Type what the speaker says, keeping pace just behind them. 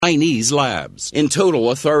Chinese labs. In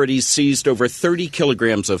total, authorities seized over 30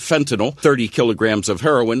 kilograms of fentanyl, 30 kilograms of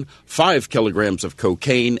heroin, 5 kilograms of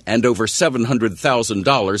cocaine, and over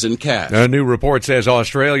 $700,000 in cash. A new report says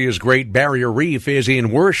Australia's Great Barrier Reef is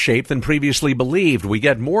in worse shape than previously believed. We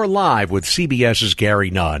get more live with CBS's Gary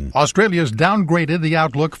Nunn. Australia's downgraded the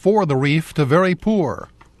outlook for the reef to very poor.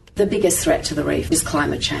 The biggest threat to the reef is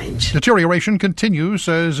climate change. Deterioration continues,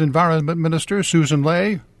 says Environment Minister Susan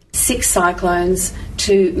Ley. 6 cyclones,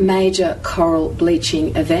 2 major coral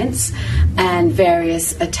bleaching events, and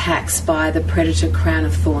various attacks by the predator crown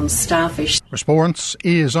of thorns starfish. Response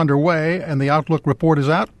is underway, and the outlook report is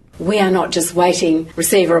out. We are not just waiting,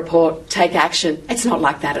 receive a report, take action. It's not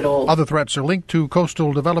like that at all. Other threats are linked to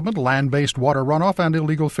coastal development, land-based water runoff, and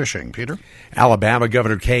illegal fishing. Peter? Alabama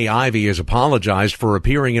Governor Kay Ivey has apologized for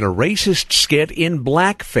appearing in a racist skit in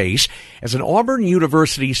blackface. As an Auburn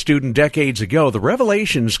University student decades ago, the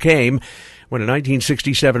revelations came when a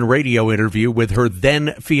 1967 radio interview with her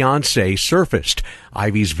then-fiancé surfaced.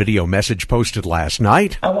 Ivey's video message posted last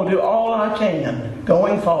night. I will do all I can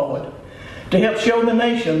going forward to help show the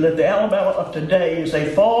nation that the Alabama of today is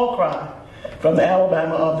a far cry from the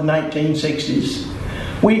Alabama of the 1960s.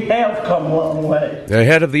 We have come a long way.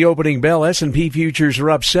 Ahead of the opening bell, S&P futures are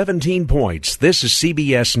up 17 points. This is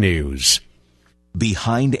CBS News.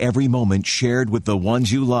 Behind every moment shared with the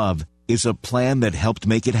ones you love is a plan that helped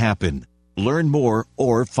make it happen. Learn more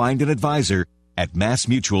or find an advisor at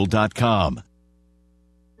MassMutual.com.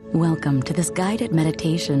 Welcome to this guided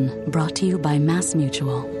meditation brought to you by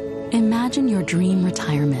MassMutual. Imagine your dream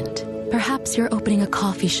retirement. Perhaps you're opening a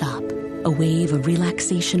coffee shop. A wave of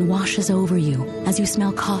relaxation washes over you as you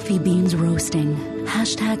smell coffee beans roasting.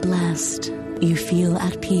 #blessed. You feel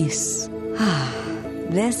at peace.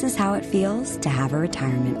 This is how it feels to have a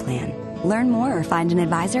retirement plan. Learn more or find an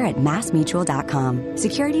advisor at MassMutual.com.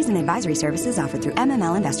 Securities and advisory services offered through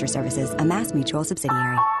MML Investor Services, a MassMutual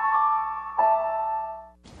subsidiary.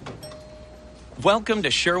 Welcome to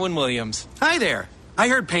Sherwin-Williams. Hi there. I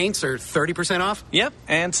heard paints are 30% off. Yep,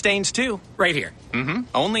 and stains too. Right here.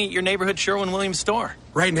 Only at your neighborhood Sherwin-Williams store.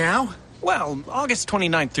 Right now? Well, August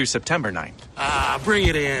 29th through September 9th. Bring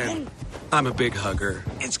it in. I'm a big hugger.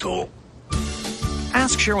 It's cool.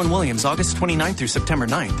 Ask Sherwin-Williams August 29th through September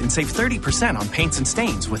 9th and save 30% on paints and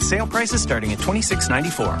stains with sale prices starting at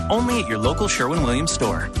 $26.94. Only at your local Sherwin-Williams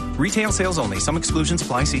store. Retail sales only. Some exclusions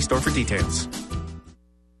apply. See store for details.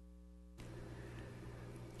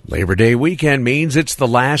 Labor Day weekend means it's the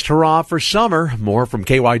last hurrah for summer. More from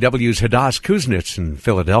KYW's Hadass Kuznets in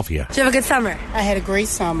Philadelphia. Did you have a good summer? I had a great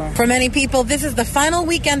summer. For many people, this is the final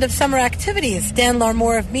weekend of summer activities. Dan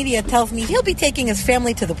Larmore of Media tells me he'll be taking his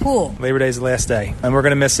family to the pool. Labor Day's the last day, and we're going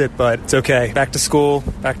to miss it, but it's okay. Back to school,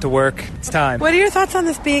 back to work. It's time. What are your thoughts on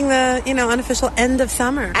this being the, unofficial end of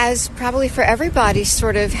summer? As probably for everybody,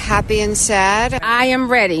 sort of happy and sad. I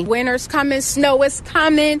am ready. Winter's coming, snow is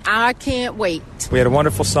coming. I can't wait. We had a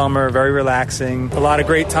wonderful summer, very relaxing. A lot of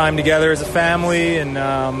great time together as a family, and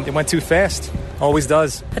it went too fast. Always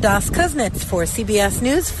does. Hadass Kuznets for CBS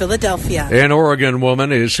News, Philadelphia. An Oregon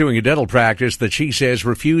woman is suing a dental practice that she says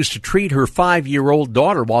refused to treat her 5-year-old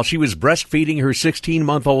daughter while she was breastfeeding her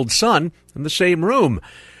 16-month-old son in the same room.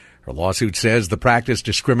 Her lawsuit says the practice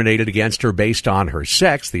discriminated against her based on her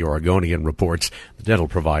sex. The Oregonian reports the dental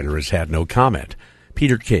provider has had no comment.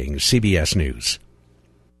 Peter King, CBS News.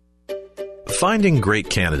 Finding great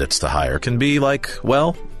candidates to hire can be like,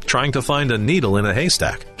 well, trying to find a needle in a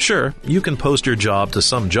haystack. Sure, you can post your job to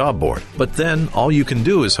some job board, but then all you can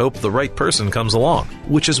do is hope the right person comes along,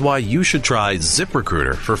 which is why you should try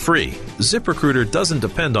ZipRecruiter for free. ZipRecruiter doesn't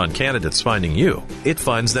depend on candidates finding you. It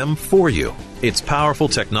finds them for you. Its powerful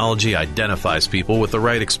technology identifies people with the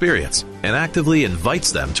right experience and actively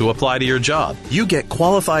invites them to apply to your job. You get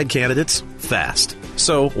qualified candidates fast.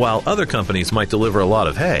 So, while other companies might deliver a lot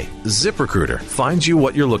of hay, ZipRecruiter finds you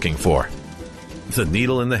what you're looking for. The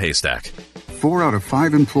needle in the haystack. 4 out of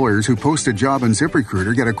 5 employers who post a job on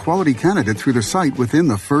ZipRecruiter get a quality candidate through the site within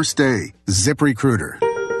the first day. ZipRecruiter,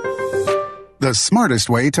 the smartest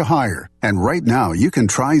way to hire. And right now, you can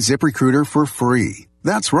try ZipRecruiter for free.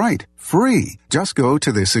 That's right, free. Just go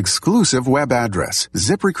to this exclusive web address,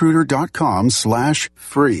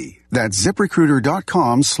 ZipRecruiter.com/free. That's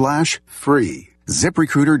ZipRecruiter.com/free.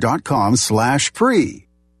 ZipRecruiter.com/free.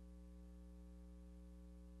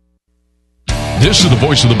 This is the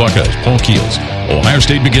voice of the Buckeyes, Paul Keels. Ohio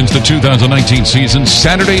State begins the 2019 season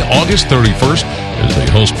Saturday, August 31st as they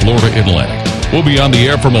host Florida Atlantic. We'll be on the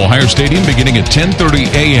air from Ohio Stadium beginning at 10:30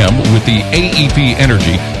 a.m. with the AEP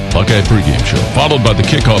Energy Buckeye pregame show, followed by the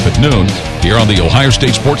kickoff at noon here on the Ohio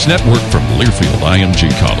State Sports Network from Learfield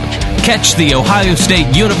IMG College. Catch the Ohio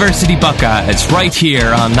State University Buckeyes right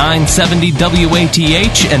here on 970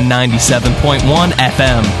 WATH and 97.1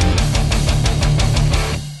 FM.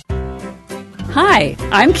 Hi,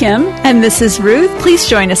 I'm Kim. And this is Ruth. Please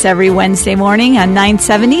join us every Wednesday morning on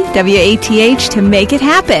 970 WATH to make it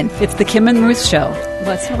happen. It's the Kim and Ruth Show.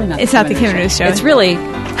 Well, it's really not. It's not the Kim and Ruth Show. It's really...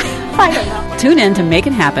 I don't know. Tune in to Make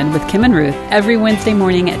It Happen with Kim and Ruth every Wednesday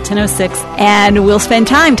morning at 10:06. And we'll spend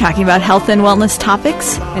time talking about health and wellness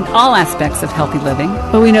topics and all aspects of healthy living.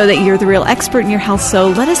 But we know that you're the real expert in your health, so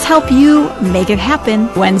let us help you make it happen.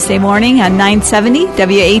 Wednesday morning on 970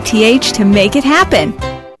 WATH to make it happen.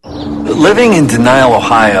 Living in Denial,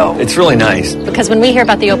 Ohio, it's really nice. Because when we hear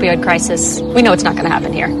about the opioid crisis, we know it's not going to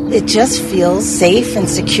happen here. It just feels safe and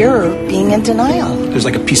secure being in denial. There's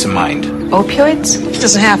like a peace of mind. Opioids? It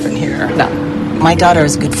doesn't happen here. No. My daughter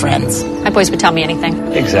has good friends. My boys would tell me anything.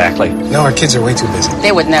 Exactly. No, our kids are way too busy.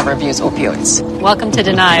 They would never abuse opioids. Welcome to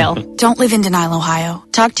Denial. Don't live in Denial, Ohio.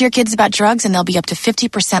 Talk to your kids about drugs and they'll be up to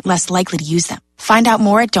 50% less likely to use them. Find out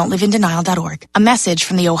more at don'tliveindenial.org. A message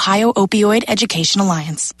from the Ohio Opioid Education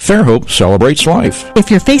Alliance. Fairhope celebrates life. If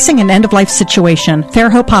you're facing an end-of-life situation,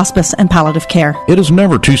 Fairhope Hospice and Palliative Care. It is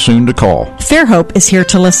never too soon to call. Fairhope is here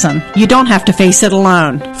to listen. You don't have to face it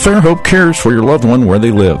alone. Fairhope cares for your loved one where they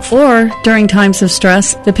live. Or, during times of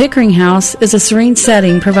stress, the Pickering House is a serene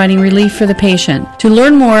setting providing relief for the patient. To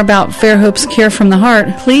learn more about Fairhope's Cure from the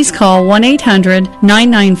Heart, please call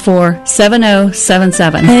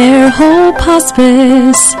 1-800-994-7077. Fairhope Hospice.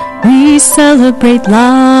 We celebrate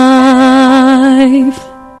life.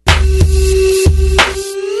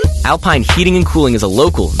 Alpine Heating and Cooling is a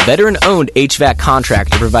local, veteran-owned HVAC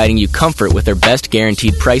contractor providing you comfort with their best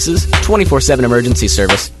guaranteed prices, 24/7 emergency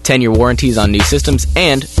service, 10-year warranties on new systems,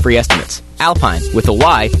 and free estimates. Alpine, with a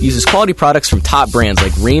Y, uses quality products from top brands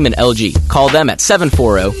like Rheem and LG. Call them at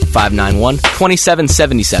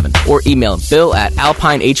 740-591-2777 or email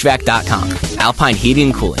bill@alpinehvac.com. Alpine Heating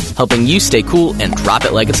and Cooling, helping you stay cool and drop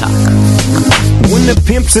it like it's hot. When the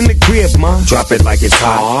pimp's in the crib, ma, drop it like it's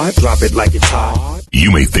hot. Drop it like it's hot. You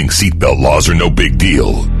may think seatbelt laws are no big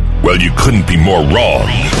deal. Well, you couldn't be more wrong.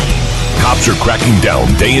 Cops are cracking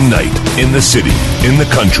down day and night, in the city, in the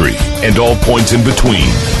country, and all points in between.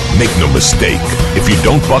 Make no mistake, if you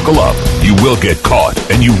don't buckle up, you will get caught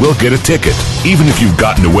and you will get a ticket, even if you've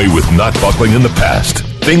gotten away with not buckling in the past.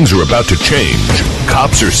 Things are about to change.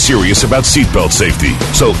 Cops are serious about seatbelt safety,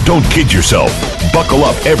 so don't kid yourself. Buckle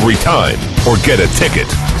up every time or get a ticket.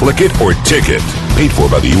 Click it or ticket. Paid for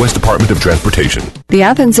by the U.S. Department of Transportation. The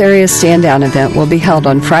Athens Area Stand Down event will be held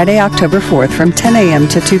on Friday, October 4th from 10 a.m.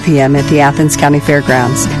 to 2 p.m. at the Athens County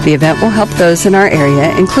Fairgrounds. The event will help those in our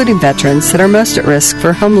area, including veterans that are most at risk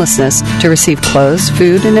for homelessness, to receive clothes,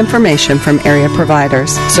 food, and information from area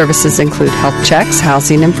providers. Services include health checks,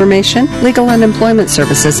 housing information, legal and employment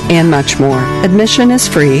services, and much more. Admission is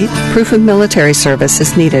free. Proof of military service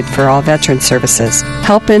is needed for all veteran services.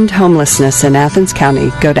 Help end homelessness in Athens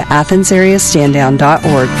County. Go to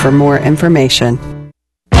AthensAreaStandDown.org for more information.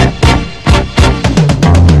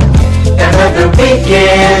 Another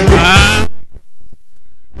weekend.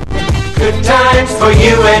 Good times for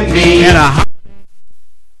you and me. And a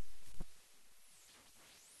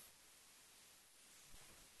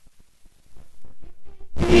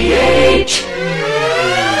PH.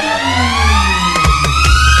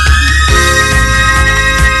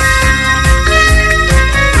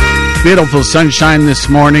 Beautiful sunshine this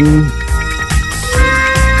morning.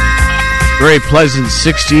 Very pleasant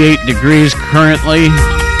 68 degrees currently.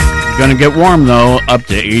 Going to get warm, though, up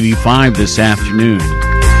to 85 this afternoon.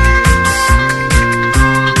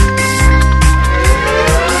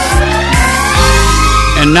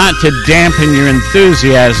 And not to dampen your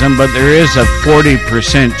enthusiasm, but there is a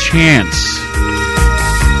 40% chance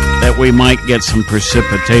that we might get some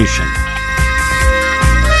precipitation.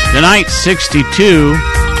 Tonight, 62.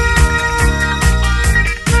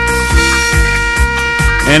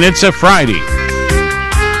 And it's a Friday,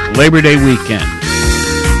 Labor Day weekend.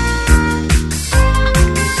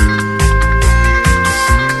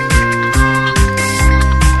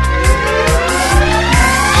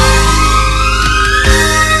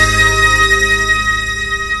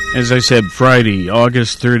 As I said, Friday,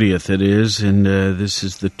 August 30th it is, and this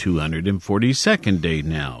is the 242nd day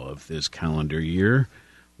now of this calendar year.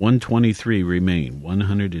 123 remain,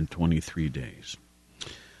 123 days.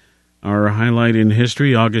 Our highlight in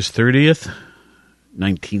history, August 30th,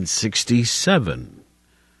 1967.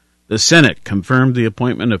 The Senate confirmed the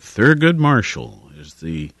appointment of Thurgood Marshall as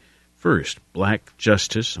the first black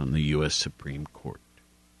justice on the U.S. Supreme Court.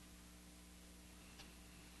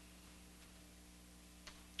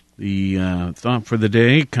 The thought for the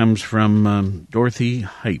day comes from Dorothy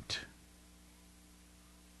Height,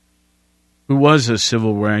 who was a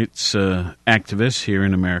civil rights activist here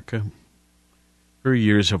in America. Her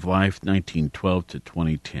years of life, 1912 to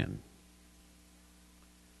 2010.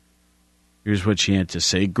 Here's what she had to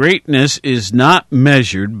say. Greatness is not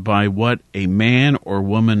measured by what a man or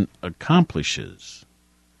woman accomplishes,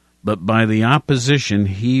 but by the opposition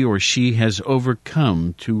he or she has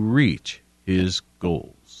overcome to reach his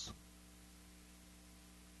goals.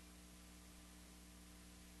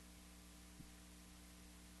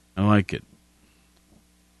 I like it.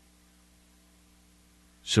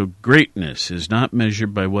 So greatness is not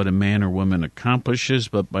measured by what a man or woman accomplishes,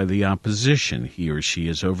 but by the opposition he or she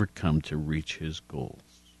has overcome to reach his goals.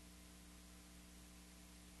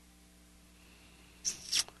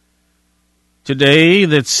 Today,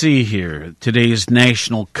 let's see here. Today is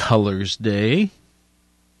National Colors Day.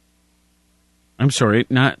 I'm sorry,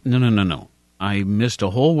 no. I missed a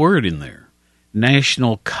whole word in there.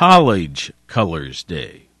 National College Colors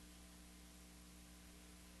Day.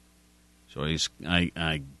 So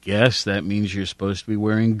I guess that means you're supposed to be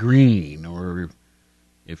wearing green, or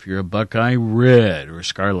if you're a Buckeye, red, or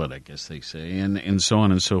scarlet, I guess they say, and so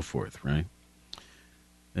on and so forth, right?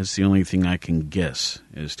 That's the only thing I can guess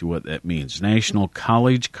as to what that means. National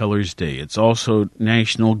College Colors Day. It's also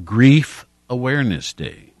National Grief Awareness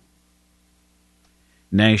Day,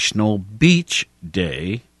 National Beach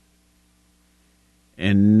Day,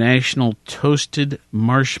 and National Toasted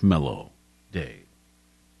Marshmallow Day.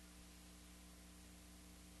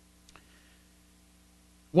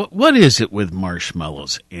 What is it with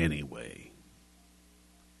marshmallows anyway?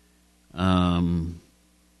 I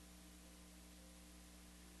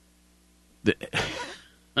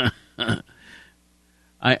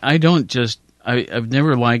don't just I've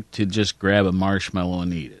never liked to just grab a marshmallow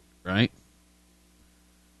and eat it, right?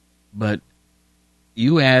 But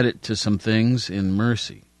you add it to some things in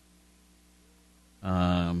mercy.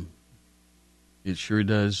 It sure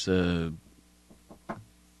does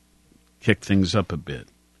kick things up a bit.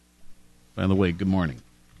 By the way, good morning.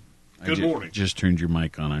 Good morning. Just turned your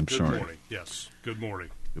mic on. I'm sorry. Good morning. Yes. Good morning.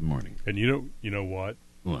 Good morning. And you know what?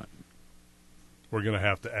 What? We're going to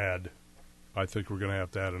have to add. I think we're going to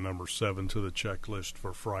have to add a number 7 to the checklist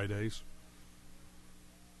for Fridays.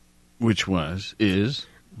 Which is?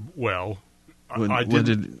 Well,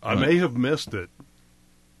 I may have missed it,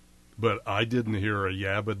 but I didn't hear a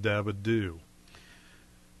yabba dabba do.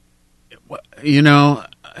 You know,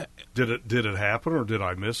 did it happen, or did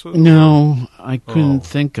I miss it? No, I couldn't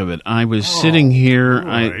think of it. I was sitting here,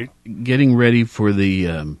 right. Getting ready for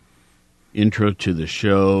the intro to the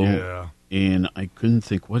show, yeah. And I couldn't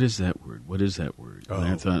think. What is that word? And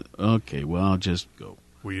I thought, okay, well, I'll just go.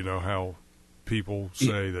 Well, you know how people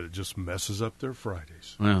say that it just messes up their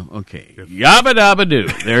Fridays. Well, okay. Yabba dabba do.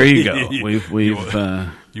 There you go.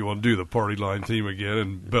 You want to do the party line theme again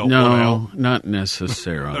and belt one out? No, not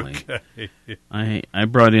necessarily. Okay. I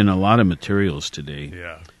brought in a lot of materials today.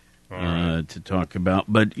 Yeah. All right. To talk about,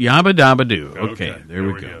 but yabba dabba do. Okay, there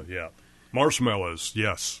we go. Yeah. Marshmallows,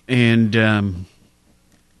 yes. And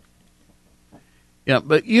yeah,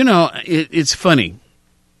 but you know, it's funny.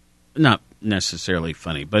 Not necessarily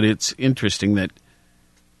funny, but it's interesting that,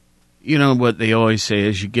 you know, what they always say,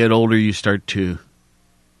 as you get older, you start to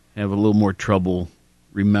have a little more trouble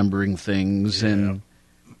remembering things. Yeah.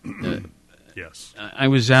 And yes, I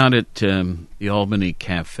was out at the Albany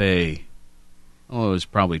Cafe. It was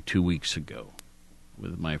probably 2 weeks ago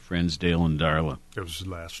with my friends Dale and Darla. It was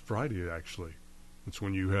last Friday, actually. It's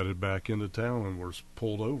when you headed back into town and were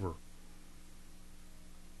pulled over.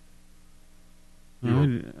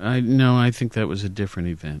 I think that was a different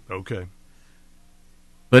event. Okay.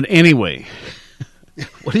 But anyway,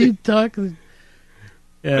 what are you talking?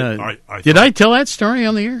 Did I tell that story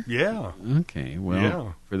on the air? Yeah. Okay.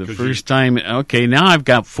 Well, for the first time. Okay, now I've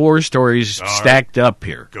got 4 stories stacked up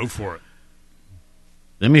here. Go for it.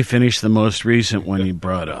 Let me finish the most recent one you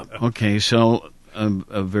brought up. Okay, so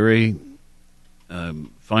a very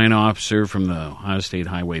fine officer from the Ohio State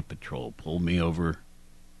Highway Patrol pulled me over.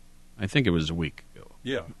 I think it was a week ago.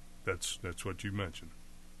 Yeah, that's what you mentioned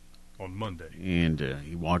on Monday. And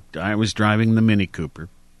he walked. I was driving the Mini Cooper,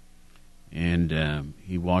 and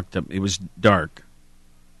he walked up. It was dark,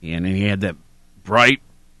 and he had that bright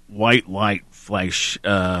white light flash,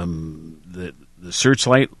 the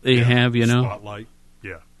searchlight they have, you know, spotlight.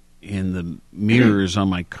 Yeah, and the mirrors on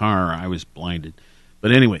my car. I was blinded,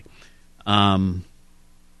 but anyway,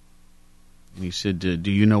 he said,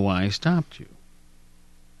 "Do you know why I stopped you?"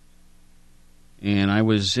 And I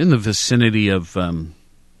was in the vicinity of,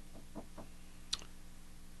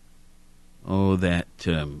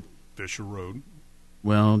 Fisher Road.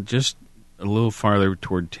 Well, just a little farther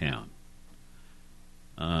toward town.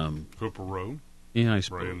 Cooper Road. Yeah, I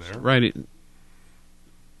suppose. Right in there. Right in.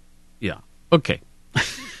 Yeah. Okay.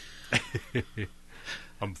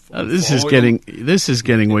 This is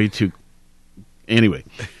getting way too. Anyway,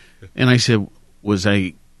 and I said,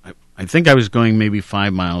 I think I was going maybe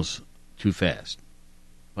 5 miles too fast,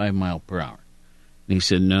 5 miles per hour. And he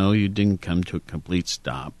said, no, you didn't come to a complete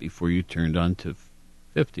stop before you turned on to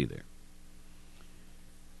 50 there.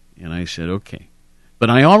 And I said, okay.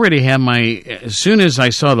 But I already had as soon as I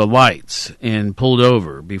saw the lights and pulled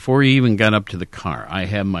over, before he even got up to the car, I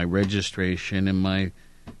had my registration and my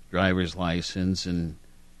driver's license. And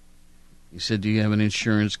he said, do you have an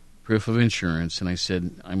proof of insurance? And I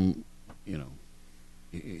said, I'm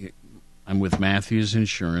with Matthews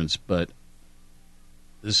Insurance, but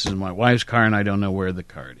this is my wife's car and I don't know where the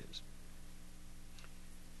card is.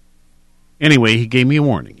 Anyway, he gave me a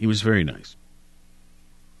warning. He was very nice.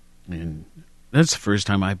 And that's the first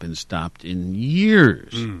time I've been stopped in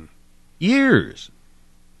years. Years.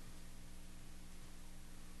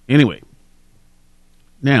 Anyway.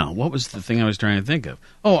 Now, what was the thing I was trying to think of?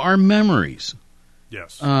 Oh, our memories.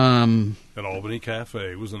 Yes. At Albany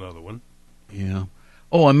Cafe was another one. Yeah.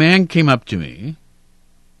 Oh, a man came up to me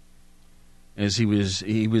as he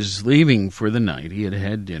was leaving for the night. He had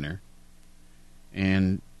had dinner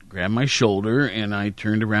and grabbed my shoulder, and I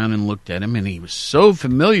turned around and looked at him, and he was so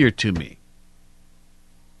familiar to me.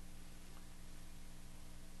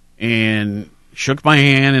 And shook my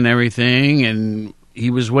hand and everything, and he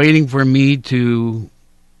was waiting for me to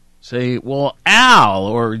say, well, Al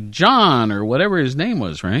or John or whatever his name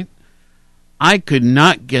was, right? I could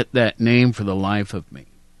not get that name for the life of me.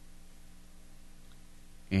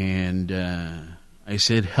 And I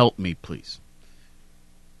said, help me, please.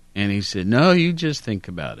 And he said, no, you just think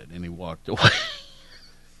about it. And he walked away.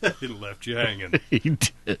 He left you hanging. He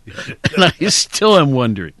did. And I still am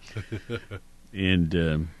wondering.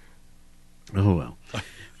 And, oh,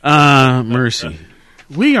 well. Mercy.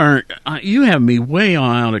 We aren't. You have me way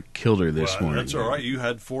out of kilter this morning. That's all right. You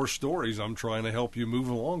had 4 stories. I'm trying to help you move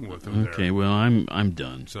along with them. Okay, there. well, I'm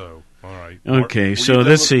done. So, all right. Okay, so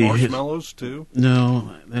let's see. Marshmallows too?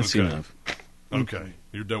 No, that's enough. Okay,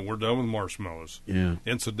 you're done. We're done with marshmallows. Yeah.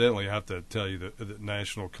 Incidentally, I have to tell you that the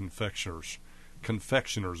National Confectioners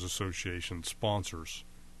Association sponsors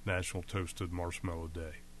National Toasted Marshmallow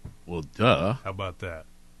Day. Well, duh. How about that?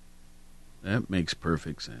 That makes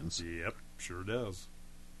perfect sense. Yep, sure does.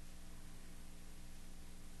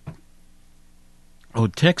 Oh,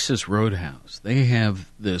 Texas Roadhouse. They have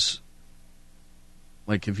this,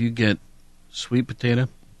 like if you get sweet potato.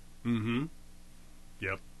 Mm-hmm.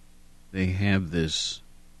 Yep. They have this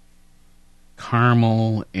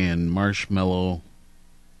caramel and marshmallow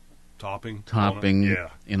topping.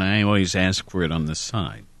 Yeah. And I always ask for it on the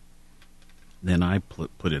side. Then I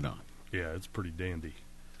put it on. Yeah, it's pretty dandy.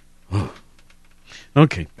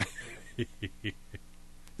 Okay.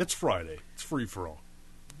 It's Friday. It's free for all.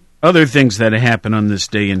 Other things that happen on this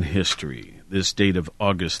day in history, this date of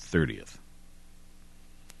August 30th.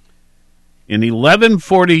 In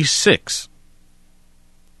 1146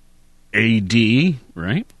 A.D.,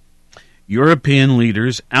 right? European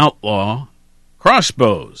leaders outlaw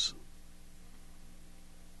crossbows.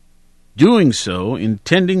 Doing so,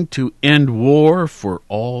 intending to end war for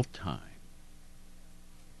all time.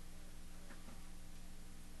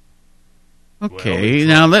 Okay,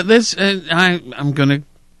 now let's. I'm going to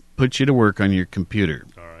put you to work on your computer.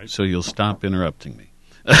 All right. So you'll stop interrupting me.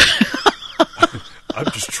 I'm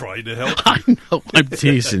just trying to help you. I know, I'm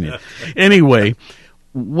teasing you. Anyway,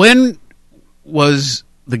 when was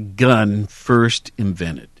the gun first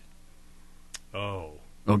invented? Oh.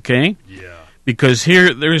 Okay? Yeah. Because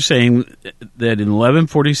here they're saying that in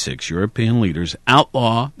 1146, European leaders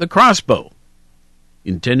outlaw the crossbow,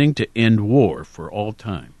 intending to end war for all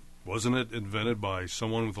time. Wasn't it invented by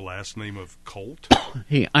someone with the last name of Colt?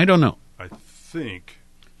 Hey, I don't know. I think.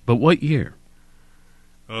 But what year?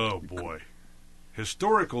 Oh, boy.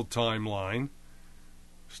 Historical timeline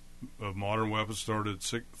of modern weapons started at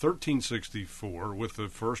 1364 with the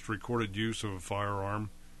first recorded use of a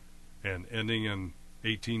firearm and ending in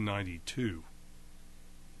 1892.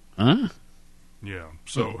 Huh? Yeah.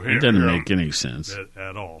 So it doesn't make any sense.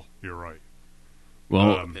 At all. You're right.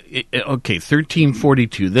 Well, okay,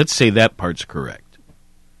 1342. Let's say that part's correct.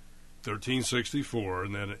 1364,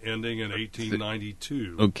 and then ending in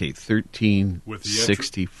 1892. Okay,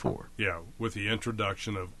 1364. With the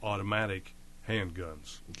introduction of automatic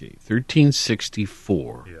handguns. Okay,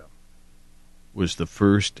 1364 was the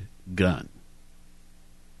first gun.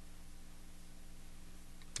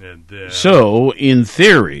 And then, so, in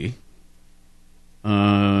theory,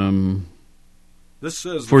 This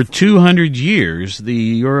says for 200 years, the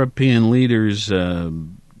European leaders'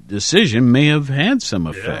 decision may have had some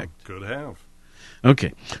effect. Yeah, could have.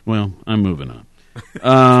 Okay, well, I'm moving on.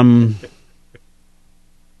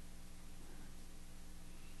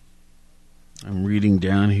 I'm reading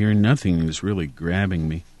down here. Nothing is really grabbing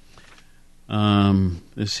me.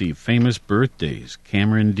 Let's see. Famous birthdays.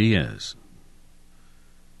 Cameron Diaz.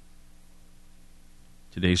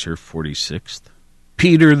 Today's her 46th.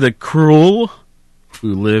 Peter the Cruel,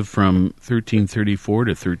 who lived from 1334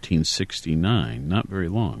 to 1369. Not very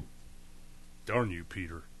long. Darn you,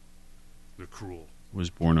 Peter the Cruel. Was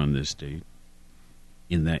born on this date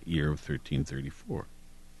in that year of 1334.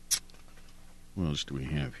 What else do we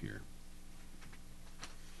have here?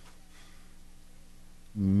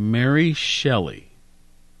 Mary Shelley.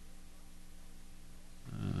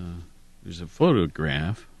 There's a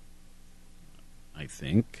photograph, I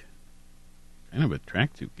think. Kind of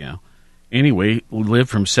attractive gal. Anyway, lived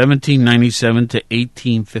from 1797 to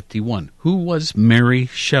 1851. Who was Mary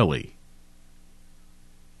Shelley?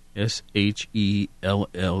 Shelley.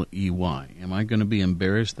 Am I going to be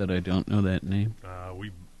embarrassed that I don't know that name?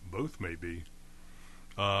 We both may be.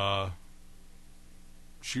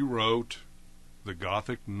 She wrote the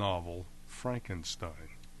Gothic novel Frankenstein.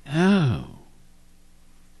 Oh.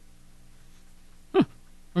 Huh.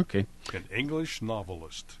 Okay. An English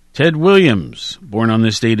novelist. Ted Williams, born on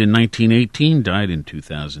this date in 1918, died in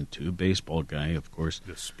 2002. Baseball guy, of course.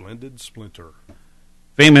 The Splendid Splinter.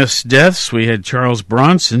 Famous deaths, we had Charles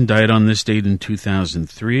Bronson, died on this date in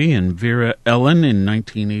 2003, and Vera Ellen in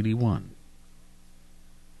 1981.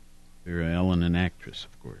 Vera Ellen, an actress,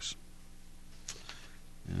 of course.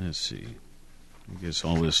 Let's see. I guess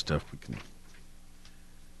all this stuff we can...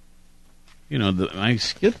 You know, I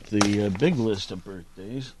skipped the big list of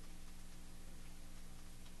birthdays.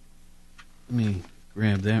 Let me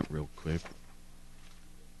grab that real quick.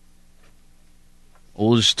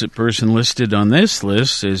 Oldest person listed on this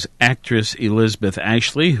list is actress Elizabeth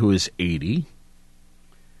Ashley, who is 80.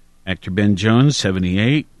 Actor Ben Jones,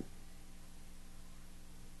 78.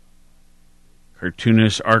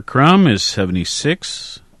 Cartoonist Art Crumb is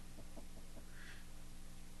 76.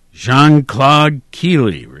 Jean-Claude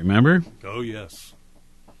Keely, remember? Oh, yes.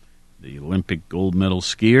 The Olympic gold medal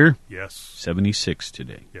skier. Yes. 76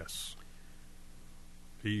 today. Yes.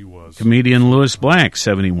 He was. Comedian Louis Black,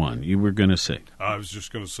 71. You were going to say. I was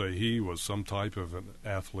just going to say he was some type of an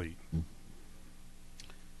athlete.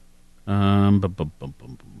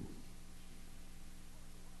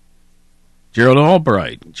 Gerald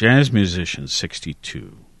Albright, jazz musician,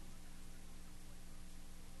 62.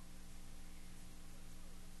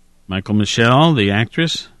 Michael Michelle, the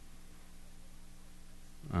actress,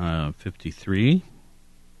 53.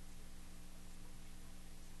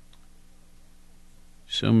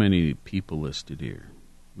 So many people listed here.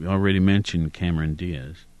 We already mentioned Cameron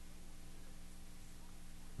Diaz.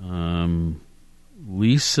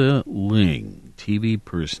 Lisa Ling, TV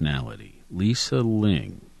personality. Lisa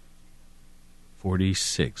Ling,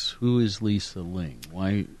 46. Who is Lisa Ling?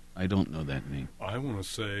 Why? I don't know that name. I want to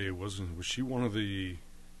say, was she one of the...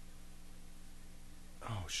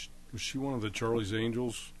 Oh, was she one of the Charlie's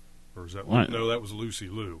Angels? Or is that... What? No, that was Lucy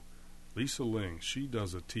Liu. Lisa Ling, she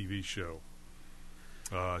does a TV show.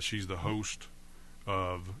 She's the host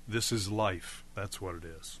of This Is Life. That's what it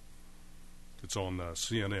is. It's on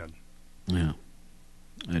CNN. Yeah.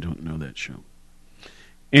 I don't know that show.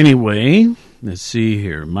 Anyway, let's see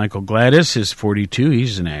here. Michael Gladys is 42.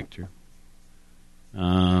 He's an actor.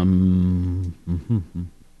 Adam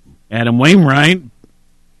Wainwright,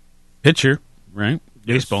 pitcher, right?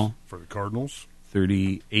 Baseball. Yes, for the Cardinals.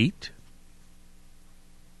 38.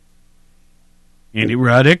 Andy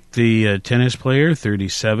Roddick, the tennis player,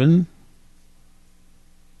 37.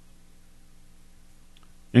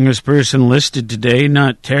 Youngest person listed today,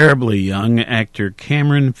 not terribly young, actor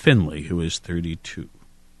Cameron Finley, who is 32.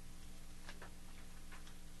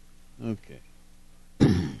 Okay.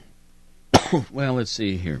 Well, let's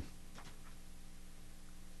see here.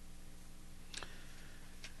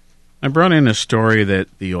 I brought in a story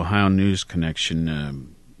that the Ohio News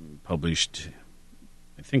Connection published,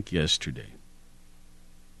 I think, yesterday.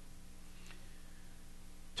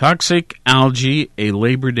 Toxic algae, a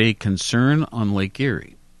Labor Day concern on Lake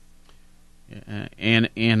Erie.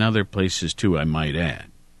 And other places, too, I might add.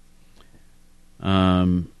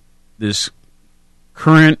 This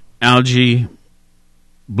current algae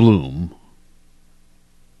bloom,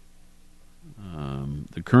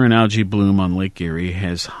 the current algae bloom on Lake Erie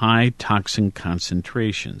has high toxin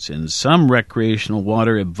concentrations, and some recreational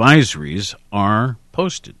water advisories are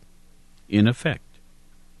posted in effect.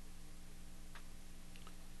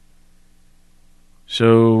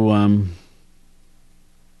 So,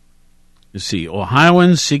 let's see.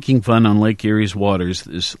 Ohioans seeking fun on Lake Erie's waters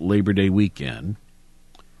this Labor Day weekend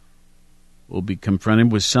will be confronted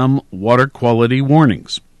with some water quality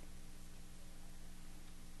warnings.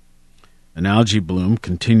 An algae bloom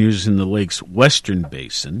continues in the lake's western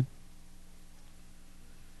basin,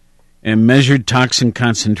 and measured toxin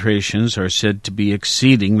concentrations are said to be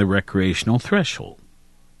exceeding the recreational threshold.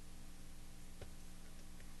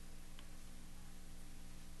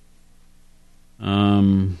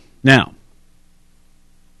 Now,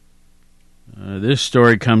 this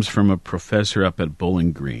story comes from a professor up at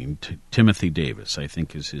Bowling Green, Timothy Davis, I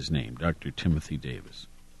think is his name, Dr. Timothy Davis.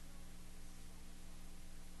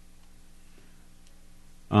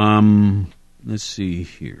 Let's see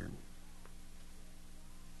here.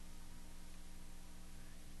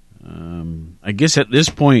 I guess at this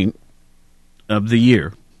point of the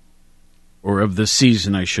year, or of the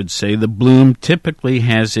season, I should say, the bloom typically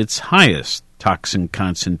has its highest toxin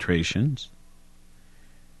concentrations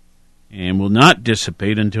and will not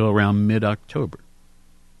dissipate until around mid-October.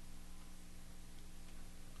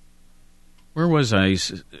 Where was I?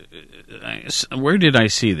 Where did I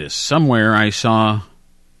see this? Somewhere I saw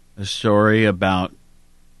a story about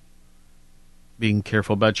being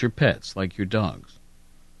careful about your pets, like your dogs.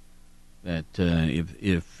 That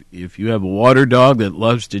if you have a water dog that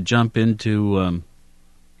loves to jump into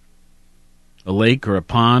a lake or a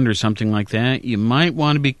pond or something like that, you might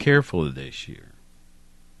want to be careful this year.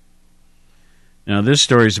 Now, this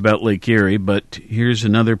story is about Lake Erie, but here's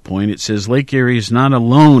another point. It says Lake Erie is not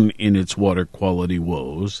alone in its water quality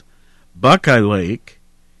woes. Buckeye Lake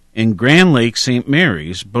and Grand Lake St.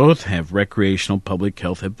 Mary's both have recreational public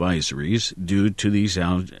health advisories due to these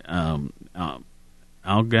algal,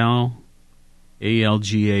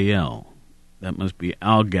 A-L-G-A-L. That must be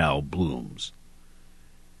algal blooms.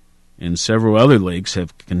 And several other lakes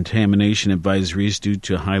have contamination advisories due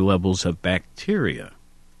to high levels of bacteria.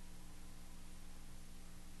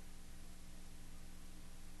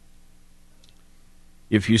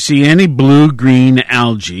 If you see any blue-green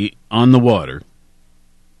algae on the water,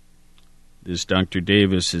 this Dr.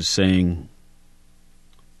 Davis is saying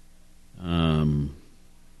the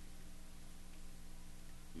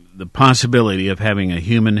possibility of having a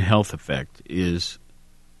human health effect is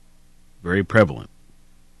very prevalent.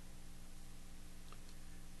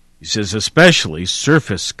 He says especially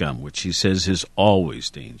surface scum, which he says is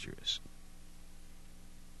always dangerous.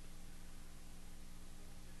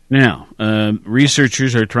 Now,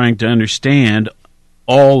 researchers are trying to understand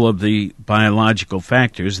all of the biological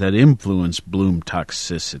factors that influence bloom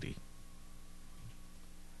toxicity.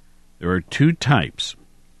 There are two types.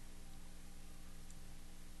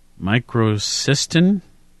 Microcystin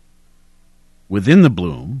within the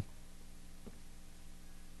bloom.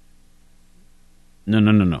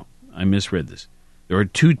 No. I misread this. There are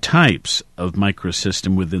two types of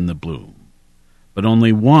microcystin within the bloom, but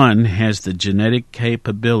only one has the genetic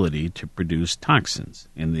capability to produce toxins,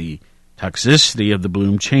 and the toxicity of the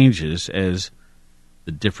bloom changes as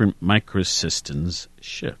the different microcystins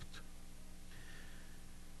shift.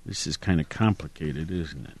 This is kind of complicated,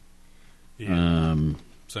 isn't it? Yeah.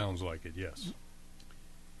 Sounds like it, yes.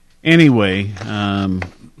 Anyway,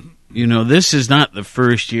 this is not the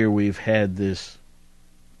first year we've had this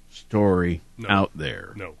story out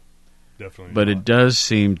there. No, definitely but not. It does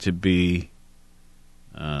seem to be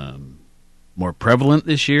more prevalent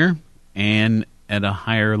this year and at a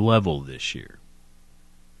higher level this year.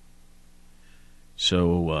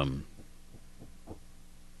 So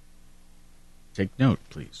take note,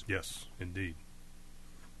 please. Yes, indeed.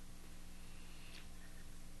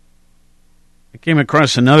 I came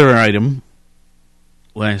across another item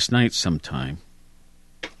last night sometime,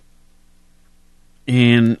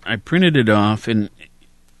 and I printed it off, and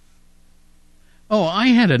I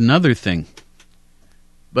had another thing.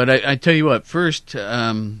 But I tell you what, first,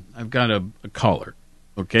 I've got a caller,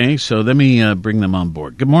 okay? So let me bring them on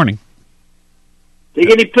board. Good morning.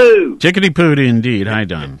 Tickety-poo. Tickety-poo indeed. Hi,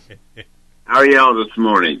 Don. How are y'all this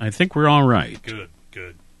morning? I think we're all right. Good.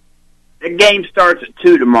 The game starts at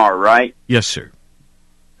 2 tomorrow, right? Yes, sir.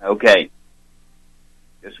 Okay.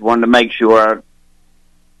 Just wanted to make sure.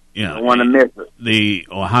 Yeah. I don't want to miss it. The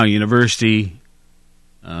Ohio University,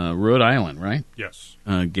 Rhode Island, right? Yes.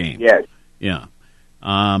 Yes. Game. Yeah.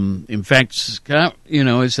 In fact, Scott,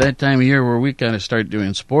 it's that time of year where we got to start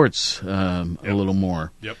doing sports a little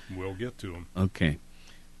more. Yep, we'll get to them. Okay.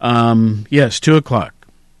 Yes, 2 o'clock.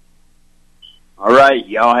 All right,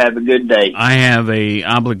 y'all have a good day. I have a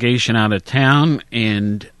obligation out of town,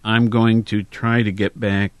 and I'm going to try to get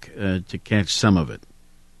back to catch some of it.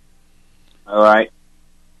 All right.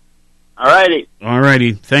 All righty. All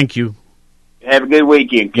righty. Thank you. Have a good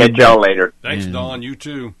weekend. Catch y'all later. Thanks, Don. You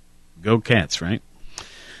too. Go Cats, right?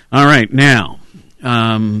 All right. Now,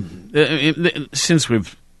 since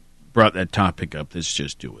we've brought that topic up, let's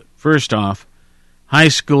just do it. First off, high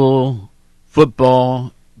school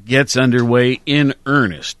football gets underway in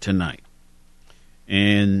earnest tonight.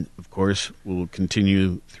 And, of course, will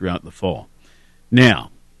continue throughout the fall.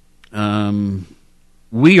 Now,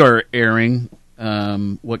 we are airing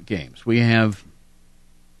what games? We have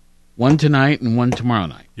one tonight and one tomorrow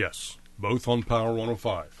night. Yes, both on Power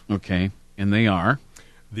 105. Okay, and they are?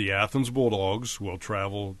 The Athens Bulldogs will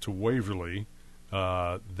travel to Waverly.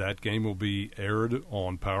 That game will be aired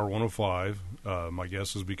on Power 105. My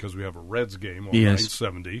guess is because we have a Reds game on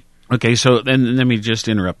 970. Okay, so then let me just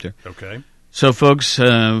interrupt there. Okay. So, folks,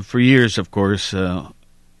 for years, of course,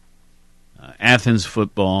 Athens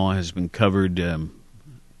football has been covered,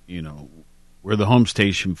 we're the home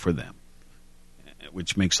station for them,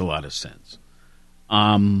 which makes a lot of sense.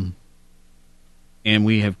 And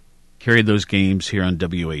we have carried those games here on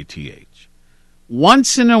WATH.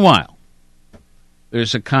 Once in a while,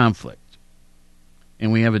 there's a conflict,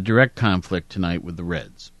 and we have a direct conflict tonight with the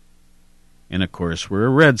Reds. And, of course, we're a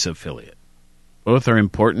Reds affiliate. Both are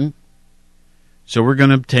important. So we're going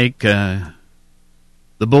to take the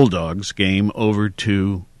Bulldogs game over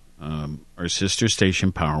to our sister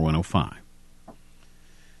station, Power 105.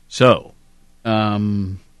 So,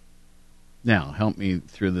 now help me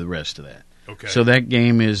through the rest of that. Okay. So that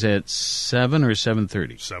game is at 7 or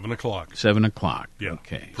 7:30? 7 o'clock. 7 o'clock. Yeah.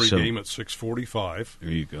 Okay. Pre-game at 6:45. There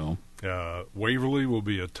you go. Waverly will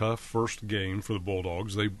be a tough first game for the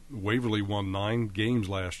Bulldogs. Waverly won 9 games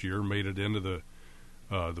last year, made it into the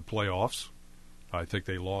playoffs. I think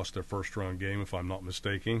they lost their first-round game, if I'm not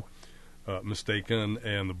mistaken.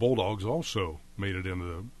 And the Bulldogs also made it into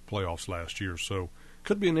the playoffs last year. So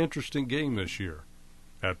could be an interesting game this year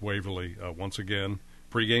at Waverly. Once again,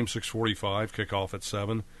 pregame 6:45, kickoff at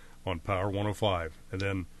 7 on Power 105. And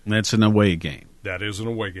then that's an away game. That is an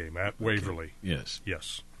away game at Waverly. Yes.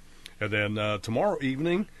 Yes. And then tomorrow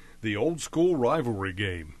evening, the old-school rivalry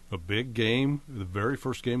game, a big game, the very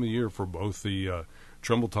first game of the year for both the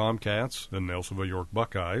Trimble Tomcats and Nelsonville York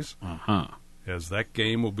Buckeyes, as that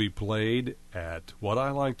game will be played at what I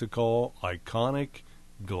like to call iconic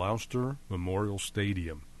Gloucester Memorial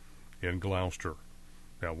Stadium in Gloucester.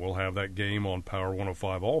 Now, we'll have that game on Power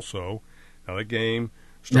 105 also. Now, that game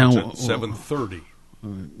starts at 7:30.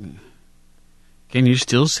 Can you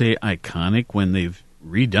still say iconic when they've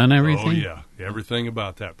redone everything? Oh, yeah. Everything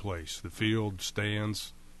about that place. The field,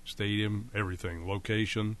 stands, stadium, everything.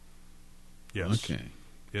 Location. Yes. Okay.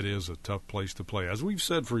 It is a tough place to play. As we've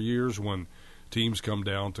said for years, when teams come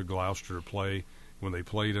down to Gloucester to play, when they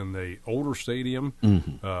played in the older stadium,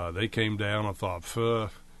 they came down and thought, we're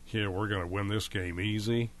going to win this game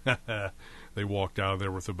easy. They walked out of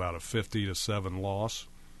there with about a 50-7 loss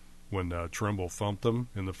when Trimble thumped them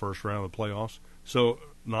in the first round of the playoffs. So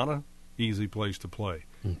not an easy place to play.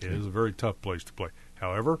 Okay. It is a very tough place to play.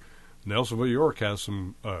 However, Nelsonville York has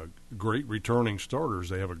some great returning starters.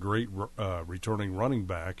 They have a great returning running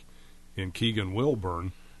back in Keegan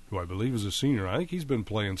Wilburn, who I believe is a senior. I think he's been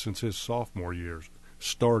playing since his sophomore years,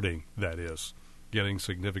 starting, that is, getting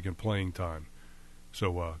significant playing time.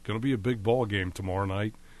 So going to be a big ball game tomorrow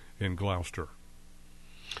night in Gloucester.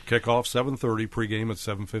 Kickoff 7:30, pregame at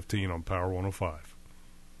 7:15 on Power 105.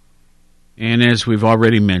 And as we've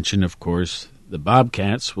already mentioned, of course, the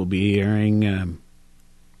Bobcats will be airing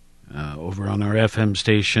over on our FM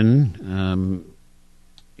station,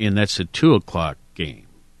 and that's a 2 o'clock game.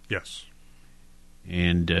 Yes.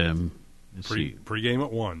 And let's see. Pregame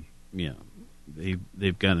at 1. Yeah.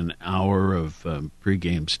 They've got an hour of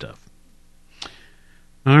pregame stuff.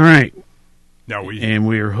 All right. Now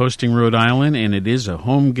we are hosting Rhode Island, and it is a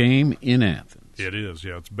home game in Athens. It is,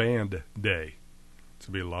 yeah. It's band day. It's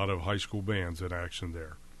going to be a lot of high school bands in action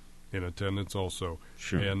there, in attendance also.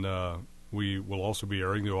 Sure. And we will also be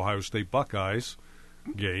airing the Ohio State Buckeyes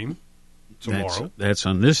game tomorrow. That's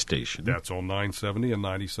on this station. That's on 970 and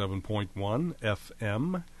 97.1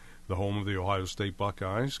 FM, the home of the Ohio State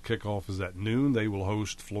Buckeyes. Kickoff is at noon. They will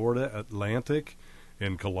host Florida Atlantic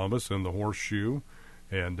in Columbus in the Horseshoe.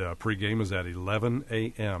 And pregame is at 11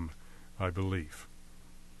 a.m., I believe,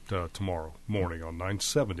 tomorrow morning on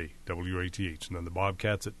 970 WATH. And then the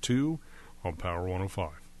Bobcats at 2 on Power 105.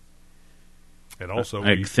 And also,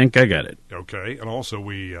 I think I got it. Okay. And also,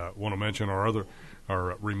 we want to mention our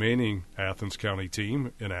remaining Athens County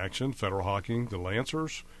team in action, Federal Hockey, the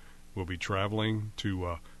Lancers, will be traveling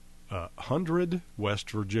to 100,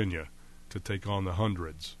 West Virginia, to take on the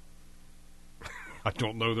Hundreds. I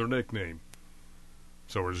don't know their nickname.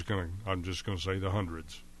 So I'm just gonna say the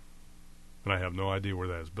hundreds, and I have no idea where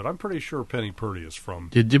that is. But I'm pretty sure Penny Purdy is from.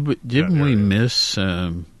 Didn't we miss?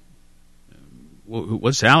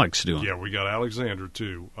 What's Alex doing? Yeah, we got Alexander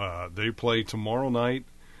too. They play tomorrow night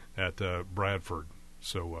at Bradford.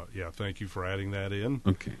 So thank you for adding that in.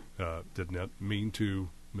 Okay. Did not mean to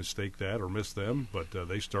mistake that or miss them, but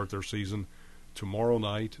they start their season tomorrow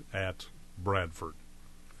night at Bradford.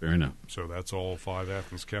 Fair enough. So that's all 5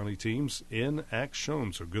 Athens County teams in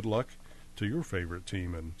action. So good luck to your favorite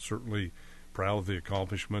team, and certainly proud of the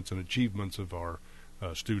accomplishments and achievements of our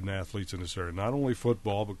student athletes in this area. Not only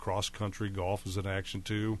football, but cross-country, golf is in action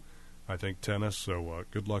too. I think tennis. So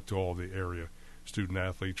good luck to all the area student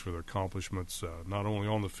athletes for their accomplishments, not only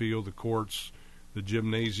on the field, the courts, the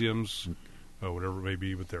gymnasiums, whatever it may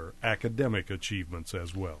be, but their academic achievements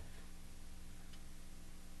as well.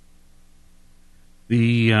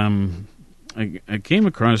 I came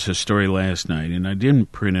across a story last night, and I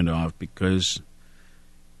didn't print it off because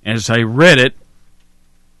as I read it,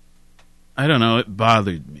 I don't know, it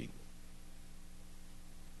bothered me.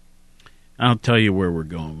 I'll tell you where we're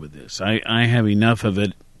going with this. I have enough of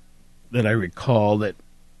it that I recall that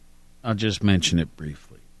I'll just mention it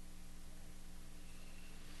briefly.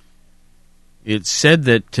 It said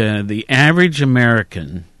that the average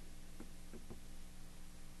American,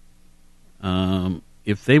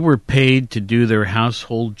 if they were paid to do their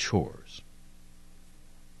household chores,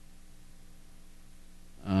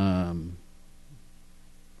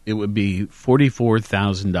 it would be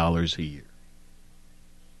 $44,000 a year.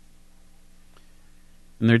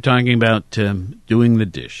 And they're talking about doing the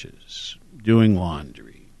dishes, doing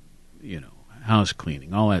laundry, house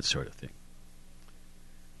cleaning, all that sort of thing.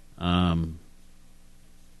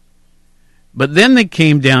 But then they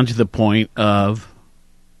came down to the point of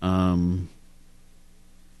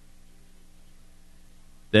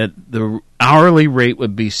that the hourly rate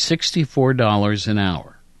would be $64 an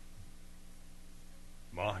hour.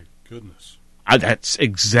 My goodness. That's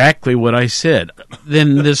exactly what I said.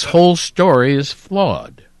 Then this whole story is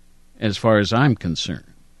flawed, as far as I'm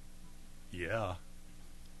concerned. Yeah.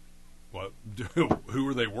 What? Who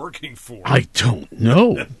are they working for? I don't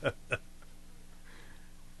know.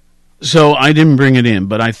 So I didn't bring it in,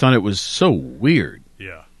 but I thought it was so weird.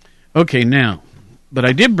 Yeah. Okay, now, but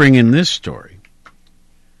I did bring in this story.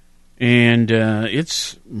 And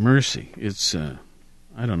it's mercy. It's, I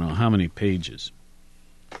don't know how many pages.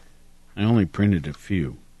 I only printed a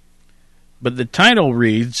few. But the title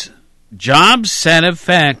reads, Job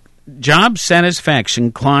satisfaction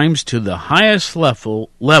climbs to the highest level.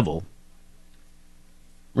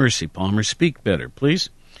 Mercy, Palmer, speak better, please.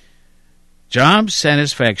 Job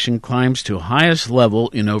satisfaction climbs to highest level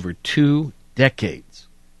in over 2 decades.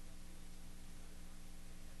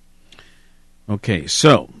 Okay,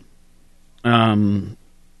 so as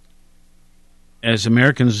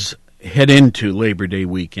Americans head into Labor Day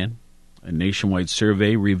weekend, a nationwide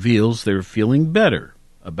survey reveals they're feeling better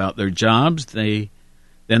about their jobs than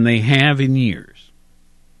they have in years.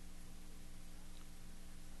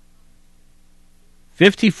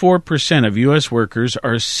 54% of U.S. workers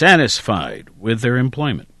are satisfied with their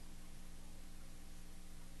employment.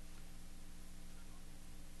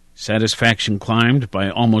 Satisfaction climbed by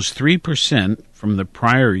almost 3% from the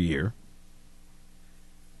prior year,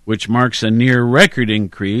 which marks a near record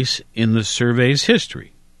increase in the survey's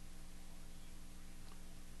history.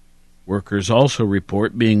 Workers also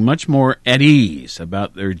report being much more at ease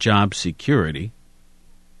about their job security,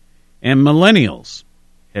 and millennials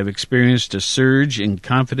have experienced a surge in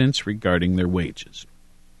confidence regarding their wages.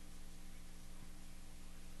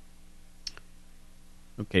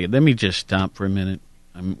 Okay, let me just stop for a minute.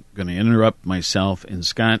 I'm going to interrupt myself. And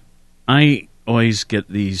Scott, I always get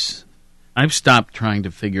these. I've stopped trying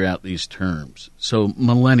to figure out these terms. So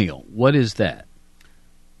millennial, what is that?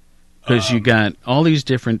 Because you got all these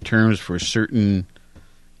different terms for certain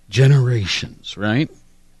generations, right?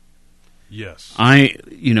 Yes.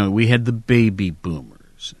 We had the baby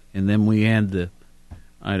boomers, and then we had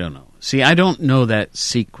I don't know. See, I don't know that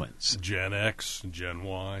sequence. Gen X, Gen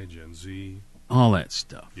Y, Gen Z. All that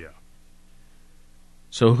stuff. Yeah.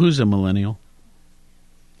 So who's a millennial?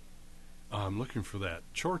 I'm looking for that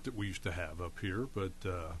chart that we used to have up here, but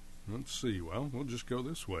let's see. Well, we'll just go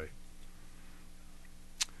this way.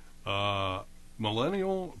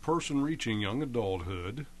 Millennial person reaching young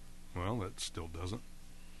adulthood. Well, that still doesn't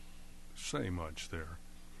say much there.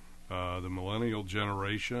 The millennial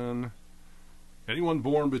generation, anyone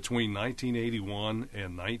born between 1981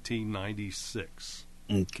 and 1996.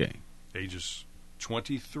 Okay. Ages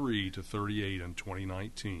 23 to 38 in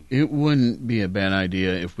 2019. It wouldn't be a bad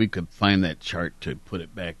idea if we could find that chart to put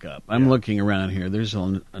it back up. I'm looking around here. There's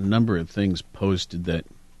a number of things posted that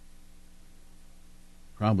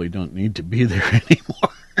probably don't need to be there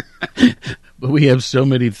anymore. But we have so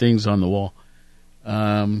many things on the wall.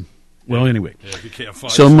 Well, anyway. Yeah, if you can't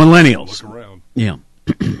find so millennials. Look around. Yeah.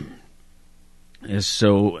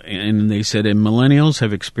 So, and they said, and millennials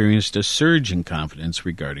have experienced a surge in confidence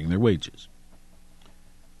regarding their wages.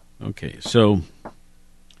 Okay, so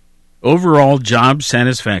overall job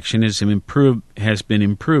satisfaction has been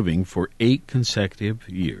improving for 8 consecutive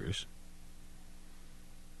years.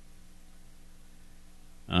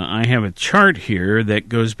 I have a chart here that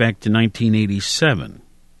goes back to 1987.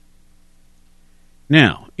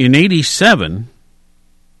 Now, in 87,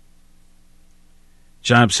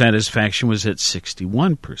 job satisfaction was at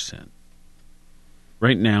 61%.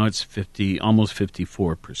 Right now it's almost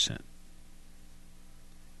 54%.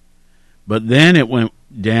 But then it went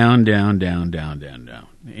down, and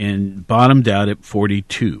bottomed out at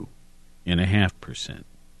 42.5%.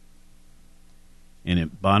 And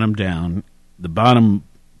it bottomed down. The bottom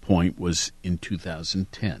point was in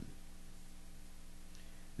 2010.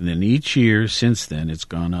 And then each year since then, it's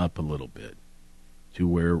gone up a little bit to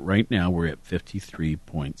where right now we're at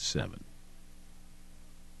 53.7.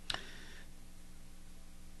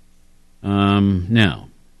 Now,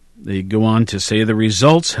 they go on to say the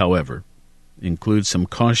results, however, include some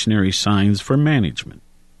cautionary signs for management.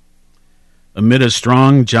 Amid a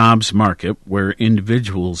strong jobs market where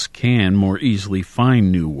individuals can more easily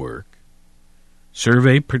find new work,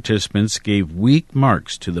 survey participants gave weak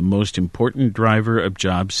marks to the most important driver of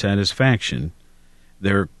job satisfaction,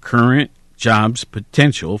 their current job's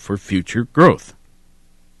potential for future growth.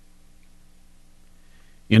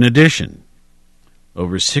 In addition,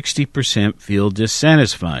 over 60% feel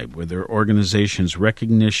dissatisfied with their organization's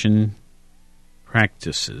recognition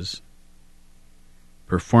practices,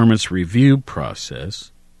 performance review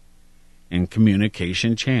process, and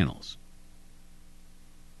communication channels.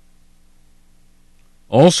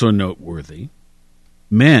 Also noteworthy,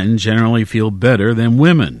 men generally feel better than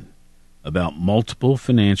women about multiple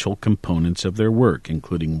financial components of their work,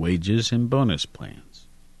 including wages and bonus plans.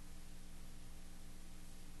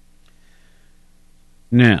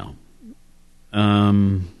 Now, how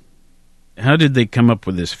did they come up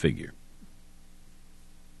with this figure?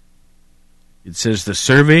 It says the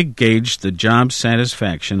survey gauged the job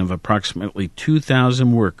satisfaction of approximately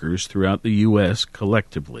 2,000 workers throughout the U.S.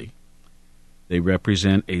 collectively. They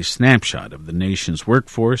represent a snapshot of the nation's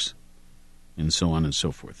workforce, and so on and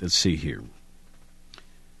so forth. Let's see here.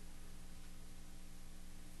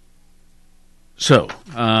 So,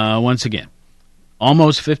 once again,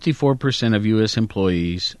 almost 54% of U.S.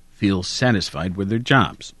 employees feel satisfied with their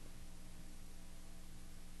jobs.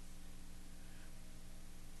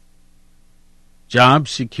 Job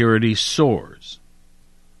security soars.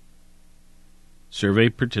 Survey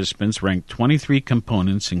participants ranked 23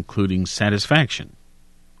 components, including satisfaction.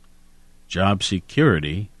 Job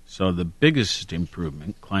security saw the biggest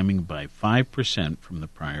improvement, climbing by 5% from the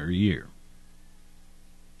prior year.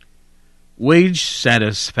 Wage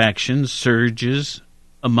satisfaction surges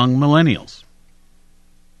among millennials.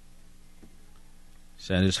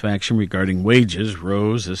 Satisfaction regarding wages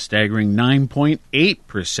rose a staggering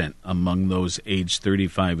 9.8% among those aged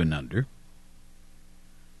 35 and under.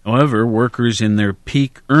 However, workers in their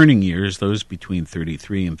peak earning years, those between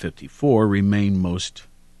 33 and 54, remain most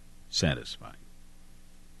satisfied.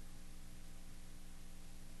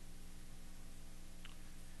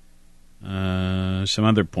 Some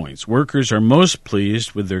other points. Workers are most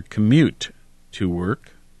pleased with their commute to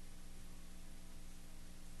work,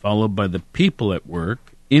 followed by the people at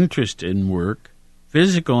work, interest in work,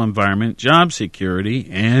 physical environment, job security,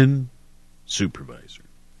 and supervisor.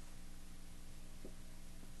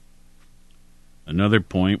 Another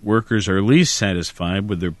point, workers are least satisfied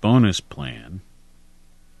with their bonus plan,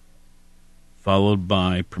 followed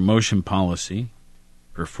by promotion policy,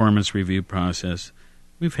 performance review process.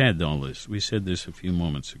 We've had all this. We said this a few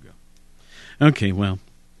moments ago. Okay, well,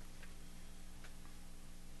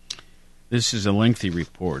 this is a lengthy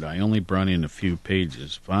report. I only brought in a few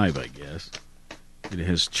pages, 5, I guess. It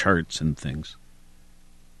has charts and things.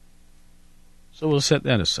 So we'll set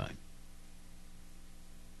that aside.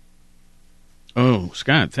 Oh,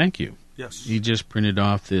 Scott, thank you. Yes. He just printed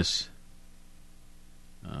off this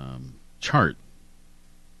chart.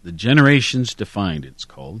 The Generations Defined, it's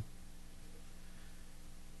called.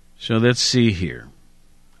 So let's see here.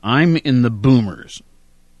 I'm in the boomers.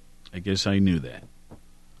 I guess I knew that.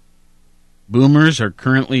 Boomers are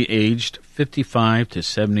currently aged 55 to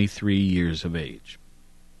 73 years of age.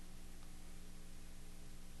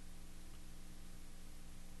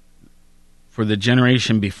 For the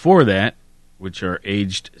generation before that, which are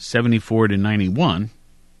aged 74 to 91,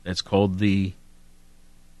 that's called the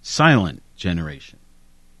silent generation.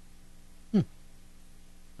 I'm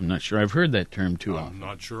not sure I've heard that term too often. I'm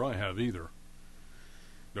not sure I have either.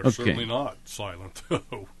 They're Okay. certainly not silent,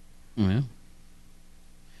 though. Well,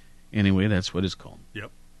 anyway, that's what it's called. Yep.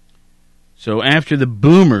 So after the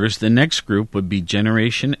boomers, the next group would be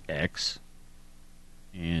Generation X.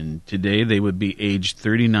 And today they would be aged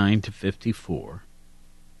 39 to 54.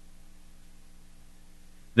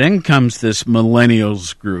 Then comes this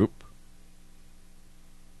millennials group.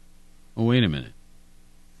 Oh, wait a minute.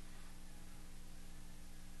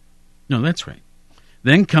 No, that's right.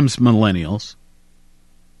 Then comes millennials.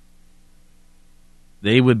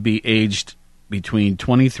 They would be aged between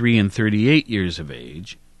 23 and 38 years of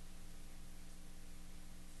age.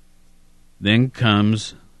 Then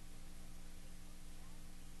comes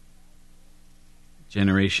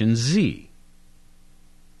Generation Z.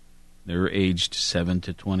 They're aged 7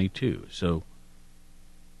 to 22. So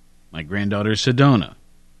my granddaughter Sedona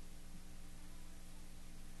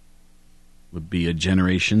would be a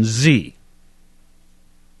Generation Z.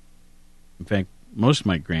 In fact, most of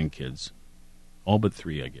my grandkids, all but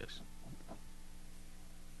 3, I guess.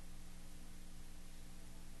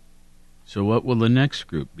 So what will the next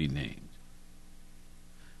group be named?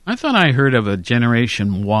 I thought I heard of a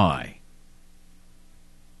Generation Y,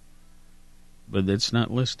 but it's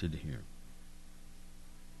not listed here.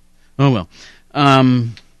 Oh, well.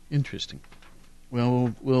 Interesting.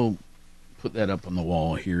 Well, we'll put that up on the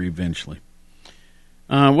wall here eventually.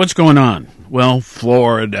 What's going on? Well,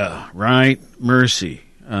 Florida, right? Mercy.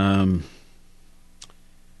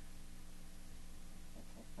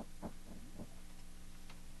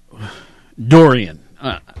 Dorian.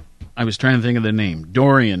 I was trying to think of the name.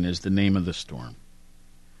 Dorian is the name of the storm.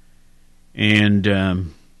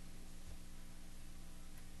 And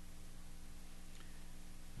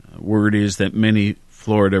word is that many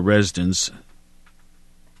Florida residents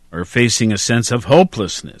are facing a sense of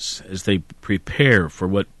hopelessness as they prepare for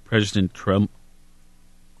what President Trump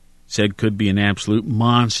said could be an absolute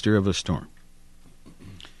monster of a storm.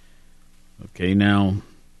 Okay, now,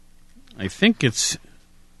 I think it's...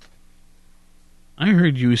 I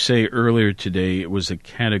heard you say earlier today it was a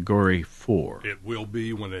Category 4. It will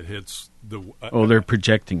be when it hits the... Oh, they're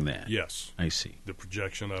projecting that. Yes. I see. The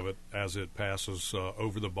projection of it as it passes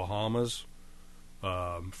over the Bahamas.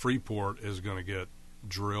 Freeport is going to get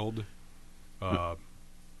drilled.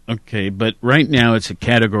 Okay, but right now it's a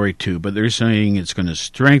Category 2, but they're saying it's going to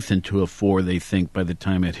strengthen to a 4, they think, by the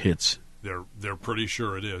time it hits They're pretty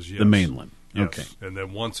sure it is, yes. the mainland. Yes. Okay. And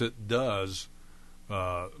then once it does,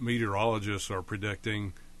 meteorologists are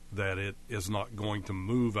predicting that it is not going to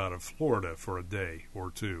move out of Florida for a day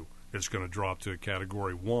or two. It's going to drop to a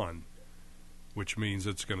Category 1, which means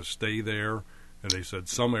it's going to stay there. And they said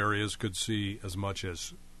some areas could see as much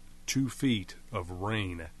as 2 feet of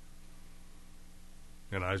rain.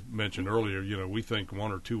 And I mentioned earlier, we think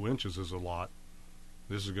 1 or 2 inches is a lot.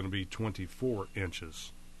 This is going to be 24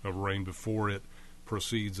 inches of rain before it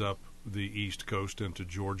proceeds up the east coast into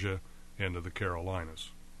Georgia and to the Carolinas.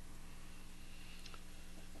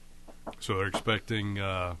 So they're expecting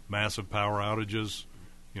massive power outages,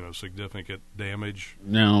 significant damage,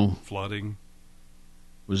 Now, flooding.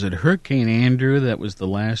 was it Hurricane Andrew that was the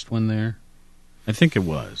last one there? I think it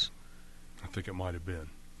was. I think it might have been.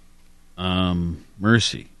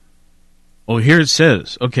 Mercy. Oh, here it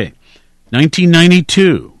says, okay,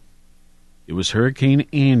 1992. It was Hurricane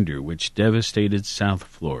Andrew, which devastated South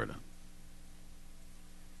Florida.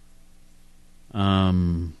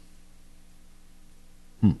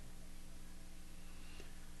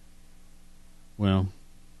 Well,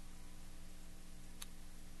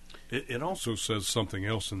 it also says something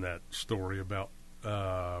else in that story about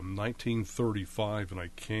 1935, and I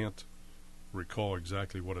can't recall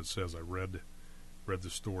exactly what it says. I read the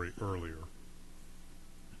story earlier.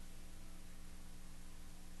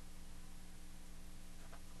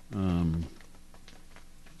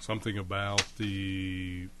 Something about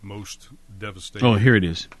the most devastating. Oh, here it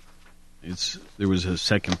is. There was a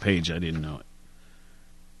second page. I didn't know it.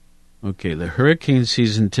 Okay, the hurricane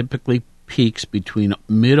season typically peaks between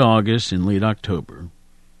mid-August and late October.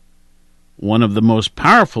 One of the most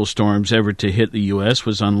powerful storms ever to hit the U.S.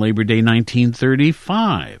 was on Labor Day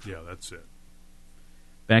 1935. Yeah, that's it.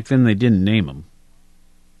 Back then they didn't name them.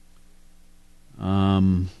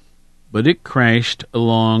 But it crashed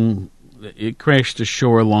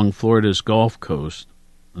ashore along Florida's Gulf Coast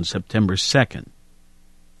on September 2nd.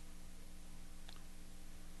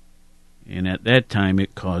 And at that time,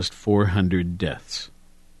 it caused 400 deaths.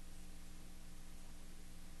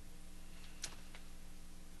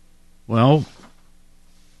 Well,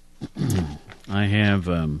 I have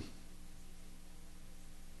a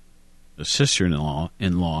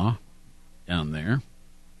sister-in-law down there,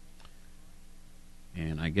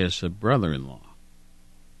 and I guess a brother-in-law,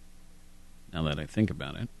 now that I think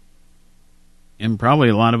about it, and probably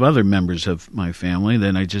a lot of other members of my family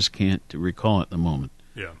that I just can't recall at the moment.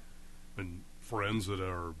 Yeah, and friends that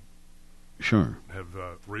are have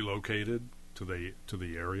relocated to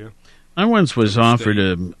the area. I once was offered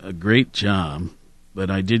a great job,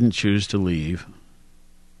 but I didn't choose to leave,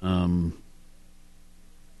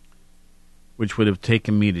 which would have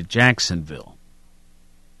taken me to Jacksonville.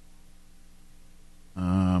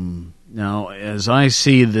 Now, as I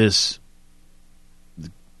see this,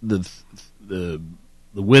 the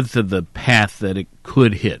width of the path that it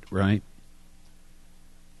could hit, right?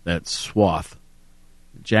 That swath.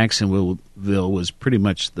 Jacksonville was pretty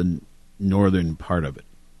much the northern part of it.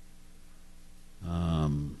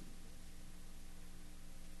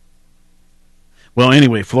 Well,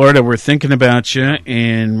 anyway, Florida, we're thinking about you,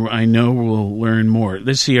 and I know we'll learn more.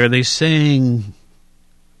 Let's see, have they said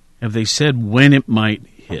when it might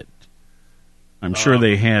hit? I'm sure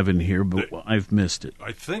they have in here, but I've missed it.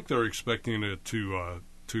 I think they're expecting it to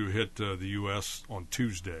hit the U.S. on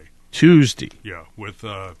Tuesday. Tuesday? Yeah, with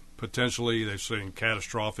potentially, they're saying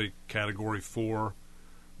catastrophic Category 4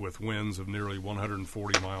 with winds of nearly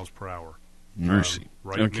 140 miles per hour. Mercy.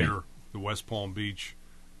 Near the West Palm Beach,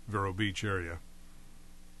 Vero Beach area.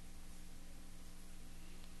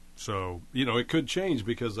 So, it could change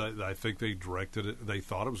because I think they directed it. They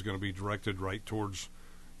thought it was going to be directed right towards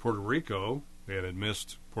Puerto Rico, and it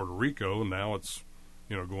missed Puerto Rico, and now it's,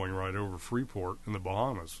 going right over Freeport in the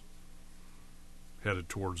Bahamas, headed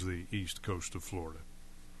towards the east coast of Florida.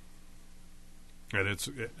 And it's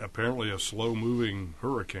apparently a slow-moving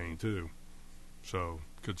hurricane, too. So,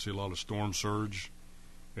 could see a lot of storm surge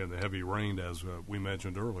and the heavy rain, as we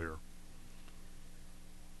mentioned earlier.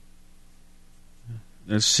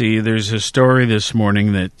 Let's see, there's a story this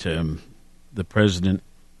morning that the president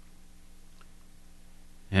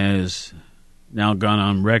has now gone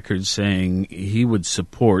on record saying he would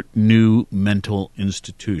support new mental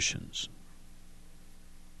institutions.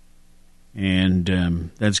 And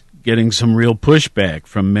that's getting some real pushback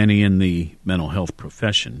from many in the mental health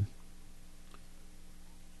profession,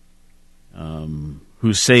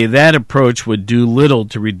 who say that approach would do little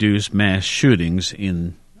to reduce mass shootings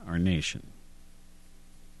in our nation.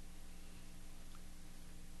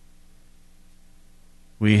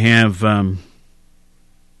 We have,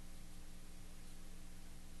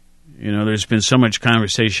 there's been so much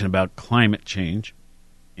conversation about climate change,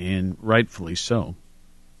 and rightfully so.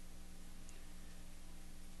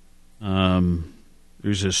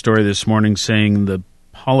 There's a story this morning saying the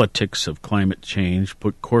politics of climate change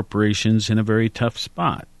put corporations in a very tough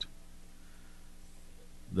spot.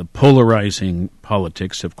 The polarizing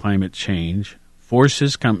politics of climate change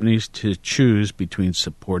forces companies to choose between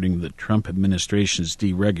supporting the Trump administration's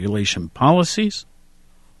deregulation policies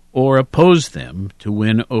or oppose them to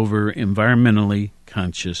win over environmentally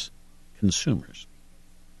conscious consumers.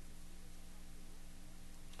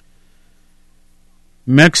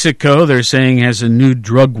 Mexico, they're saying, has a new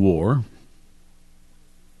drug war.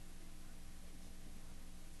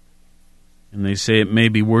 And they say it may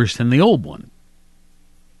be worse than the old one.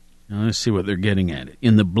 Now, let's see what they're getting at.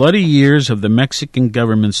 In the bloody years of the Mexican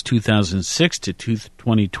government's 2006 to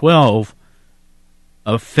 2012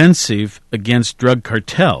 offensive against drug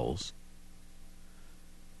cartels,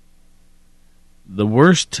 the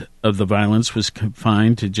worst of the violence was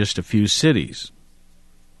confined to just a few cities.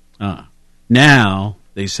 Now,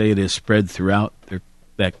 they say it has spread throughout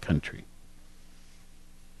that country.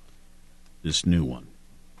 This new one.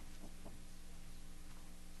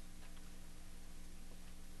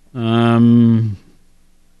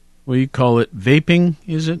 What do you call it? Vaping,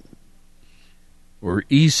 is it? Or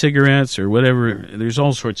e-cigarettes or whatever. There's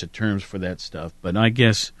all sorts of terms for that stuff. But I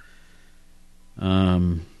guess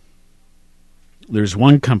there's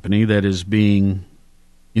one company that is being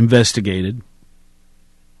investigated.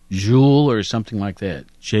 Juul or something like that.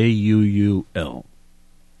 Juul.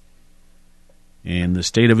 And the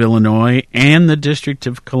state of Illinois and the District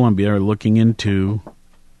of Columbia are looking into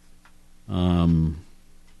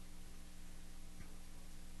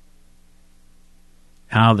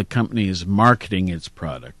how the company is marketing its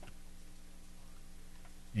product.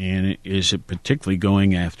 And is it particularly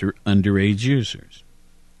going after underage users?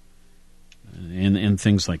 And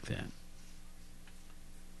things like that.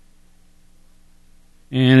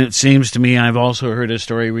 And it seems to me, I've also heard a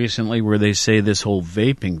story recently where they say this whole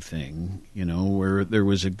vaping thing, where there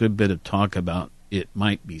was a good bit of talk about it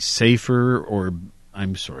might be safer or,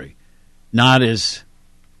 not as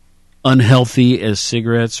unhealthy as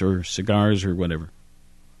cigarettes or cigars or whatever.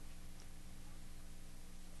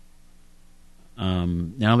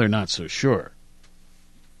 Now they're not so sure.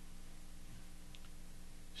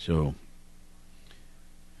 So,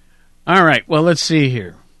 all right, well, let's see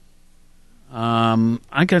here.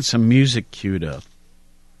 I got some music queued up.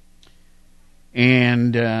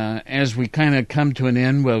 And as we kind of come to an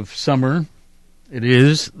end of summer, it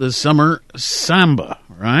is the summer samba,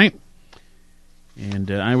 right?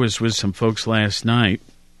 And I was with some folks last night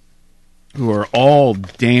who are all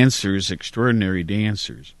dancers, extraordinary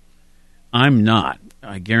dancers. I'm not,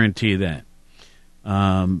 I guarantee that.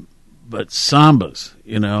 But sambas,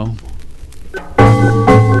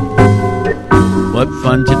 what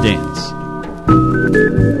fun to dance.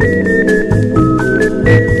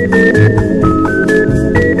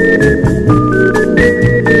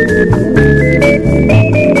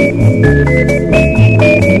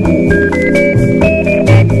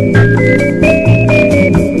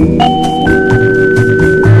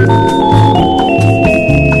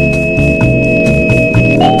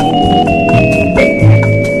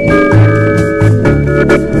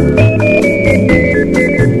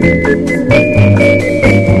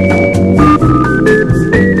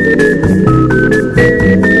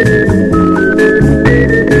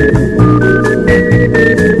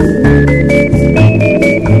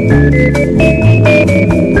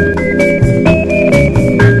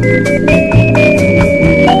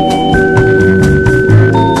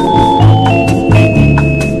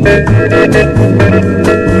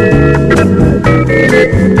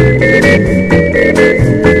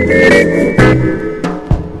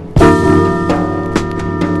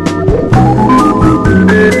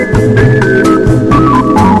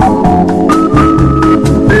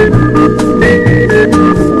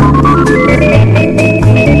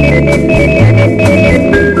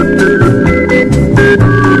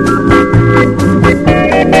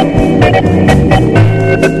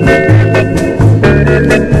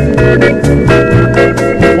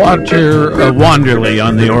 Wanderley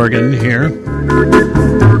on the organ here.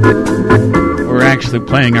 We're actually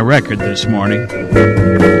playing a record this morning.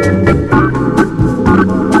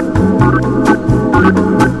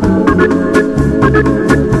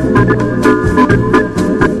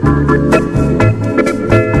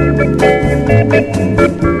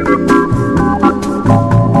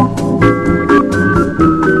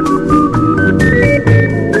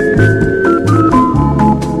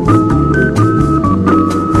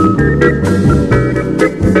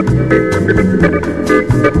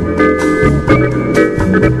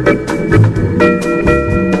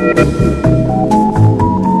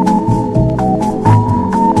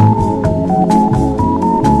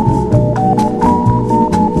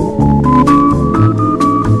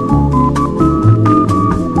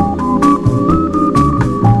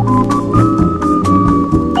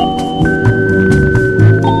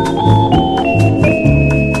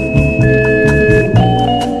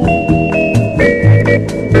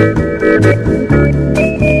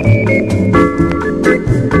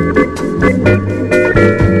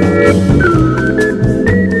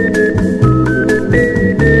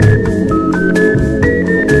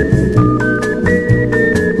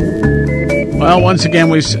 Once again,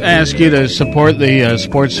 we ask you to support the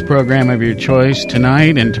sports program of your choice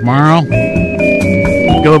tonight and tomorrow.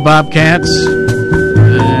 Go Bobcats. And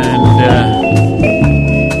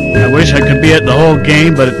I wish I could be at the whole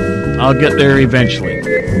game, but I'll get there eventually.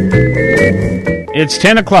 It's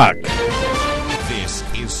 10 o'clock. This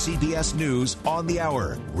is CBS News on the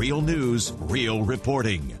Hour. Real news, real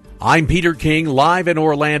reporting. I'm Peter King, live in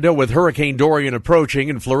Orlando with Hurricane Dorian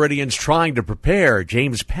approaching and Floridians trying to prepare.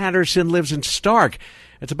 James Patterson lives in Stark.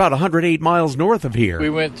 It's about 108 miles north of here.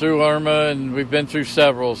 We went through Irma, and we've been through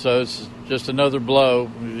several, so it's just another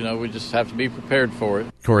blow. We just have to be prepared for it.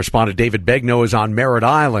 Correspondent David Begnaud is on Merritt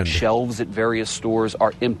Island. Shelves at various stores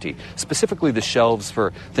are empty, specifically the shelves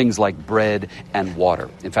for things like bread and water.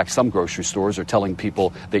 In fact, some grocery stores are telling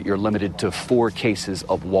people that you're limited to 4 cases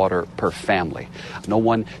of water per family. No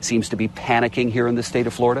one seems to be panicking here in the state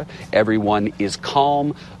of Florida. Everyone is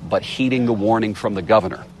calm, but heeding the warning from the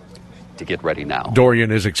governor to get ready now.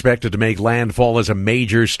 Dorian is expected to make landfall as a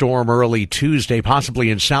major storm early Tuesday,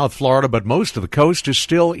 possibly in South Florida, but most of the coast is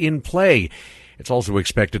still in play. It's also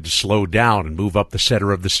expected to slow down and move up the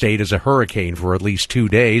center of the state as a hurricane for at least 2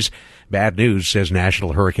 days. Bad news, says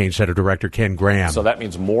National Hurricane Center Director Ken Graham. So that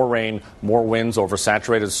means more rain, more winds over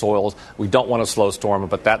saturated soils. We don't want a slow storm,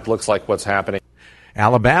 but that looks like what's happening.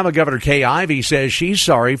 Alabama Governor Kay Ivey says she's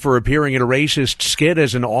sorry for appearing in a racist skit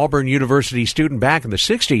as an Auburn University student back in the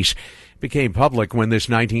 60s. It became public when this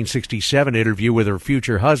 1967 interview with her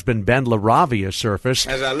future husband, Ben LaRavia, surfaced.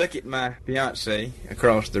 As I look at my fiancée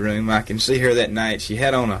across the room, I can see her that night. She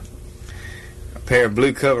had on a pair of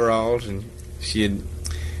blue coveralls, and she had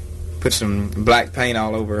put some black paint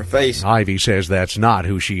all over her face. Ivey says that's not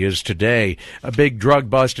who she is today. A big drug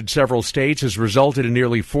bust in several states has resulted in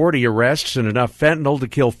nearly 40 arrests and enough fentanyl to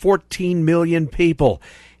kill 14 million people.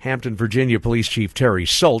 Hampton, Virginia Police Chief Terry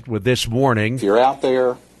Solt with this warning. If you're out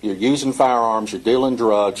there, you're using firearms, you're dealing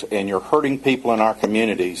drugs, and you're hurting people in our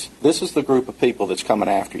communities, this is the group of people that's coming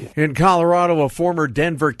after you. In Colorado, a former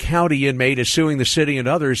Denver County inmate is suing the city and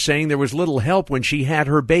others, saying there was little help when she had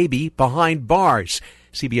her baby behind bars.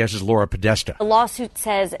 CBS's Laura Podesta. The lawsuit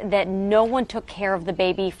says that no one took care of the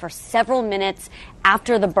baby for several minutes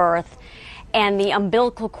after the birth, and the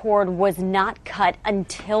umbilical cord was not cut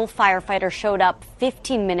until firefighters showed up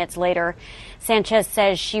 15 minutes later. Sanchez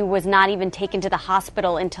says she was not even taken to the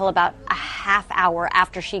hospital until about a half hour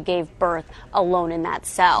after she gave birth, alone in that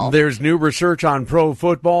cell. There's new research on pro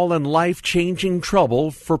football and life-changing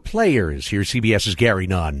trouble for players. Here's CBS's Gary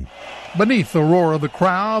Nunn. Beneath the roar of the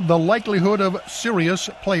crowd, the likelihood of serious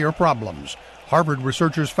player problems. Harvard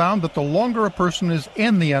researchers found that the longer a person is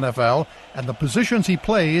in the NFL and the positions he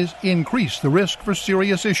plays increase the risk for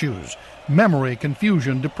serious issues: memory,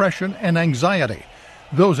 confusion, depression, and anxiety.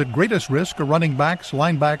 Those at greatest risk are running backs,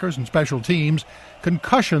 linebackers, and special teams.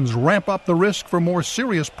 Concussions ramp up the risk for more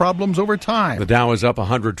serious problems over time. The Dow is up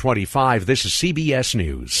 125. This is CBS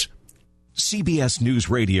News. CBS News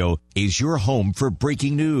Radio is your home for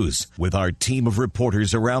breaking news. With our team of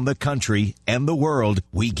reporters around the country and the world,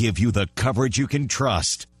 we give you the coverage you can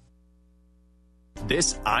trust.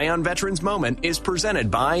 This Eye on Veterans moment is presented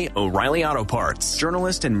by O'Reilly Auto Parts.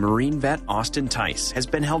 Journalist and Marine vet Austin Tice has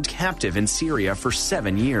been held captive in Syria for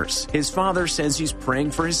 7 years. His father says he's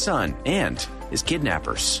praying for his son and his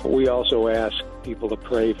kidnappers. We also ask people to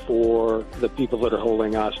pray for the people that are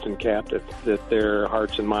holding Austin captive, that their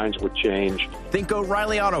hearts and minds would change. Think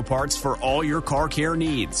O'Reilly Auto Parts for all your car care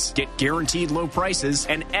needs. Get guaranteed low prices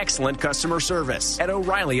and excellent customer service at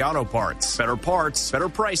O'Reilly Auto Parts. Better parts, better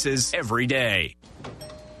prices every day.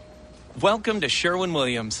 Welcome to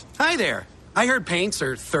Sherwin-Williams. Hi there. I heard paints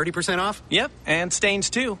are 30% off. Yep, and stains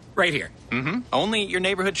too. Right here. Mm-hmm. Only at your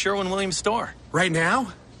neighborhood Sherwin-Williams store. Right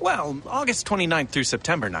now? Well, August 29th through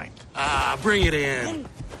September 9th. Ah, bring it in.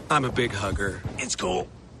 I'm a big hugger. It's cool.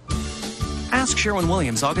 Ask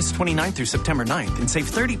Sherwin-Williams August 29th through September 9th and save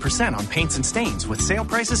 30% on paints and stains with sale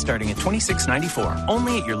prices starting at $26.94.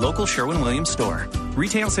 Only at your local Sherwin-Williams store.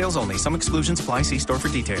 Retail sales only. Some exclusions apply. See store for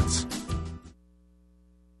details.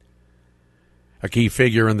 A key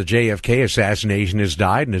figure in the JFK assassination has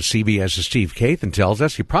died, and as CBS's Steve Kathan tells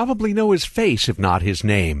us, you probably know his face, if not his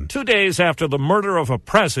name. 2 days after the murder of a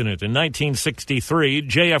president in 1963,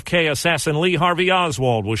 JFK assassin Lee Harvey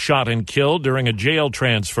Oswald was shot and killed during a jail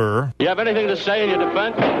transfer. You have anything to say in your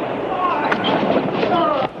defense?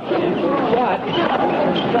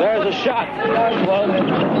 There's a shot.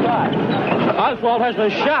 Oswald has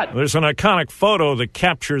been shot. There's an iconic photo that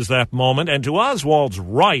captures that moment, and to Oswald's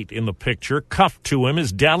right in the picture, cuffed to him,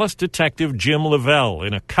 is Dallas detective Jim Lavelle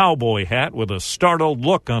in a cowboy hat with a startled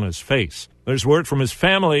look on his face. There's word from his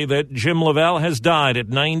family that Jim Lavelle has died at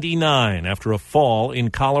 99 after a fall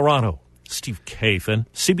in Colorado. Steve Kathan,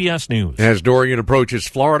 CBS News. As Dorian approaches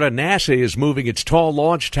Florida, NASA is moving its tall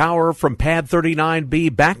launch tower from Pad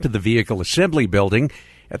 39B back to the Vehicle Assembly Building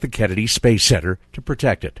at the Kennedy Space Center to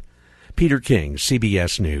protect it. Peter King,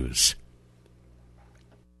 CBS News.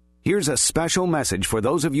 Here's a special message for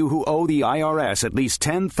those of you who owe the IRS at least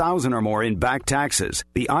 $10,000 or more in back taxes.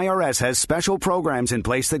 The IRS has special programs in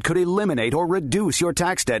place that could eliminate or reduce your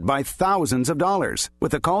tax debt by thousands of dollars.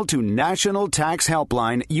 With a call to National Tax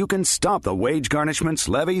Helpline, you can stop the wage garnishments,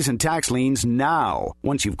 levies, and tax liens now.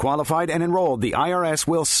 Once you've qualified and enrolled, the IRS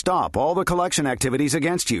will stop all the collection activities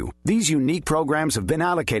against you. These unique programs have been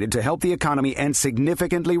allocated to help the economy and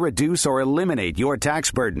significantly reduce or eliminate your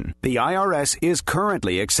tax burden. The IRS is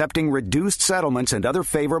currently accepting reduced settlements and other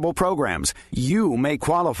favorable programs. You may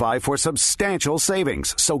qualify for substantial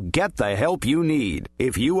savings, so get the help you need.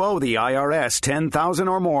 If you owe the IRS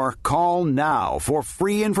 $10,000 or more, call now for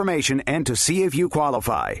free information and to see if you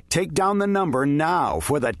qualify. Take down the number now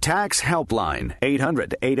for the Tax Helpline,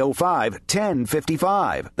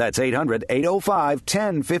 800-805-1055. That's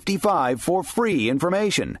 800-805-1055 for free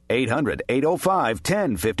information.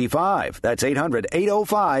 800-805-1055. That's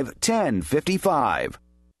 800-805-1055.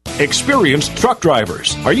 Experienced truck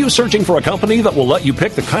drivers. Are you searching for a company that will let you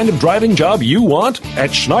pick the kind of driving job you want?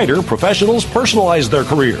 At Schneider, professionals personalize their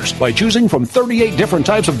careers by choosing from 38 different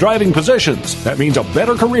types of driving positions. That means a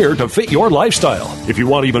better career to fit your lifestyle. If you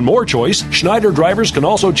want even more choice, Schneider drivers can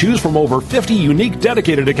also choose from over 50 unique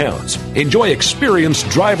dedicated accounts. Enjoy experienced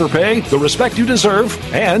driver pay, the respect you deserve,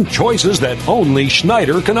 and choices that only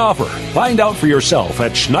Schneider can offer. Find out for yourself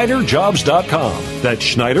at SchneiderJobs.com. That's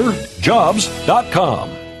SchneiderJobs.com.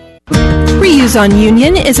 Reuse on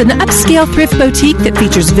Union is an upscale thrift boutique that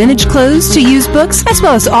features vintage clothes to used books as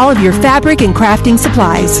well as all of your fabric and crafting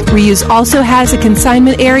supplies. Reuse also has a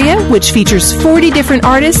consignment area which features 40 different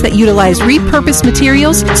artists that utilize repurposed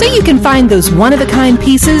materials so you can find those one-of-a-kind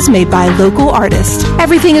pieces made by local artists.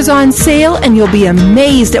 Everything is on sale and you'll be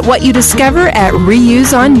amazed at what you discover at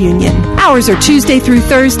Reuse on Union. Hours are Tuesday through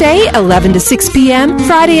Thursday, 11 to 6 p.m.,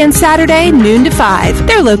 Friday and Saturday, noon to 5.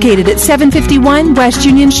 They're located at 751 West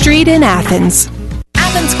Union Street in Athens.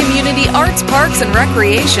 Athens Community Arts, Parks, and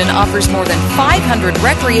Recreation offers more than 500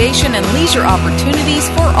 recreation and leisure opportunities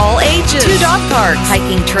for all ages. 2 dog parks,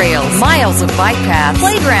 hiking trails, miles of bike paths,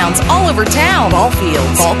 playgrounds all over town, ball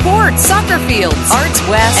fields, ball courts, soccer fields, Arts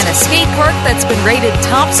West, and a skate park that's been rated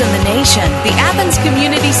tops in the nation. The Athens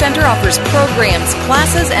Community Center offers programs,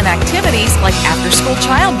 classes, and activities like after-school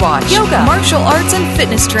child watch, yoga, martial arts, and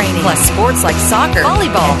fitness training, plus sports like soccer,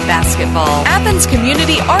 volleyball, and basketball. Athens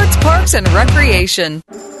Community Arts, Parks, and Recreation.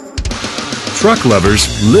 Truck lovers,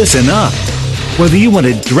 listen up. Whether you want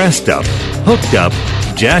it dressed up, hooked up,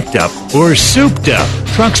 jacked up, or souped up,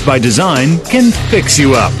 Trucks by Design can fix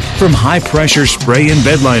you up. From high-pressure spray and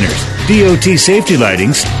bed liners, DOT safety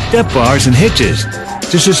lighting, step bars and hitches,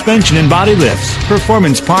 to suspension and body lifts,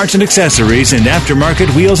 performance parts and accessories, and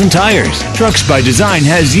aftermarket wheels and tires. Trucks by Design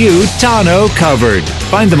has you, Tano, covered.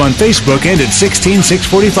 Find them on Facebook and at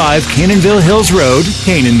 16645 Canaanville Hills Road,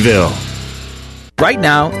 Canaanville. Right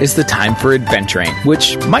now is the time for adventuring,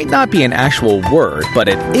 which might not be an actual word, but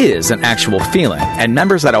it is an actual feeling. And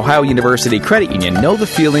members at Ohio University Credit Union know the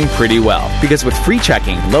feeling pretty well, because with free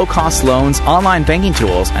checking, low-cost loans, online banking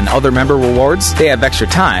tools, and other member rewards, they have extra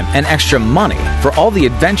time and extra money for all the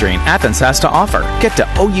adventuring Athens has to offer. Get to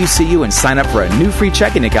OUCU and sign up for a new free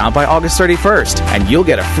checking account by August 31st, and you'll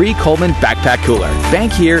get a free Coleman backpack cooler.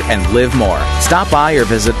 Bank here and live more. Stop by or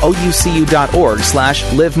visit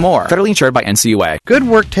oucu.org/live more. Federally insured by NCUA. Good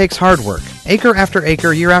work takes hard work. Acre after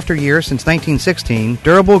acre, year after year, since 1916,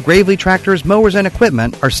 Durable Gravely tractors, mowers, and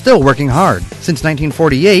equipment are still working hard. Since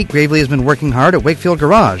 1948, Gravely has been working hard at Wakefield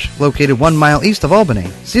Garage, located 1 mile east of Albany.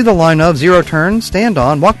 See the line of zero-turn,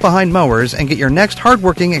 stand-on, walk-behind mowers, and get your next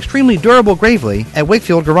hard-working, extremely durable Gravely at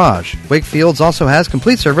Wakefield Garage. Wakefield's also has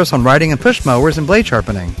complete service on riding and push mowers and blade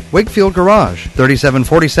sharpening. Wakefield Garage,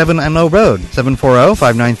 3747 Enlow Road,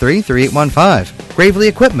 740-593-3815. Gravely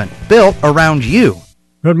Equipment, built around you.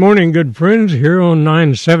 Good morning, good friends. Here on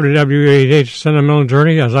 970 WAH Sentimental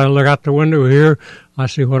Journey, as I look out the window here, I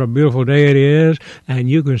see what a beautiful day it is, and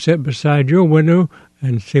you can sit beside your window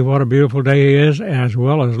and see what a beautiful day it is, as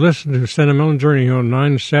well as listen to Sentimental Journey on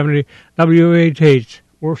 970 WAH.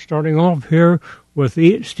 We're starting off here with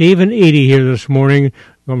Steve and Edie here this morning.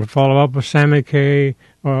 We're going to follow up with Sammy Kaye.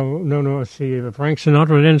 Let's see, Frank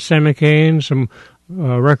Sinatra and Sammy Kaye, and some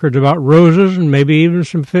records about roses, and maybe even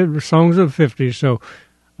some songs of the 50s. So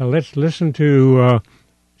let's listen to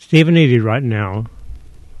Steve and Edie right now.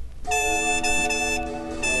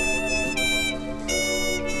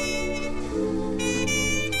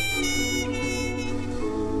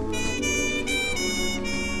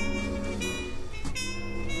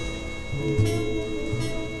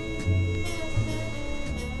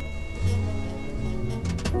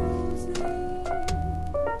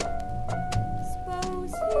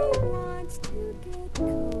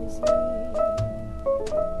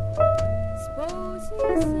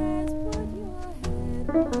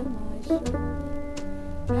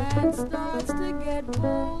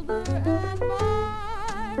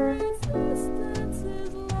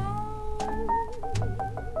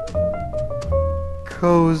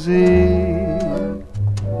 Cozy,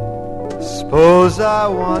 suppose I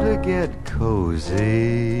want to get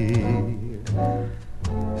cozy.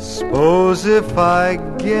 Suppose if I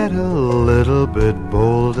get a little bit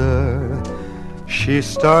bolder, she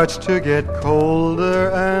starts to get colder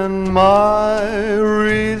and my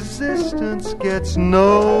resistance gets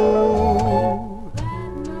no.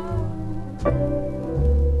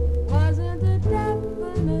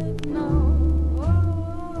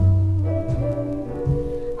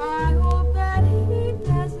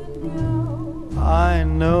 I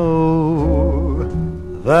know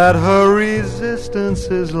that her resistance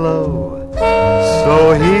is low,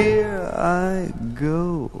 so here I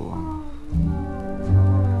go.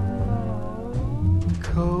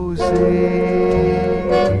 Cozy,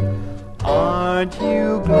 aren't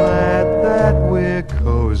you glad that we're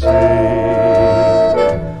cozy?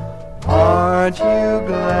 Aren't you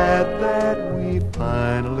glad that we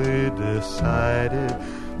finally decided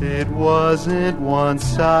it wasn't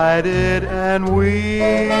one-sided and we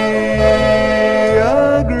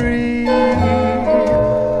agree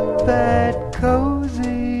that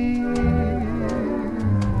cozy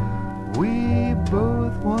we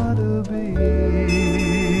both want to be?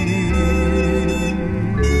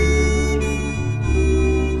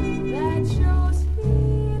 That shows he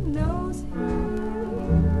knows he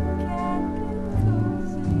can get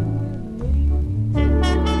cozy with me.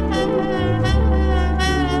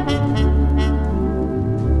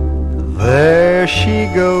 There she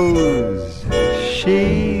goes,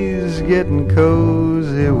 she's getting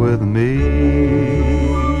cozy with me.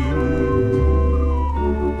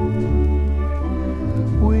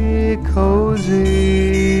 We're cozy,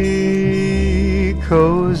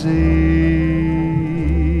 cozy,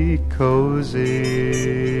 cozy.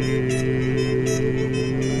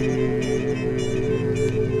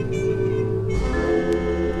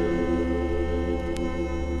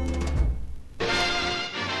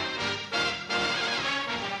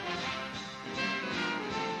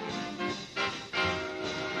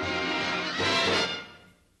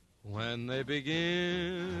 When they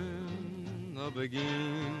begin, the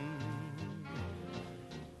begin,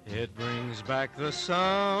 it brings back the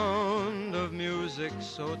sound of music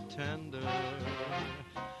so tender.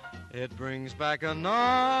 It brings back a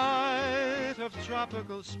night of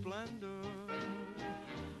tropical splendor.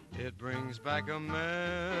 It brings back a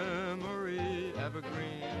memory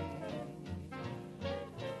evergreen.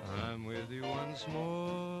 I'm with you once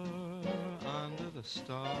more under the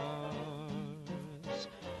stars.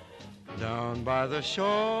 Down by the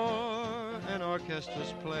shore, an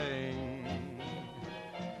orchestra's playing.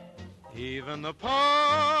 Even the palms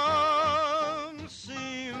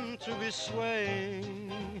seem to be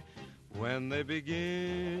swaying. When they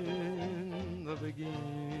begin, the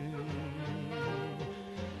begin.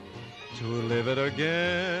 To live it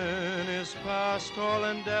again is past all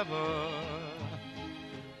endeavor,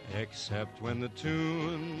 except when the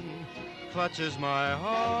tune clutches my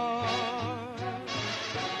heart.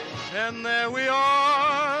 And there we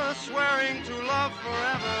are, swearing to love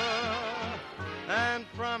forever, and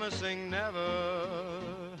promising never,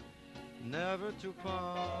 never to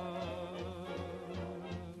part.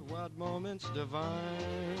 What moments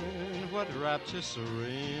divine, what rapture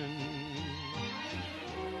serene,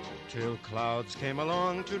 till clouds came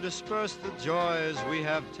along to disperse the joys we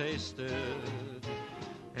have tasted.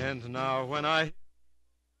 And now when I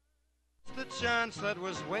the chance that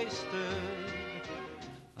was wasted,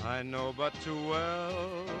 I know but too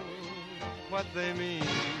well what they mean.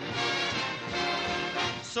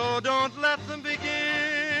 So don't let them begin,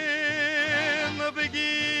 the begin.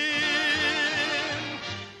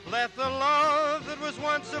 Let the love that was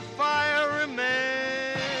once a fire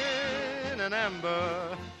remain an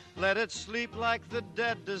ember. Let it sleep like the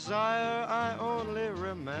dead desire I only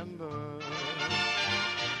remember.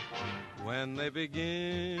 When they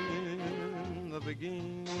begin, the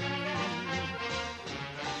begin.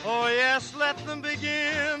 Oh yes, let them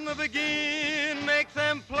begin, the begin. Make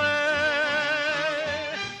them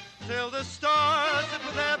play till the stars that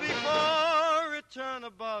were there before return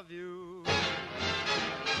above you.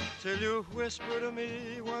 Till you whisper to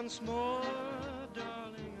me once more,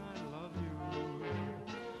 darling, I love you.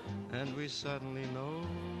 And we suddenly know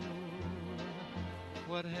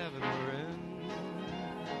what heaven we're in.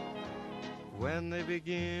 When they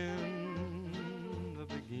begin, the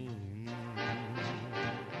begin.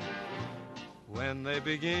 When they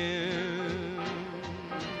begin,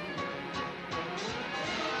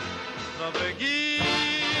 the begin.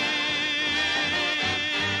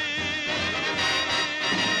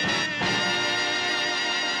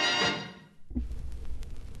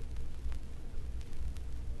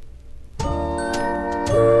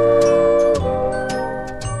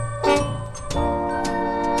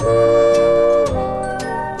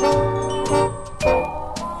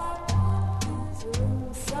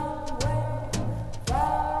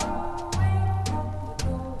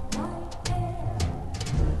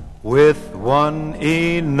 With one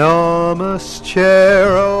enormous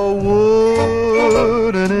chair, oh,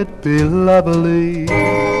 wouldn't it be lovely?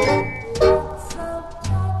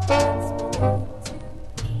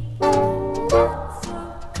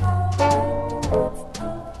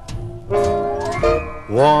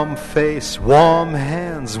 Warm face, warm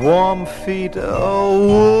hands, warm feet,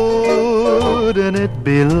 oh, wouldn't it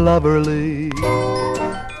be lovely?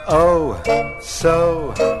 Oh,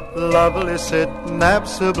 so lovely, sitting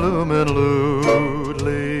abso-bloomin'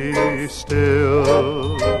 lewdly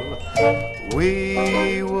still.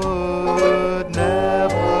 We would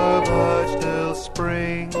never budge till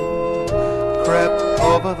spring crept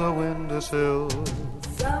over the windowsill.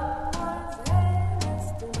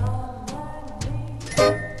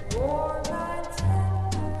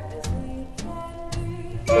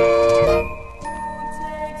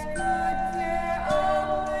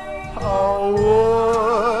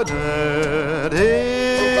 Wouldn't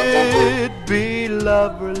it be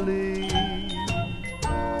lovely?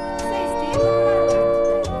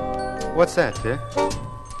 What's that, dear?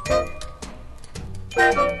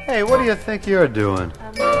 Hey, what do you think you're doing?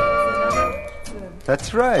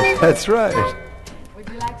 That's right, that's right. Would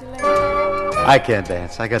you like to lay down? I can't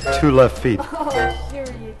dance. I got 2 left feet. Oh, sure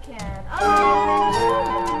you can.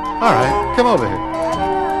 Oh. All right, come over here.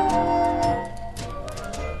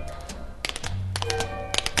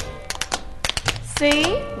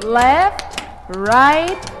 See? Left,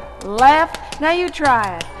 right, left. Now you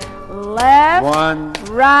try it. Left, 1,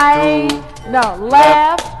 right, 2, no,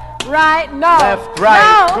 left, right, no. Left,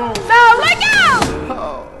 right, no, 2. no, let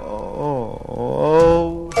go!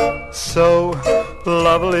 Oh, so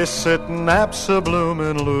lovely, sitting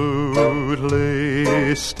abso-bloomin'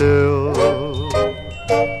 lewdly still.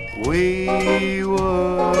 We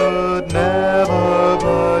would never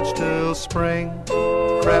budge till spring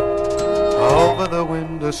crept over the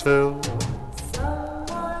windowsill.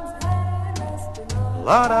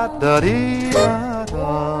 La da da dee da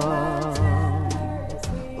da,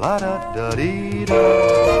 la da da dee da.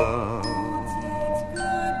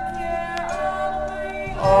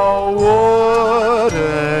 Oh,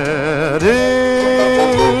 wouldn't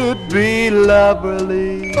it be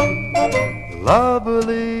lovely,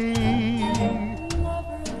 lovely,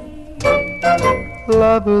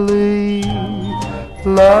 lovely,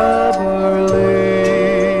 lovely.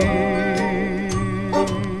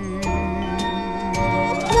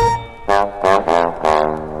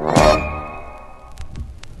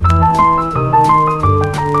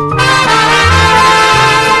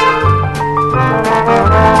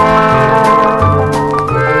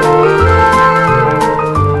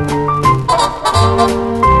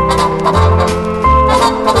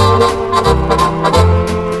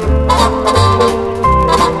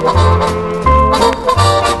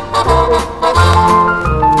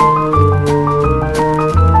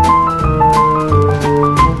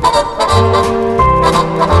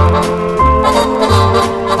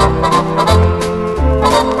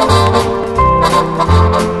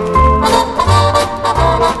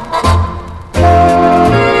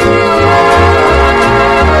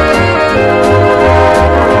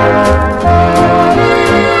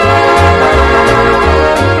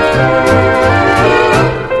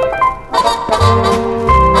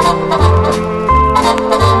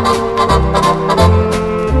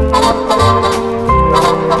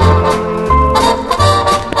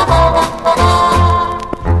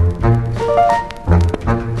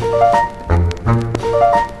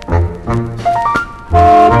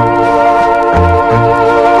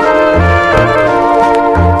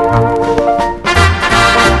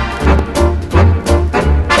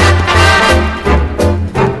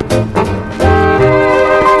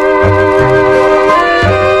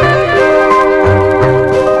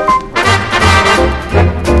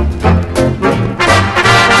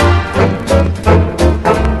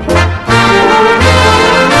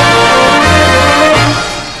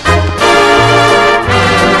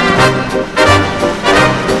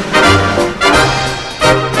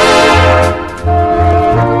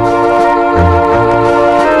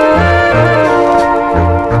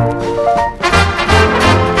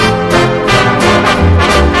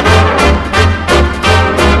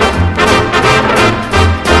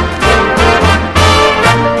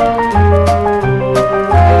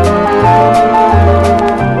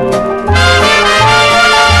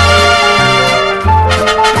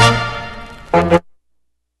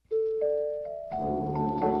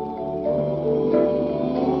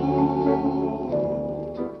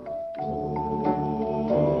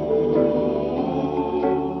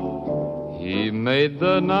 made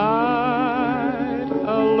the night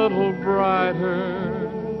a little brighter.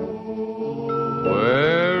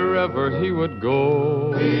 Wherever he would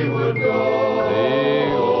go, the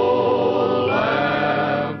old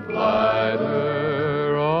lamplighter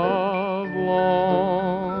of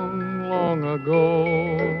long, long ago.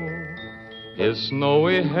 His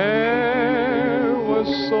snowy hair was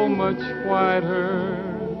so much whiter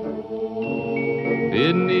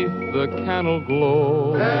beneath the candle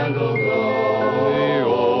glow.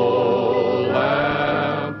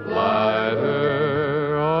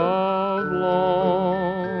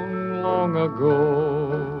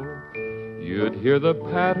 hear the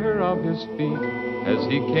patter of his feet as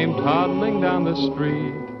he came toddling down the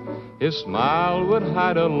street. His smile would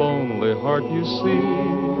hide a lonely heart, you see.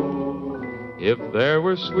 If there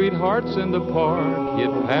were sweethearts in the park,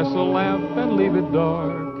 he'd pass a lamp and leave it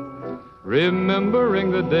dark, remembering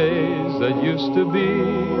the days that used to be.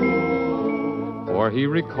 For he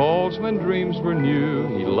recalls when dreams were new,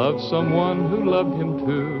 he loved someone who loved him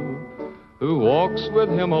too, who walks with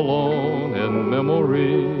him alone in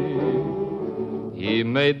memory. He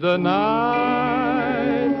made the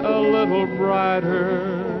night a little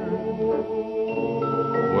brighter.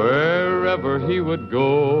 Wherever he would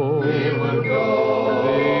go,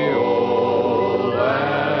 the old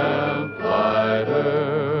lamplighter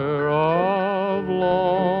of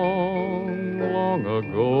long, long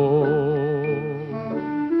ago.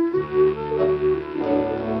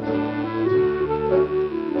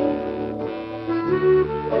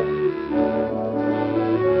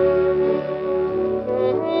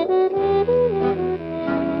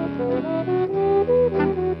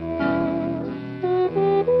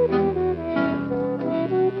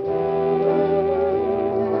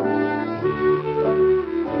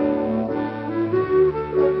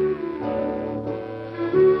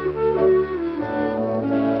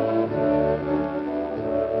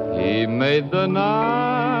 He made the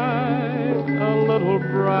night a little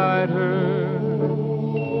brighter.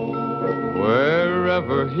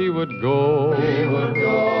 Wherever he would go, the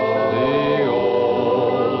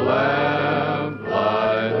old lamplighter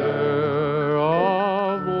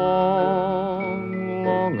of long,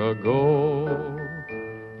 long ago.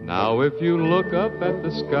 Now if you look up at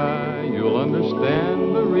the sky, you'll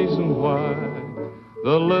understand the reason why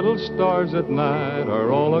the little stars at night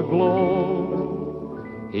are all aglow.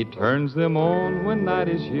 He turns them on when night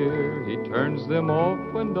is here, he turns them off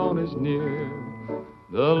when dawn is near.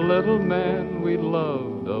 The little man we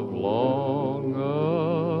loved of long ago.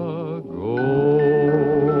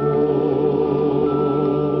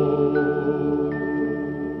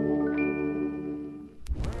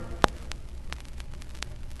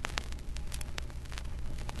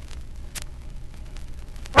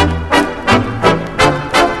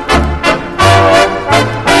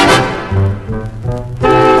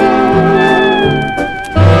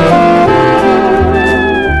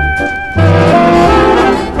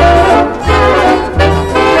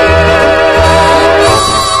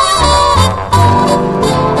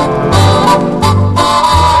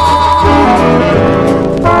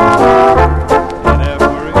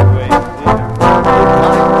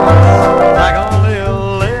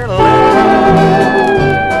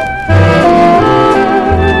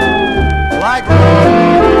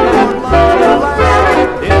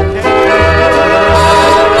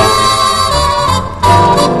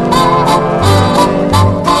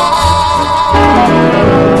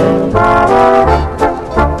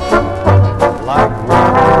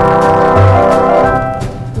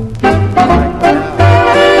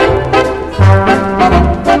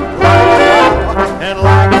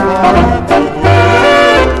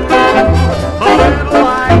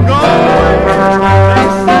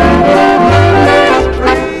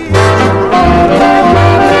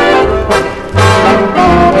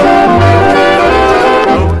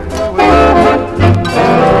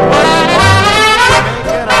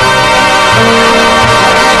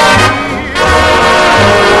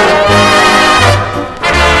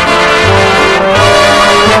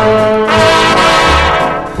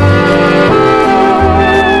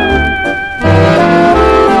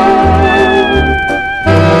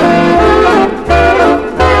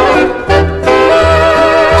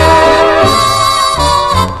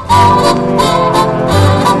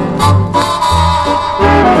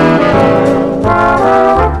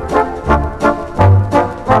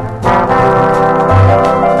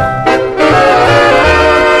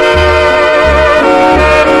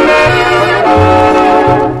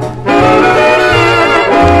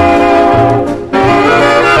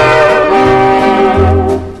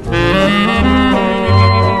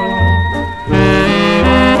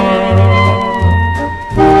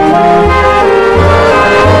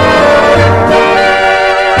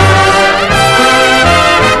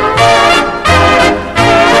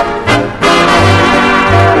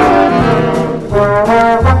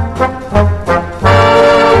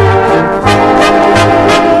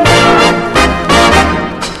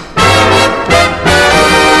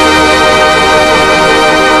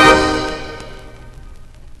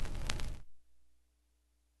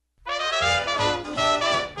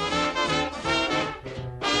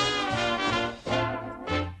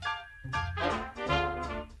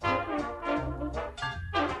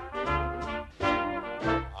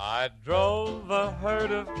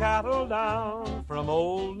 herd of cattle down from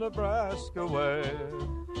old Nebraska way.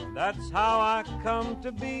 That's how I come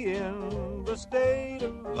to be in the state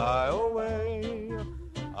of Iowa.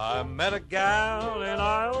 I met a gal in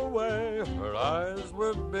Iowa, her eyes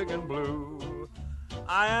were big and blue.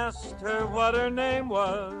 I asked her what her name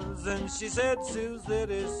was, and she said Sioux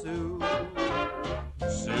City Sue.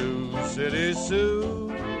 Sioux City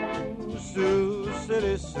Sue, Sioux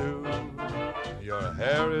City Sue. Your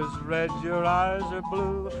hair is red, your eyes are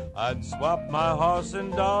blue. I'd swap my horse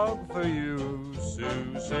and dog for you.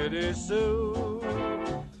 Sioux City Sue,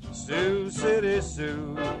 Sioux City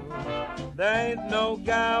Sue. There ain't no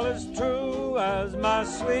gal as true as my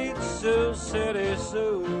sweet Sioux City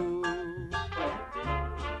Sue.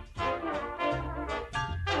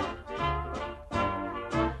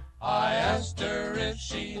 I asked her if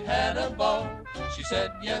she had a beau. She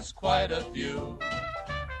said yes, quite a few.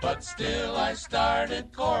 But still I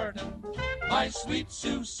started courting my sweet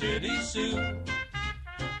Sioux City Sue.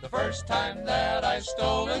 The first time that I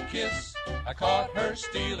stole a kiss, I caught her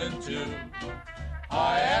stealing too.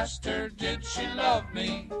 I asked her, did she love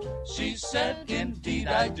me? She said, indeed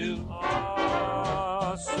I do.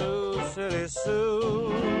 Ah, Sioux City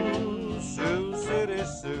Sue, Sioux City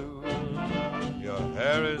Sue. Your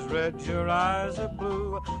hair is red, your eyes are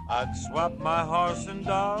blue. I'd swap my horse and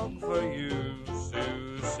dog for you.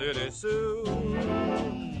 Sioux City Sue,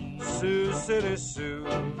 Sioux City Sue.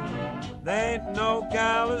 There ain't no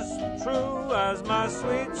gal as true as my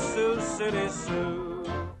sweet Sioux City Sue.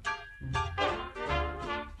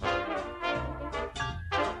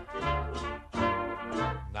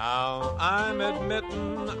 Now I'm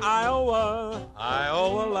admitting Iowa, I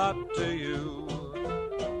owe a lot to you.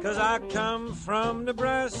 'Cause I come from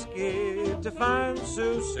Nebraska to find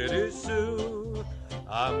Sioux City Sue.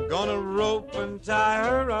 I'm gonna rope and tie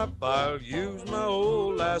her up, I'll use my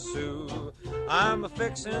old lasso. I'm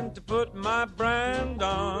a-fixin' to put my brand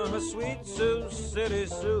on a sweet Sioux City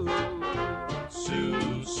Sue.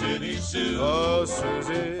 Sioux City Sue, oh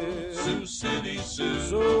Susie, Sioux City Sue,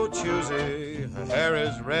 so choosy. Her hair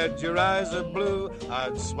is red, your eyes are blue.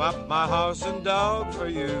 I'd swap my horse and dog for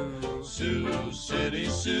you. Sioux City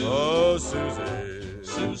Sue, oh Susie,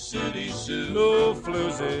 Sioux City Sue, no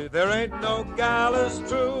floozy. There ain't no gal as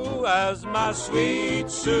true as my sweet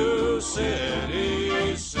Sioux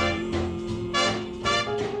City Sue.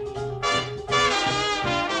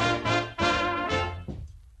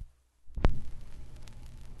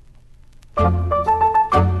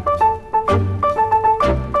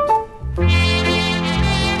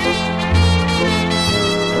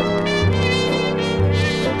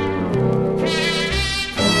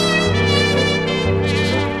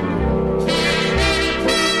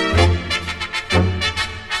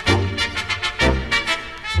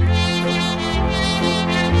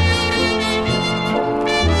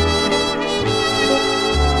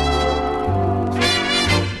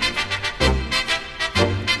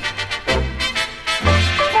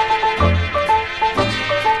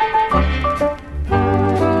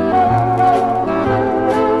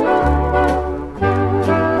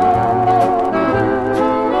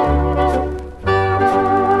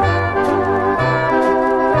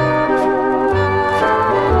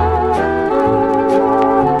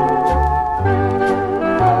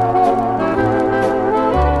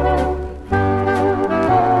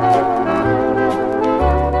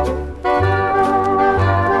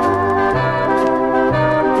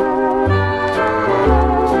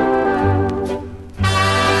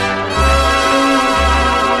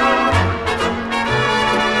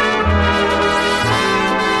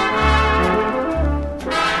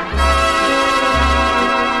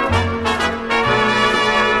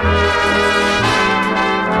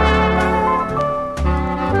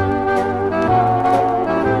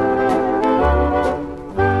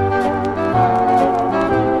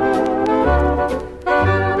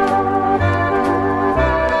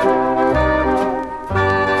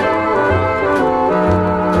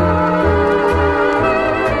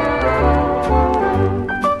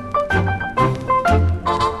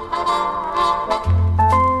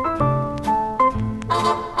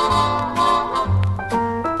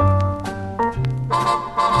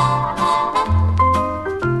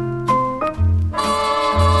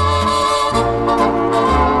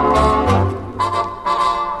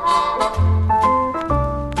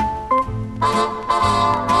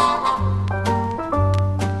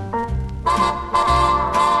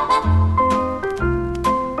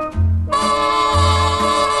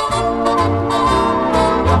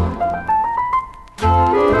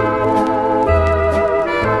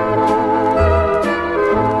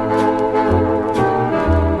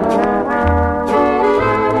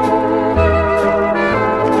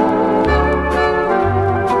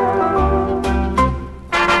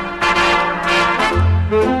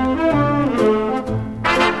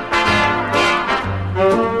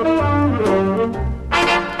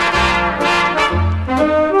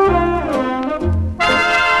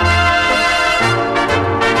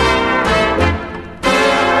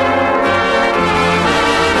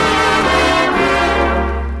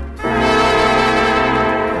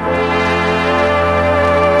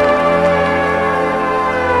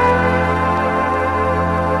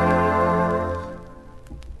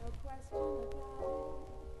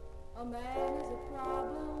 A man is a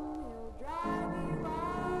problem, he'll drive you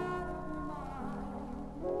out of your mind.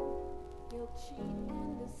 He'll cheat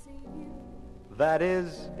and deceive you. That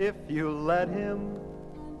is, if you let him.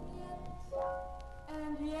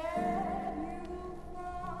 And yet you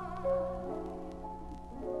find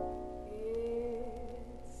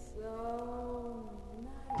it's so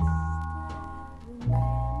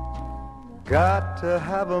nice. Got to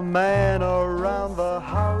have a man around the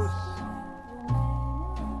house.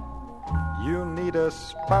 You need a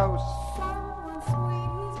spouse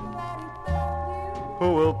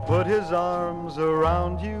who will put his arms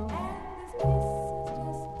around you.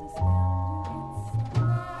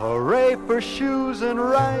 Hooray for shoes and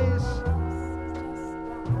rice.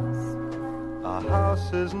 A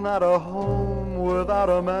house is not a home without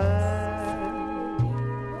a man.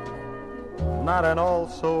 Not an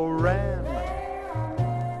also-ran.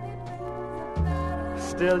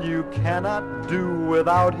 Still you cannot do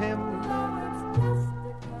without him.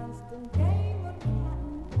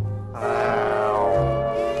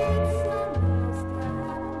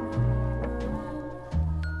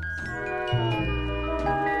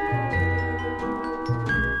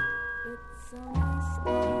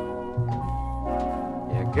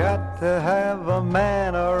 Got to have a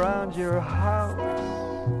man around your house.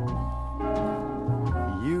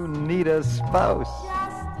 You need a spouse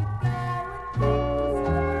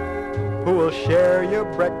who will share your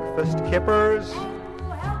breakfast kippers.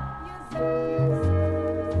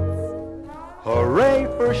 Hooray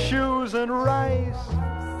for shoes and rice.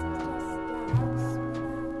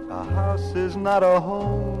 A house is not a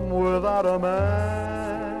home without a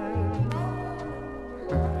man.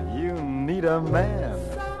 You need a man.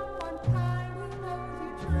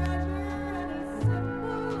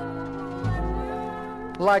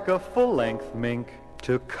 Like a full-length mink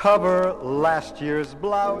to cover last year's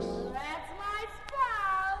blouse. That's my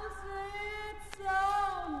spouse, it's so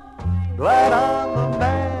nice. Glad I'm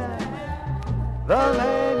the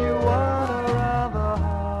man you want around the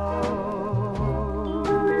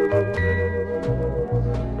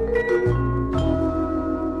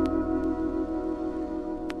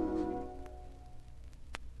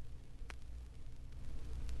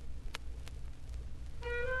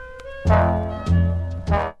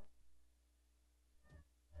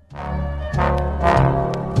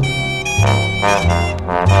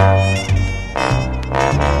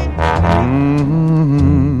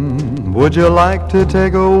Would you like to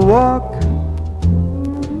take a walk?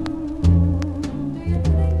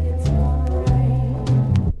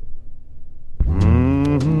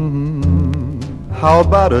 How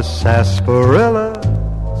about a sarsaparilla?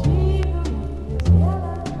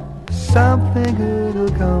 Something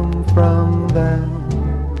good'll come from that.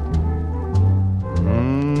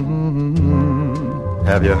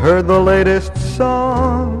 Have you heard the latest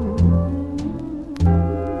song?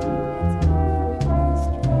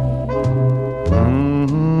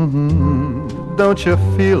 Don't you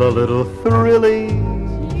feel a little thrilly?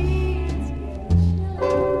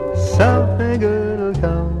 Something good'll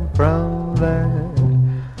come from that.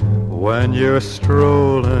 When you're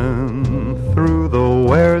strolling through the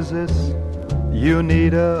where's-this, you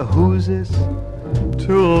need a who's-this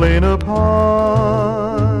to lean upon.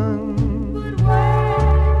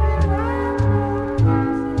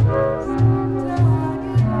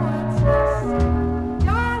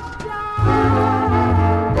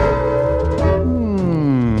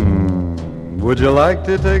 Would you like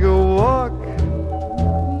to take a walk?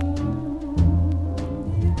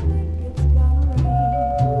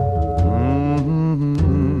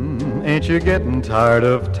 Ain't you getting tired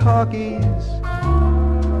of talkies?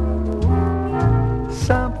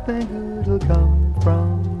 Something good'll come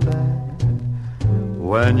from that.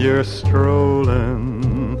 When you're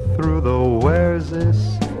strolling through the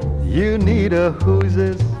where's-this, you need a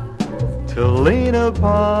who's-this to lean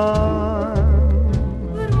upon.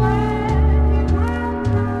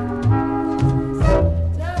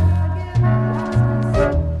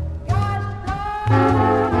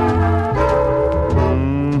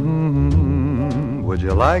 Would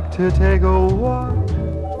you like to take a walk?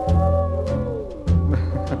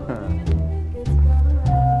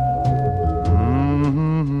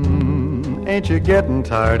 Ain't you getting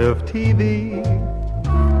tired of TV?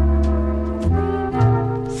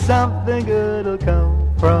 Something good'll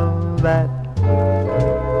come from that.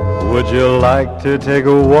 Would you like to take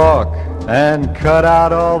a walk and cut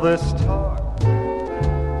out all this talk?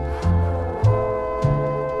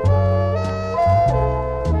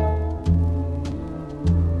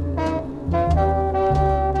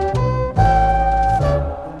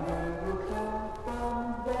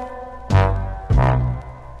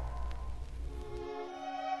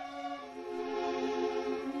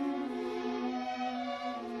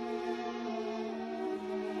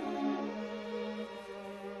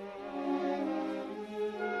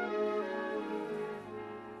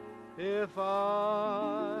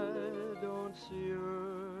 I don't see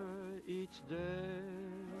her each day,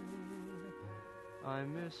 I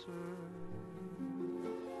miss her.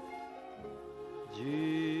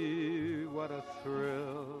 Gee, what a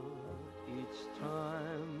thrill each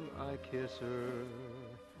time I kiss her.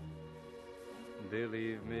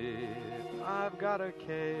 Believe me, I've got a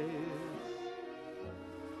case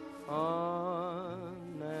on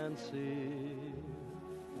Nancy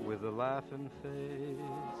with a laughing face.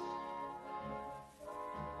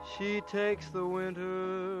 She takes the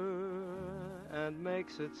winter and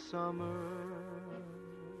makes it summer,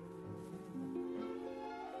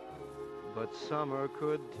 but summer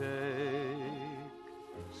could take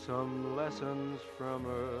some lessons from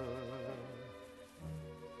her.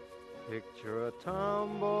 Picture a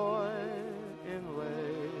tomboy in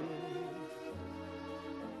lace,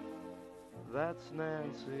 that's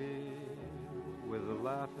Nancy with a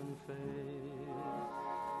laughing face.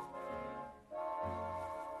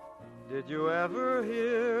 Did you ever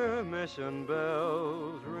hear mission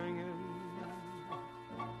bells ringing?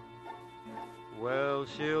 Well,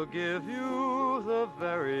 she'll give you the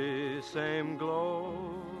very same glow.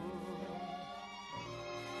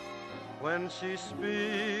 When she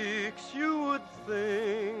speaks, you would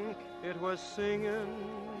think it was singing.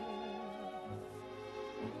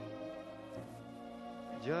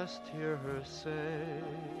 Just hear her say,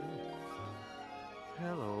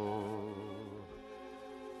 hello.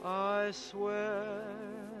 I swear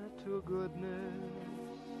to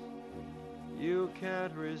goodness, you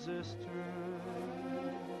can't resist her.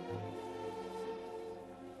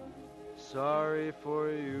 Sorry for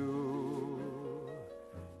you,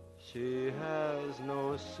 she has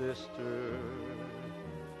no sister.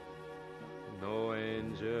 No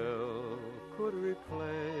angel could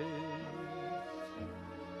replace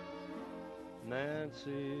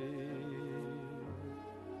Nancy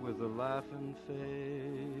with a laughing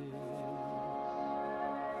face.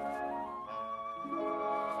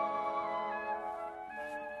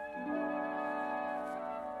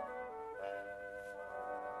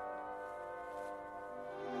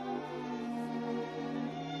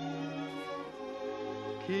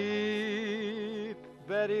 Keep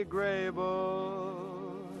Betty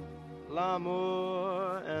Grable,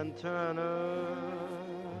 Lamour and Turner.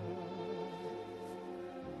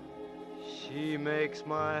 She makes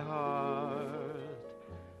my heart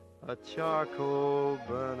a charcoal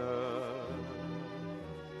burner.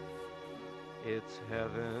 It's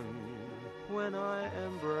heaven when I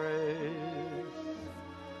embrace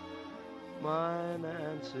my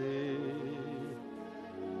Nancy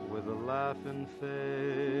with a laughing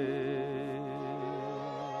face.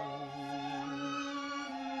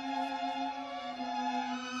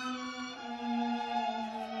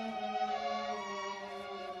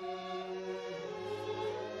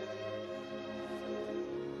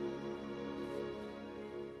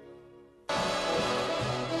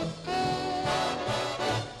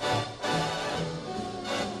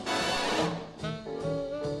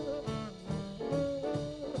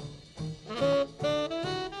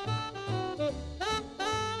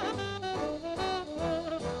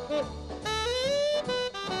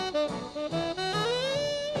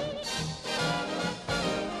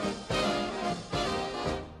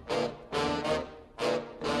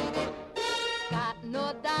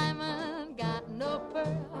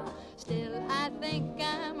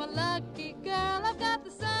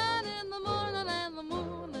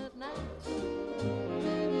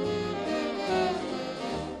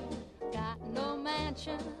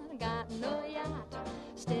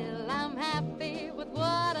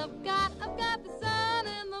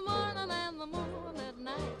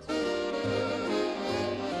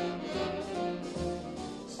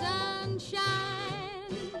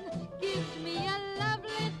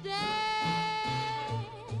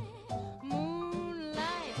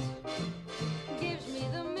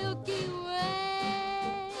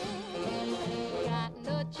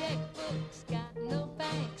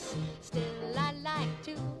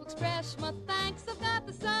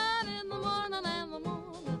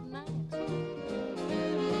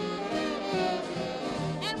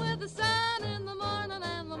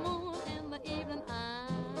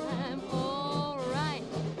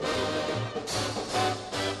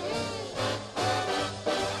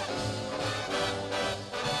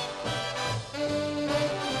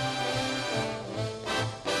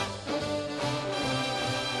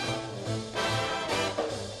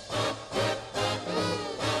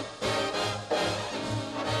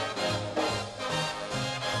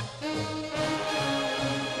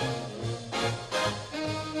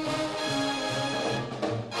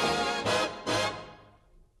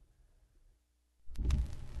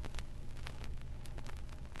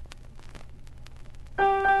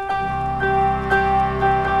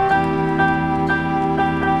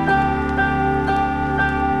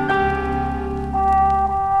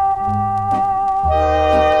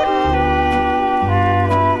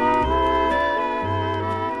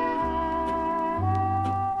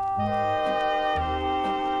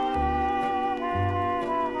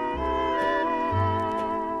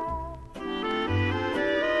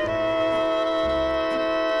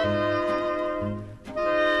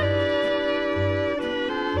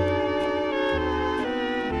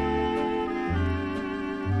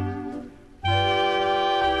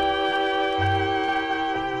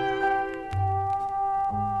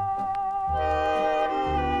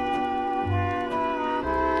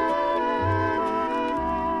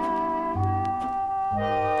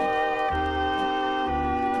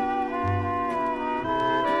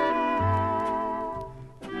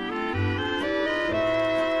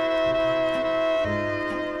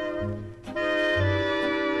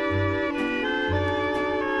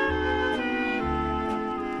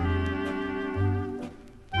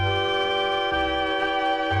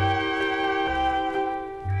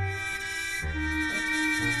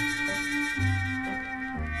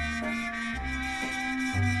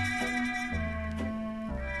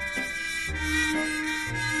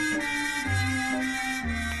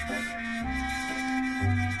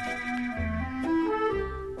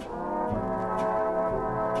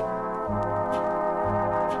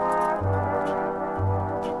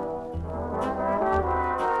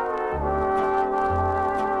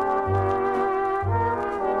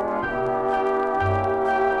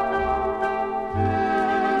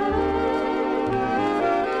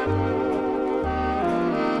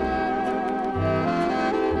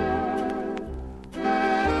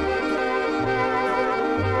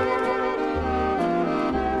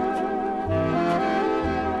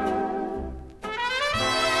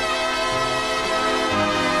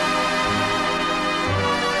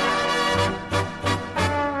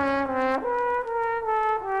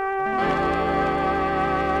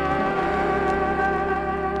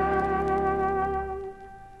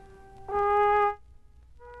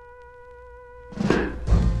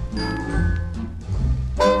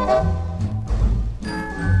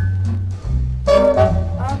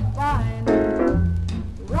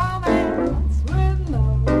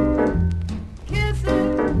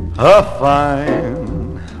 A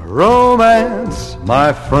fine romance,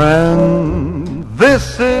 my friend,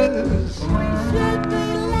 this is.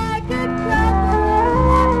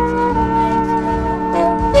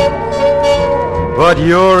 But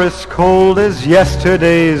you're as cold as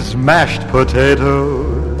yesterday's mashed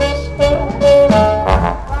potatoes.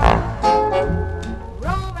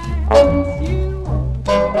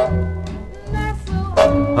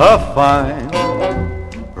 A fine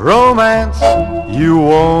romance, you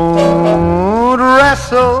won't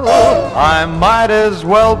wrestle. I might as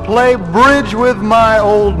well play bridge with my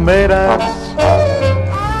old maid ass.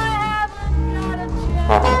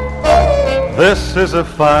 This is a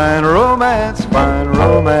fine romance, fine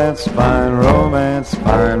romance, fine romance,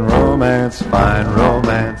 fine romance, fine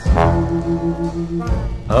romance.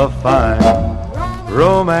 A fine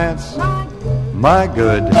romance, my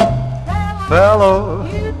good fellow.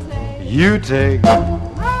 You take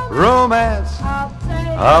romance,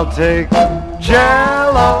 I'll take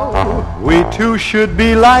Jell-O. We two should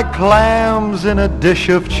be like clams in a dish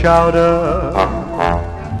of chowder.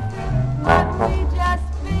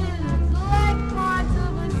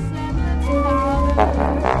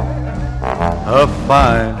 A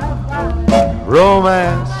fine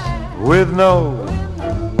romance with no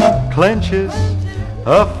clenches.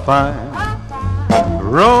 A fine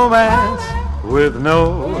romance with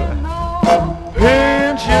no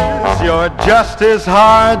pinches. You're just as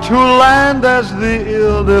hard to land as the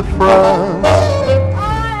Ile-de-France.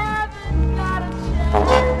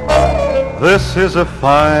 This is a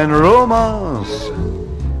fine romance.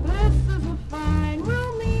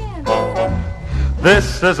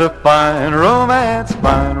 This is a fine romance,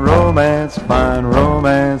 fine romance, fine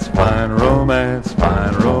romance, fine romance,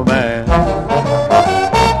 fine romance.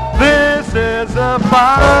 This is a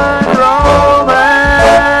fine romance.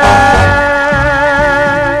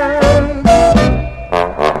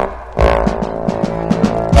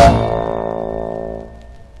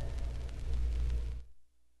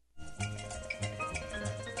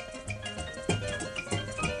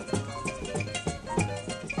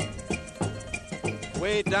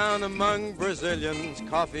 Way down among Brazilians,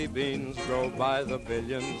 coffee beans grow by the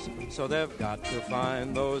billions, so they've got to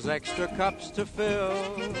find those extra cups to fill.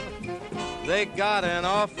 They got an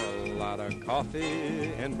awful lot of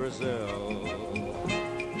coffee in Brazil.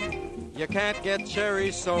 You can't get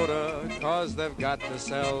cherry soda, 'cause they've got to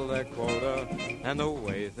sell their quota, and the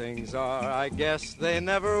way things are, I guess they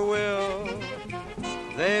never will.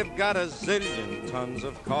 They've got a zillion tons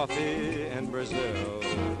of coffee in Brazil.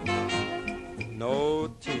 No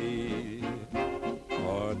tea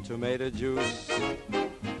or tomato juice,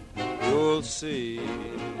 you'll see.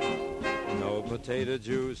 No potato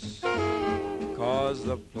juice, 'cause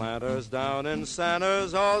the planters down in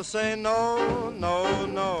Sanders all say no, no,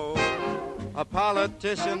 no. A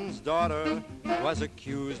politician's daughter was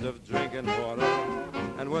accused of drinking water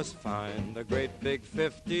and was fined a great big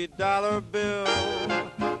 $50 bill.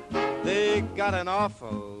 They got an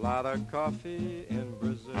awful lot of coffee in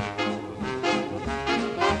Brazil.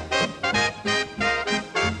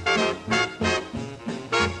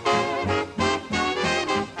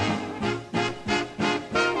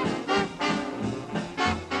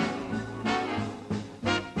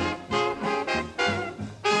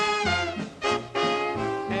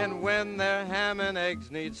 And when their ham and eggs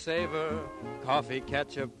need savor, coffee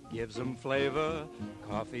ketchup gives them flavor.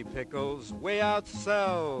 Coffee pickles way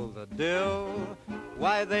outsell the dill.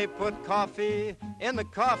 Why they put coffee in the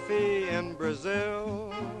coffee in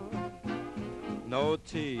Brazil. No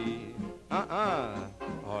tea,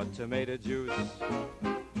 or tomato juice,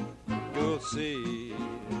 you'll see.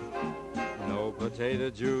 No potato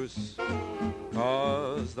juice,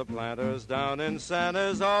 'cause the planters down in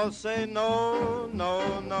Sanders all say no,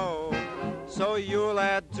 no, no. So you'll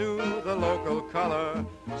add to the local color,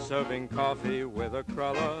 serving coffee with a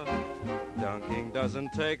cruller. Dunking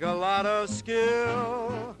doesn't take a lot of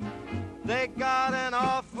skill. They got an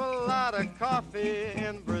awful lot of coffee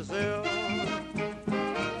in Brazil.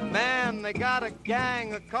 Man, they got a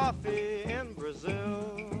gang of coffee in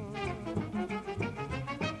Brazil.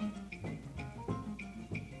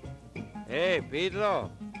 Hey, Pedro,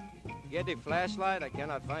 get the flashlight. I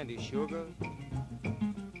cannot find the sugar.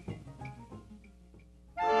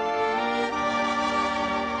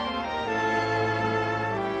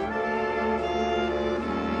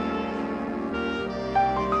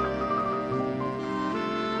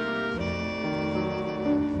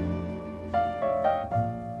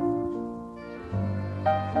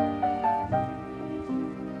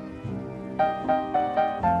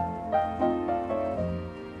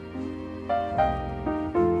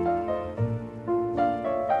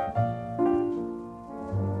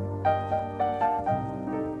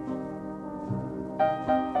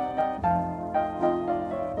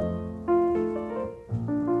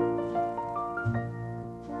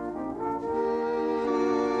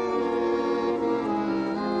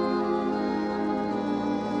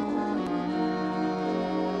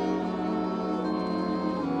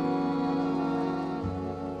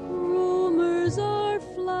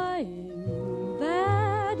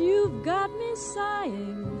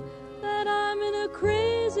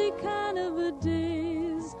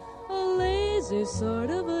 a sort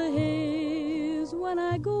of a haze when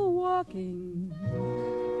I go walking.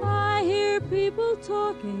 I hear people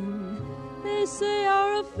talking. They say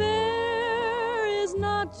our affair is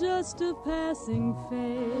not just a passing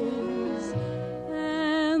phase.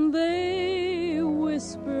 And they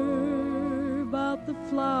whisper about the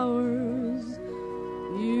flowers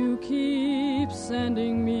you keep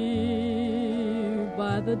sending me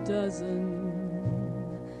by the dozen.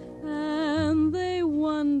 And they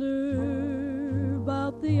wonder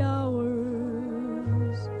about the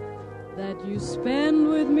hours that you spend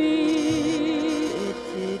with me. It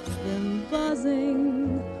keeps them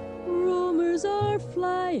buzzing. Rumors are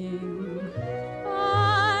flying.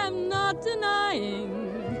 I'm not denying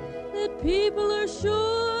that people are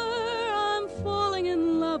sure I'm falling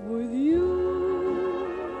in love with you.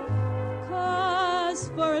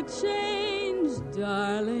 'Cause for a change,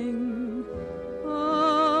 darling,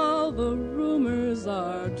 all the rumors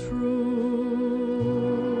are true.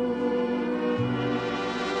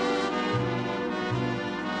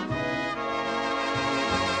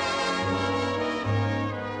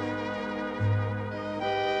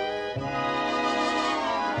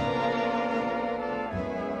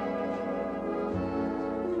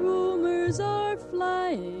 Rumors are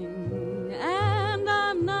flying, and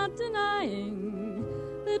I'm not denying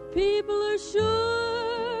that people are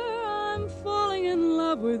sure I'm falling in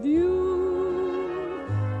love with you.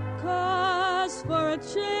 'Cause for a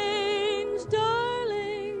change,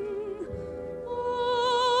 darling,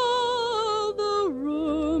 all the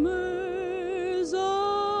rumors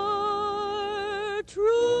are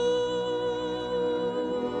true.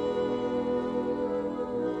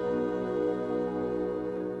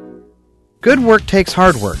 Good work takes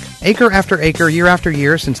hard work. Acre after acre, year after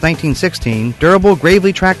year, since 1916, Durable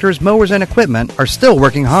Gravely tractors, mowers, and equipment are still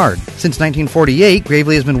working hard. Since 1948,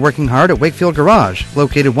 Gravely has been working hard at Wakefield Garage,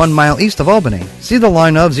 located 1 mile east of Albany. See the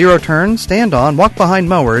line of zero-turn, stand-on, walk-behind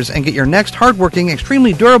mowers, and get your next hard-working,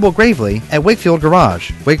 extremely durable Gravely at Wakefield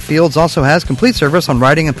Garage. Wakefield's also has complete service on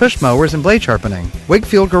riding and push mowers and blade sharpening.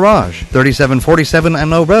 Wakefield Garage, 3747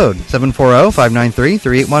 Enlow Road,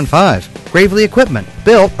 740-593-3815. Gravely Equipment,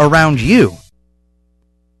 built around you.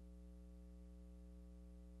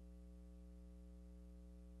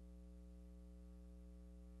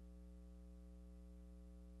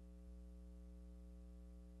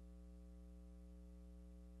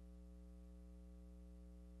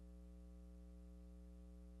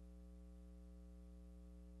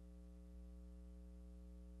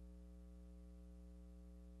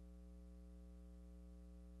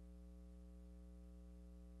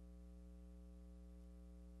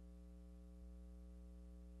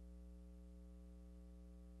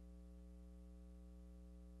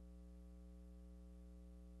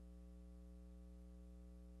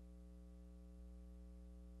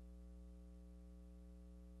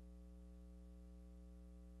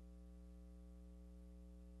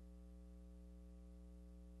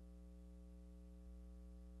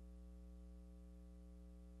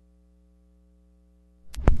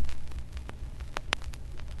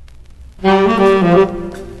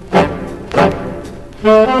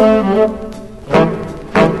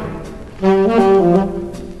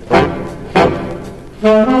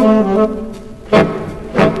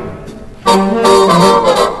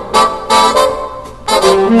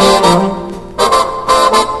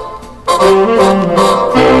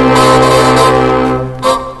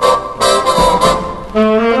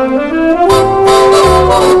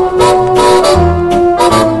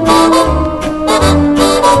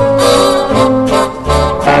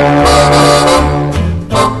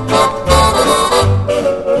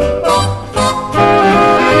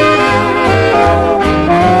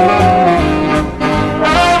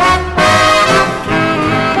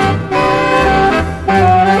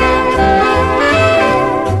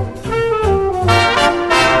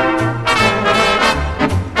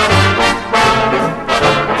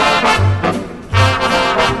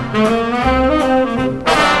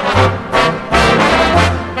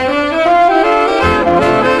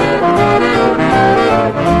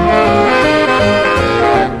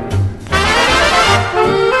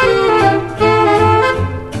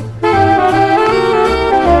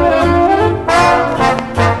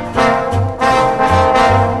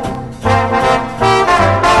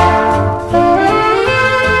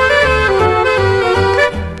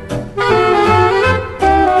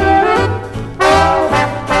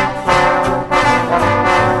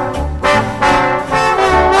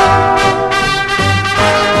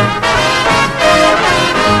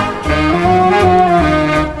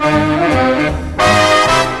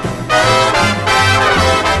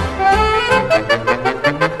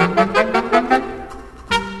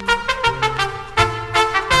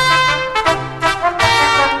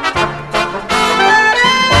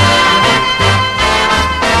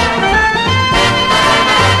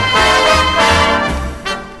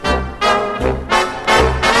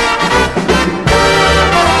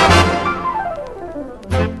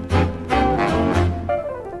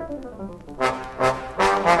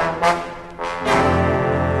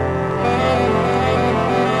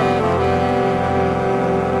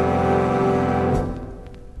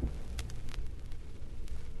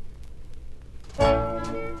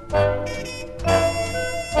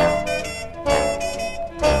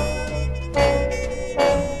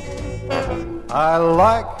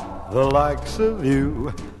 like the likes of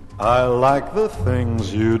you. I like the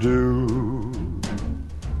things you do.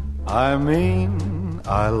 I mean,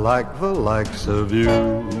 I like the likes of you.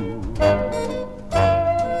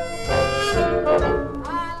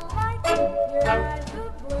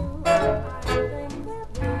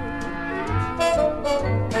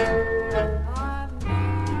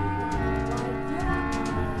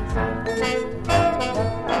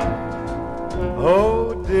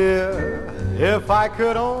 Oh dear, if I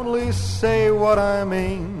could only say what I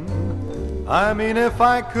mean if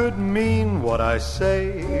I could mean what I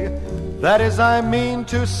say, that is, I mean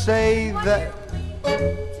to say that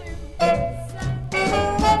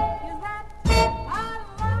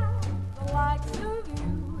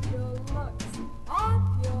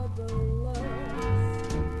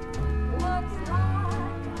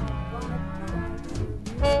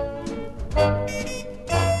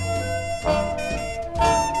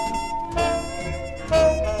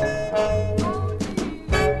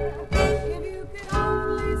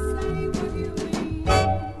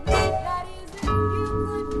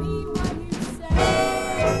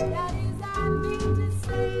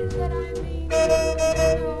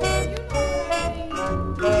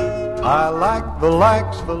I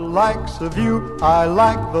like the likes of you. I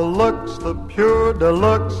like the looks, the pure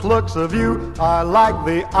deluxe looks of you. I like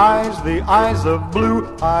the eyes of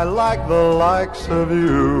blue. I like the likes of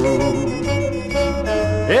you.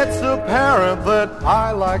 It's apparent that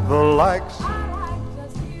I like the likes.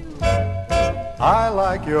 I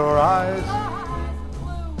like your eyes.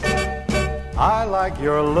 I like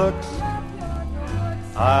your looks.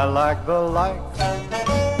 I like the likes.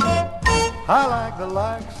 I like the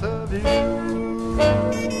likes of you.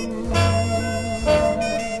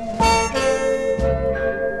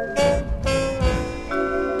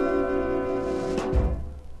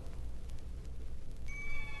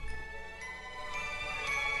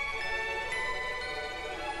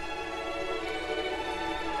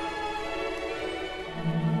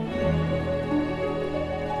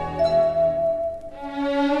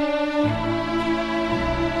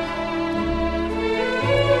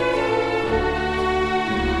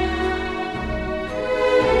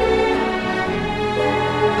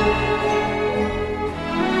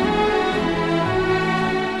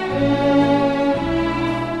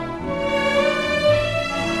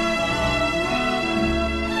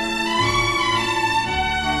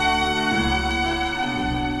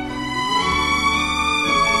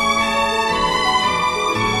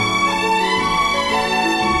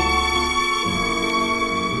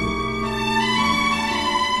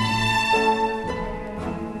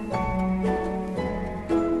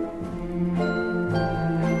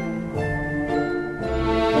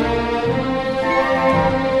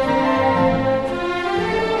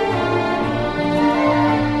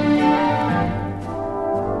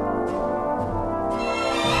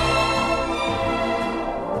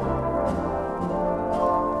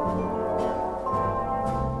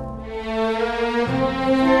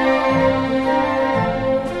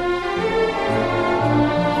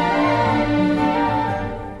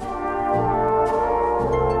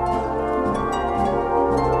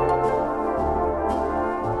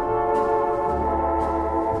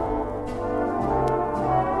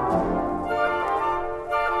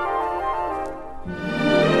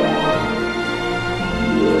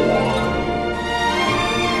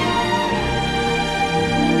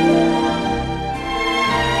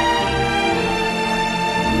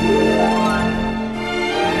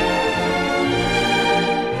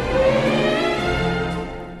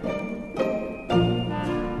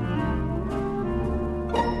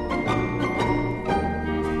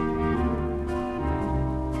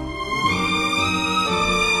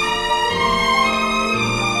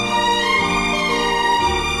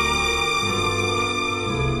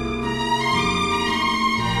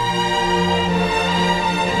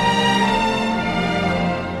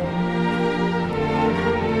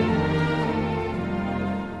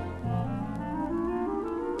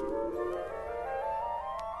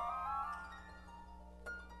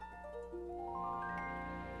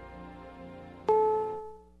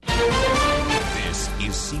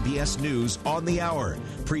 CBS News on the Hour,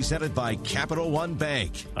 presented by Capital One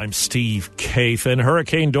Bank. I'm Steve Kathan.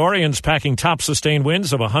 Hurricane Dorian's packing top sustained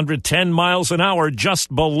winds of 110 miles an hour,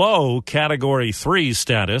 just below Category 3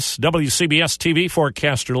 status. WCBS TV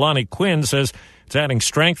forecaster Lonnie Quinn says It's adding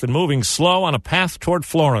strength and moving slow on a path toward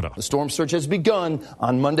Florida. The storm surge has begun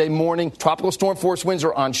on Monday morning. Tropical storm force winds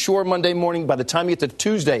are on shore Monday morning. By the time you get to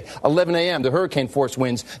Tuesday, 11 a.m., the hurricane force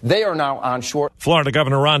winds, they are now on shore. Florida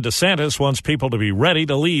Governor Ron DeSantis wants people to be ready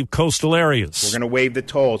to leave coastal areas. We're going to waive the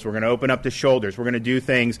tolls. We're going to open up the shoulders. We're going to do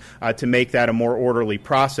things to make that a more orderly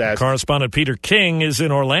process. Correspondent Peter King is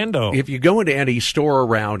in Orlando. If you go into any store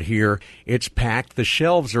around here, it's packed. The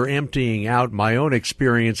shelves are emptying out. My own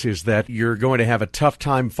experience is that you're going to have a tough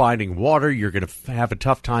time finding water. You're going to have a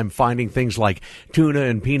tough time finding things like tuna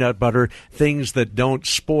and peanut butter, things that don't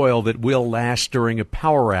spoil, that will last during a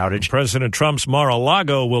power outage. President Trump's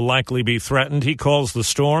Mar-a-Lago will likely be threatened. He calls the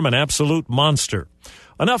storm an absolute monster.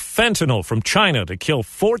 Enough fentanyl from China to kill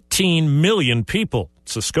 14 million people.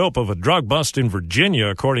 It's the scope of a drug bust in Virginia,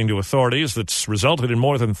 according to authorities, that's resulted in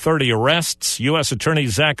more than 30 arrests. U.S. Attorney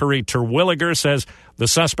Zachary Terwilliger says the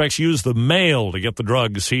suspects used the mail to get the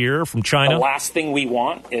drugs here from China. The last thing we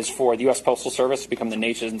want is for the U.S. Postal Service to become the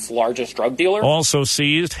nation's largest drug dealer. Also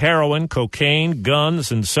seized heroin, cocaine,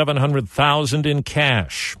 guns, and $700,000 in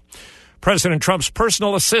cash. President Trump's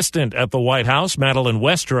personal assistant at the White House, Madeleine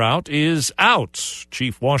Westerhout, is out.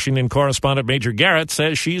 Chief Washington correspondent Major Garrett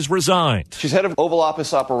says she's resigned. She's head of Oval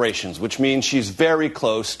Office operations, which means she's very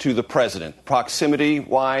close to the president,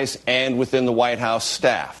 proximity-wise and within the White House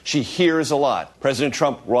staff. She hears a lot. President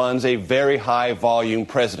Trump runs a very high-volume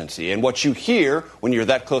presidency, and what you hear when you're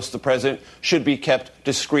that close to the president should be kept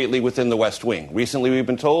discreetly within the West Wing. Recently, we've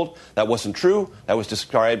been told that wasn't true. That was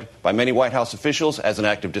described by many White House officials as an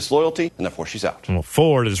act of disloyalty, and therefore she's out. Well,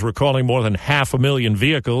 Ford is recalling more than 500,000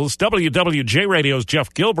 vehicles. WWJ Radio's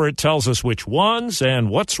Jeff Gilbert tells us which ones and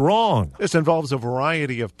what's wrong. This involves a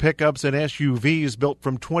variety of pickups and SUVs built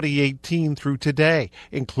from 2018 through today,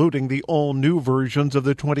 including the all-new versions of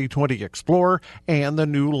the 2020 Explorer and the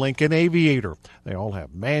new Lincoln Aviator. They all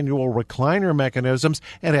have manual recliner mechanisms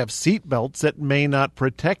and have seat belts that may not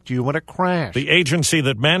protect you in a crash. The agency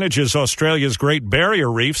that manages Australia's Great Barrier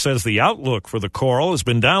Reef says the outlook for the coral has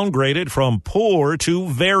been downgraded from poor to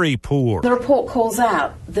very poor. The report calls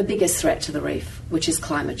out the biggest threat to the reef, which is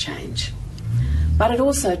climate change. But it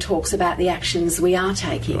also talks about the actions we are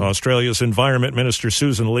taking. Australia's Environment Minister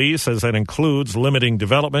Susan Lee says that includes limiting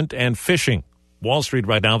development and fishing. Wall Street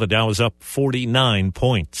right now, the Dow is up 49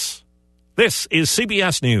 points. This is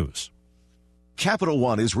CBS News. Capital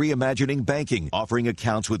One is reimagining banking, offering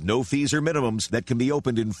accounts with no fees or minimums that can be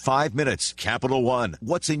opened in 5 minutes. Capital One.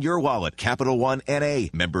 What's in your wallet? Capital One N.A.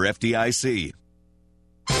 Member FDIC.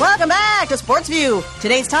 Welcome back to Sports View.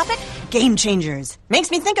 Today's topic, game changers. Makes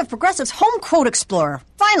me think of Progressive's Home Quote Explorer.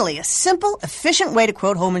 Finally, a simple, efficient way to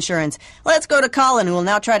quote home insurance. Let's go to Colin, who will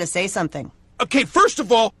now try to say something. Okay, first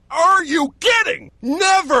of all, are you kidding?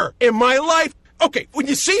 Never in my life. Okay, when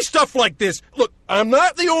you see stuff like this, look, I'm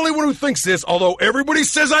not the only one who thinks this, although everybody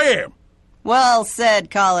says I am. Well said,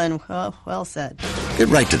 Colin. Well said. Get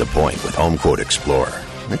right to the point with Home Quote Explorer.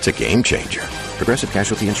 It's a game changer. Progressive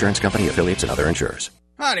Casualty Insurance Company, affiliates, and other insurers.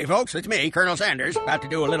 Howdy, folks. It's me, Colonel Sanders, about to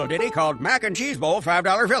do a little ditty called Mac and Cheese Bowl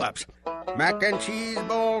 $5 Phillips. Mac and Cheese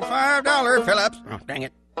Bowl $5 Phillips. Oh, dang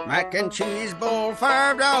it. Mac and Cheese Bowl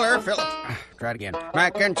 $5 Phillips. Try it again.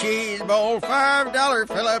 Mac and Cheese Bowl $5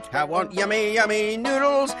 Phillips. I want yummy, yummy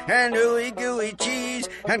noodles and ooey gooey cheese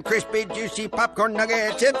and crispy, juicy popcorn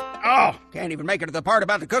nugget chips. Oh, can't even make it to the part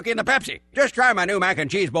about the cookie and the Pepsi. Just try my new Mac and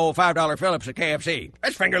Cheese Bowl $5 Phillips at KFC.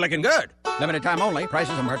 It's finger-licking good. Limited time only.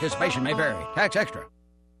 Prices and participation may vary. Tax extra.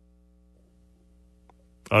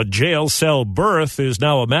 A jail cell birth is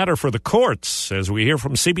now a matter for the courts, as we hear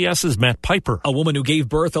from CBS's Matt Piper. A woman who gave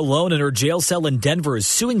birth alone in her jail cell in Denver is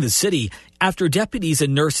suing the city after deputies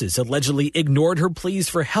and nurses allegedly ignored her pleas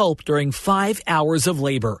for help during 5 hours of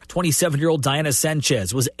labor. 27-year-old Diana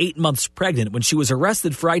Sanchez was 8 months pregnant when she was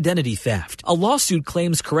arrested for identity theft. A lawsuit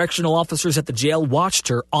claims correctional officers at the jail watched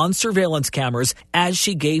her on surveillance cameras as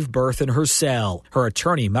she gave birth in her cell. Her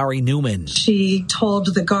attorney, Mari Newman. She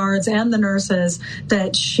told the guards and the nurses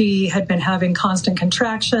that she had been having constant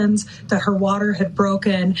contractions, that her water had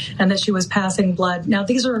broken, and that she was passing blood. Now,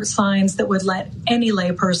 these are signs that would let any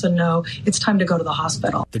layperson know it's time to go to the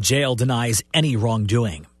hospital. The jail denies any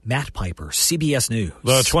wrongdoing. Matt Piper, CBS News.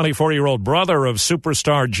 The 24-year-old brother of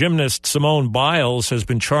superstar gymnast Simone Biles has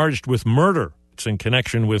been charged with murder. It's in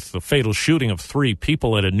connection with the fatal shooting of 3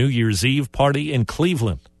 people at a New Year's Eve party in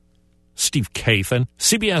Cleveland. Steve Kathan,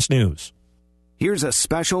 CBS News. Here's a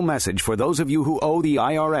special message for those of you who owe the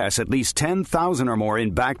IRS at least $10,000 or more in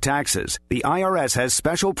back taxes. The IRS has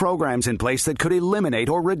special programs in place that could eliminate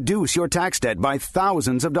or reduce your tax debt by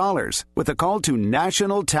thousands of dollars. With a call to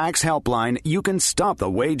National Tax Helpline, you can stop the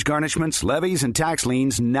wage garnishments, levies, and tax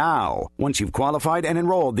liens now. Once you've qualified and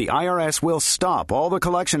enrolled, the IRS will stop all the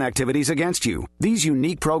collection activities against you. These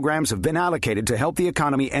unique programs have been allocated to help the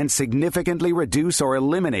economy and significantly reduce or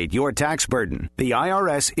eliminate your tax burden. The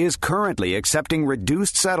IRS is currently accepting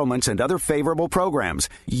reduced settlements and other favorable programs.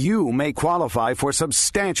 You may qualify for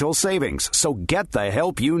substantial savings, so get the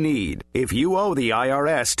help you need. If you owe the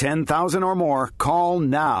IRS $10,000 or more, call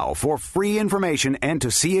now for free information and to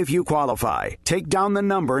see if you qualify. Take down the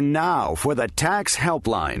number now for the Tax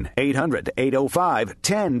Helpline,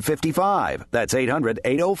 800-805-1055. That's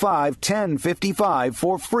 800-805-1055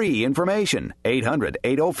 for free information.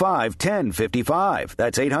 800-805-1055.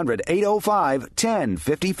 That's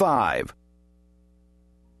 800-805-1055.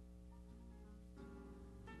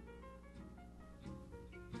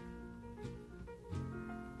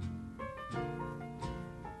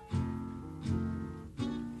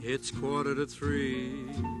 It's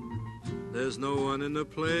 2:45. There's no one in the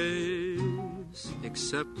place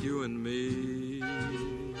except you and me.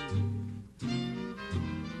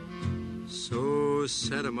 So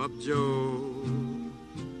set 'em up, Joe.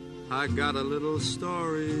 I got a little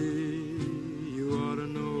story you ought to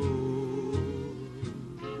know.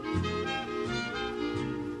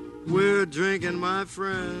 We're drinking, my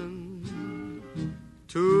friend,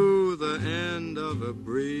 to the end of a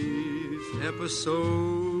brief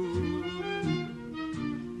episode.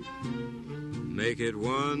 Make it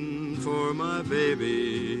one for my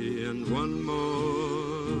baby and one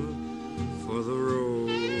more for the road.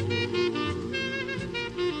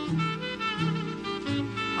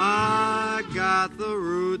 I got the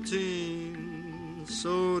routine,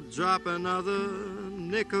 so drop another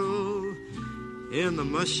nickel in the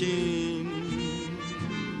machine.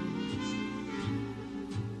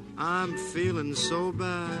 I'm feeling so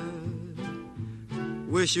bad,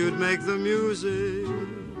 wish you'd make the music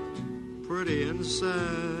pretty and sad.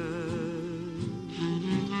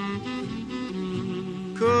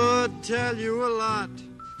 Could tell you a lot,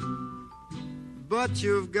 but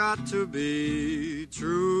you've got to be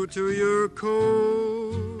true to your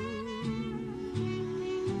code.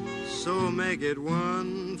 So make it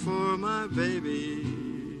one for my baby,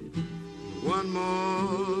 one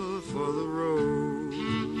more for the road.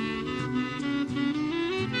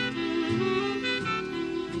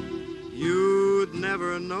 You'd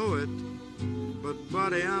never know it, but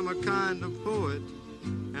buddy, I'm a kind of poet,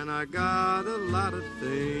 and I got a lot of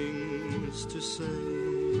things to say.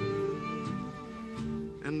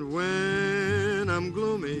 And when I'm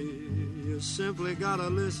gloomy, you simply gotta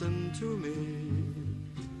listen to me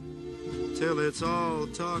till it's all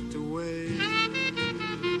talked away.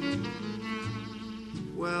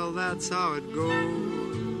 Well, that's how it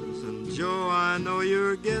goes, and Joe, I know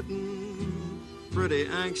you're getting pretty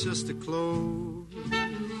anxious to close.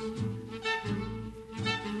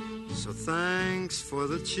 So thanks for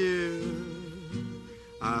the cheer.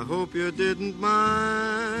 I hope you didn't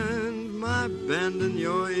mind my bending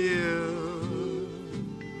your ear.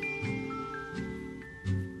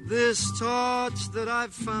 This torch that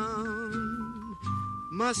I've found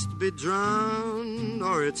must be drowned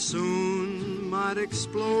or it soon might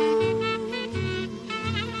explode.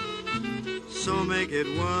 So make it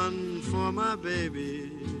one for my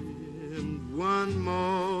baby and one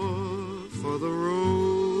more for the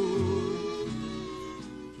road,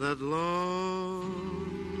 that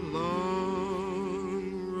long,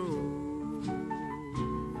 long road.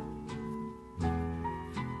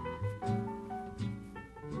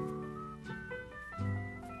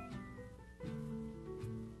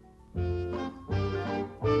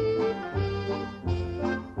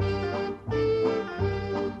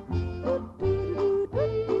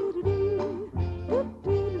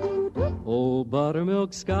 Oh,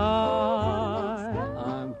 buttermilk sky,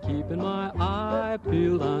 I'm keeping my eye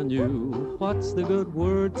peeled on you. What's the good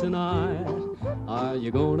word tonight? Are you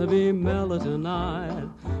gonna be mellow tonight?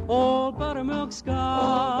 Oh, buttermilk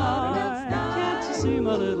sky, can't you see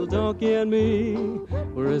my little donkey and me?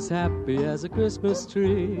 We're as happy as a Christmas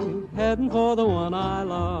tree, heading for the one I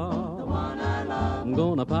love. I'm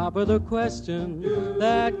gonna pop her the question,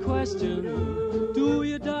 that question. Do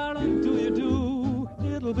you, darling, do you do?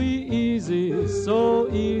 It'll be easy, so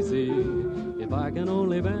easy, if I can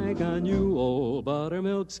only bank on you, oh,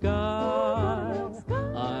 buttermilk sky.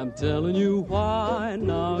 I'm telling you why,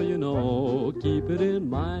 now you know. Keep it in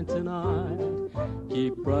mind tonight.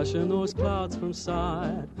 Keep brushing those clouds from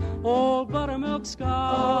sight. Old buttermilk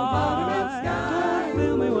sky, don't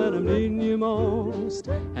feel me when I'm needing you most.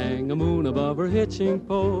 Hang a moon above her hitching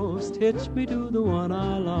post. Hitch me to the one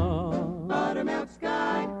I love. Buttermilk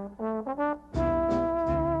sky.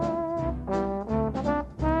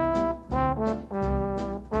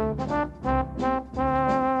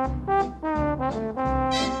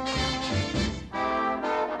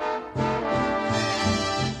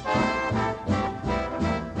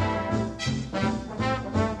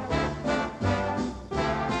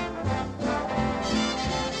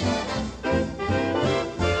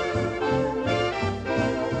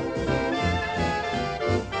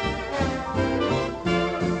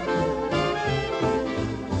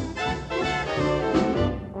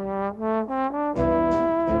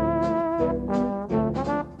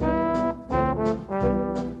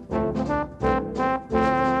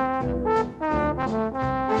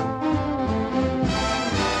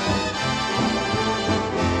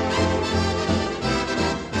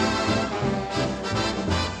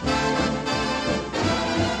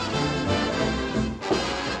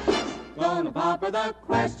 The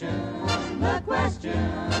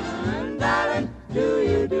question, darling, do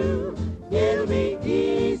you do? It'll be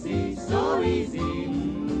easy, so easy.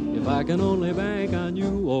 If I can only bank on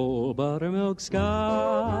you, old buttermilk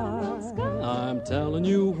sky. I'm telling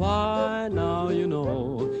you why, now you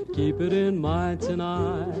know. Keep it in mind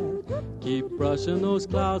tonight. Keep brushing those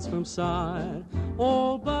clouds from sight.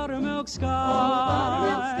 Old buttermilk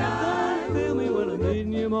sky, don't feel me when I'm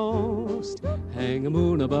needing you most. Hang a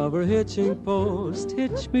moon above her hitching post.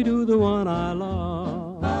 Hitch me to the one I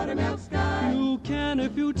love. Buttermilk sky. You can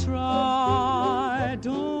if you try.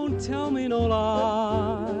 Don't tell me no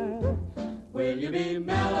lie. Will you be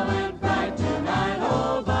mellow and bright tonight,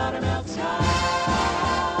 old buttermilk sky?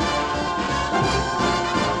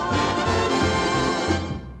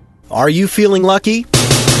 Are you feeling lucky?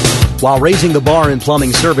 While raising the bar in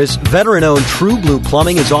plumbing service, veteran-owned True Blue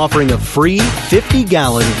Plumbing is offering a free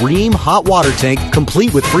 50-gallon Rheem hot water tank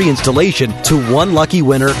complete with free installation to one lucky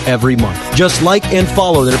winner every month. Just like and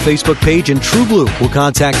follow their Facebook page and True Blue will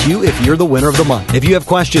contact you if you're the winner of the month. If you have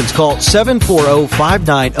questions, call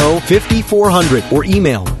 740-590-5400 or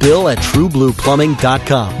email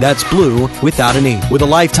bill@trueblueplumbing.com. That's blue without an E. With a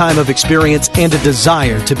lifetime of experience and a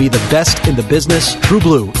desire to be the best in the business, True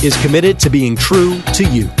Blue is committed to being true to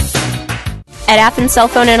you. At Athens Cell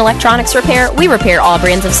Phone and Electronics Repair, we repair all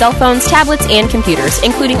brands of cell phones, tablets, and computers,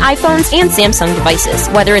 including iPhones and Samsung devices.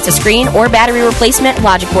 Whether it's a screen or battery replacement,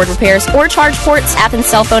 logic board repairs, or charge ports, Athens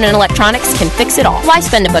Cell Phone and Electronics can fix it all. Why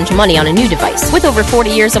spend a bunch of money on a new device? With over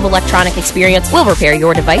 40 years of electronic experience, we'll repair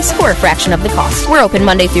your device for a fraction of the cost. We're open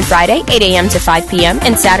Monday through Friday, 8 a.m. to 5 p.m.,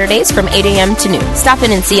 and Saturdays from 8 a.m. to noon. Stop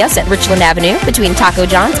in and see us at Richland Avenue between Taco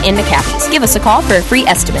John's and McCaffey's. Give us a call for a free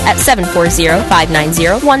estimate at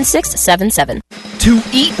 740-590-1677. To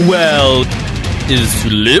eat well is to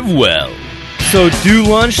live well. So do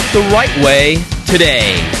lunch the right way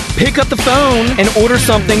today. Pick up the phone and order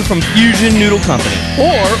something from Fusion Noodle Company.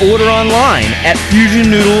 Or order online at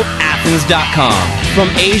FusionNoodleAthens.com.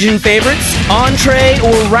 From Asian favorites, entree,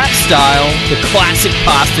 or wrap style to classic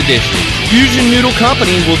pasta dishes, Fusion Noodle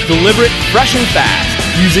Company will deliver it fresh and fast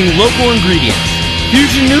using local ingredients.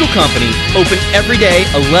 Fusion Noodle Company, open every day,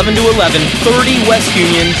 11 to 11, 30 West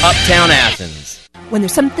Union, Uptown Athens. When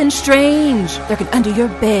there's something strange lurking under your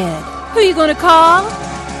bed, who are you going to call?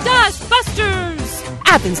 Dustbusters!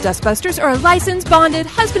 Athens Dustbusters are a licensed, bonded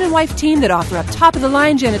husband and wife team that offer up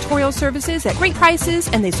top-of-the-line janitorial services at great prices,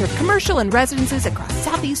 and they serve commercial and residences across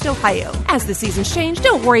Southeast Ohio. As the seasons change,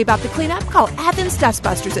 don't worry about the cleanup. Call Athens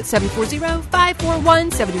Dustbusters at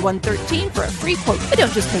 740-541-7113 for a free quote. But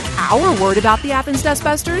don't just take our word about the Athens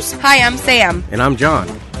Dustbusters. Hi, I'm Sam. And I'm John.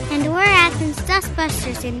 And we're Athens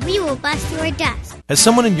Dustbusters, and we will bust your dust. Has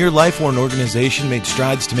someone in your life or an organization made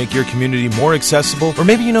strides to make your community more accessible? Or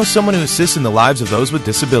maybe you know someone who assists in the lives of those with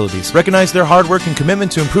disabilities. Recognize their hard work and commitment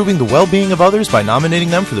to improving the well-being of others by nominating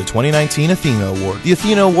them for the 2019 Athena Award. The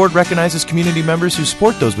Athena Award recognizes community members who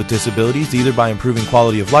support those with disabilities either by improving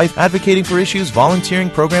quality of life, advocating for issues, volunteering,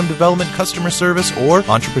 program development, customer service, or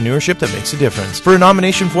entrepreneurship that makes a difference. For a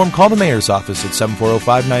nomination form, call the Mayor's office at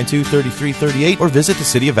 740-592-3338 or visit the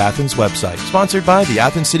City of Athens website. Sponsored by the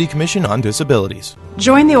Athens City Commission on Disabilities.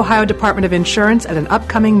 Join the Ohio Department of Insurance at an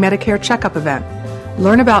upcoming Medicare checkup event.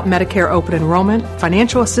 Learn about Medicare open enrollment,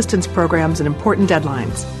 financial assistance programs, and important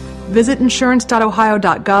deadlines. Visit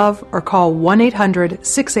insurance.ohio.gov or call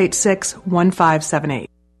 1-800-686-1578.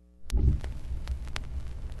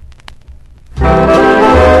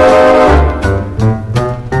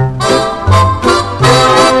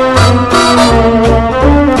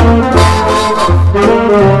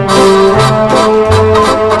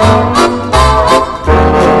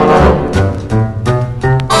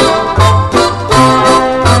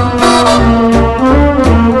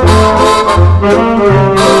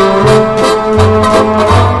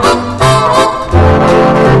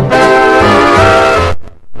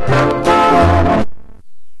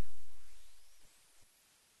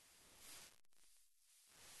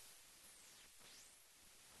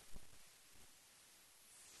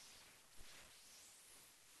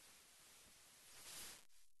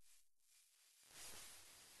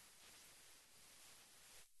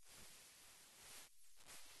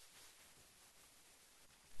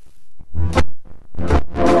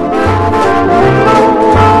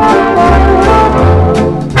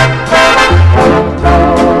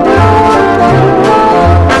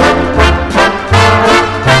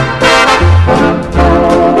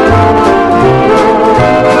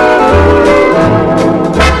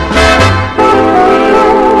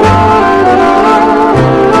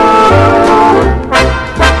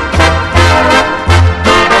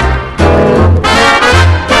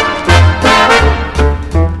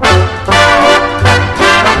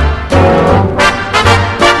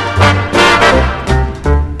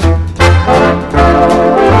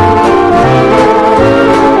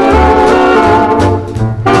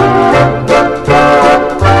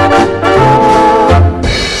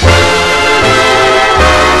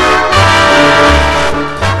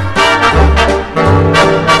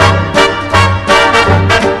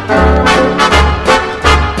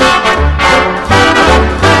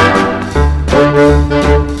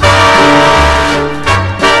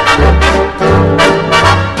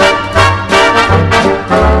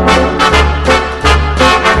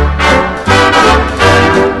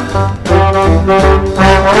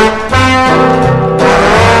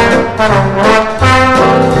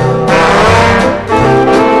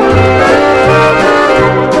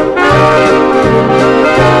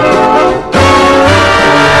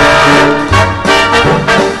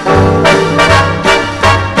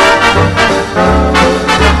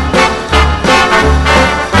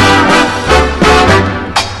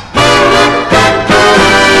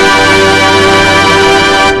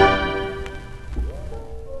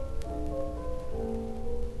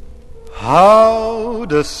 How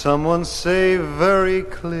does someone say very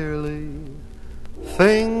clearly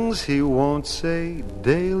things he won't say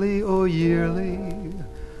daily or yearly?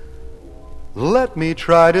 Let me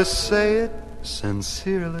try to say it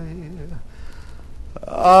sincerely.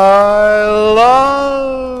 I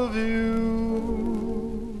love you.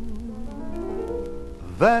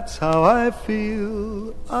 That's how I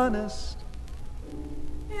feel, honest.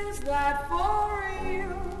 Is that for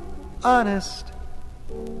real? Honest.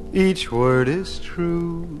 Each word is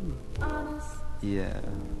true. Honest. Yeah.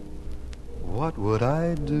 What would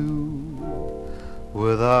I do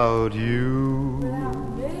without you?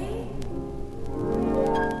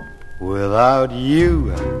 Without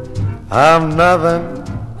you, I'm nothing.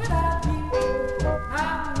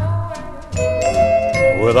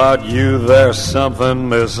 Without you, there's something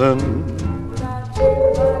missing.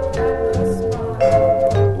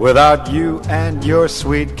 Without you and your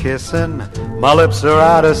sweet kissing, my lips are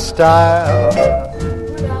out of style.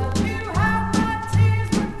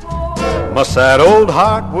 My sad old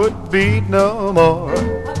heart would beat no more.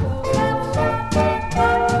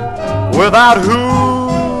 Without who?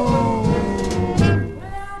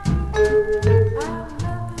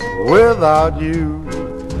 Without you,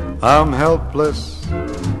 I'm helpless.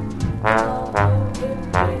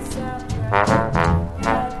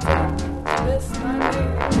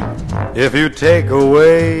 If you take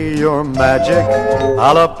away your magic,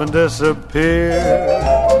 I'll up and disappear.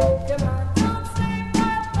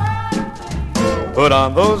 Put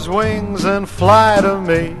on those wings and fly to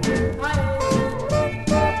me.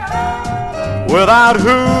 Without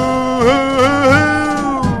who?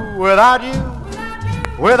 Without you.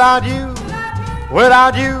 Without you.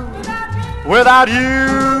 Without you. Without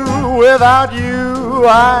you. Without you,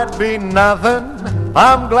 I'd be nothing.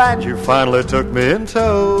 I'm glad you finally took me in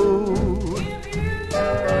tow.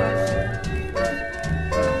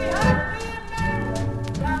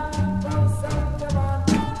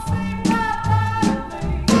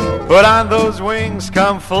 Put on those wings,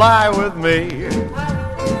 come fly with me.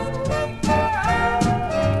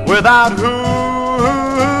 Without who?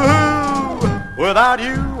 Without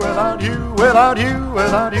you, without you, without you,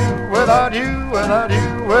 without you, without you, without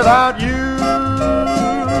you, without you.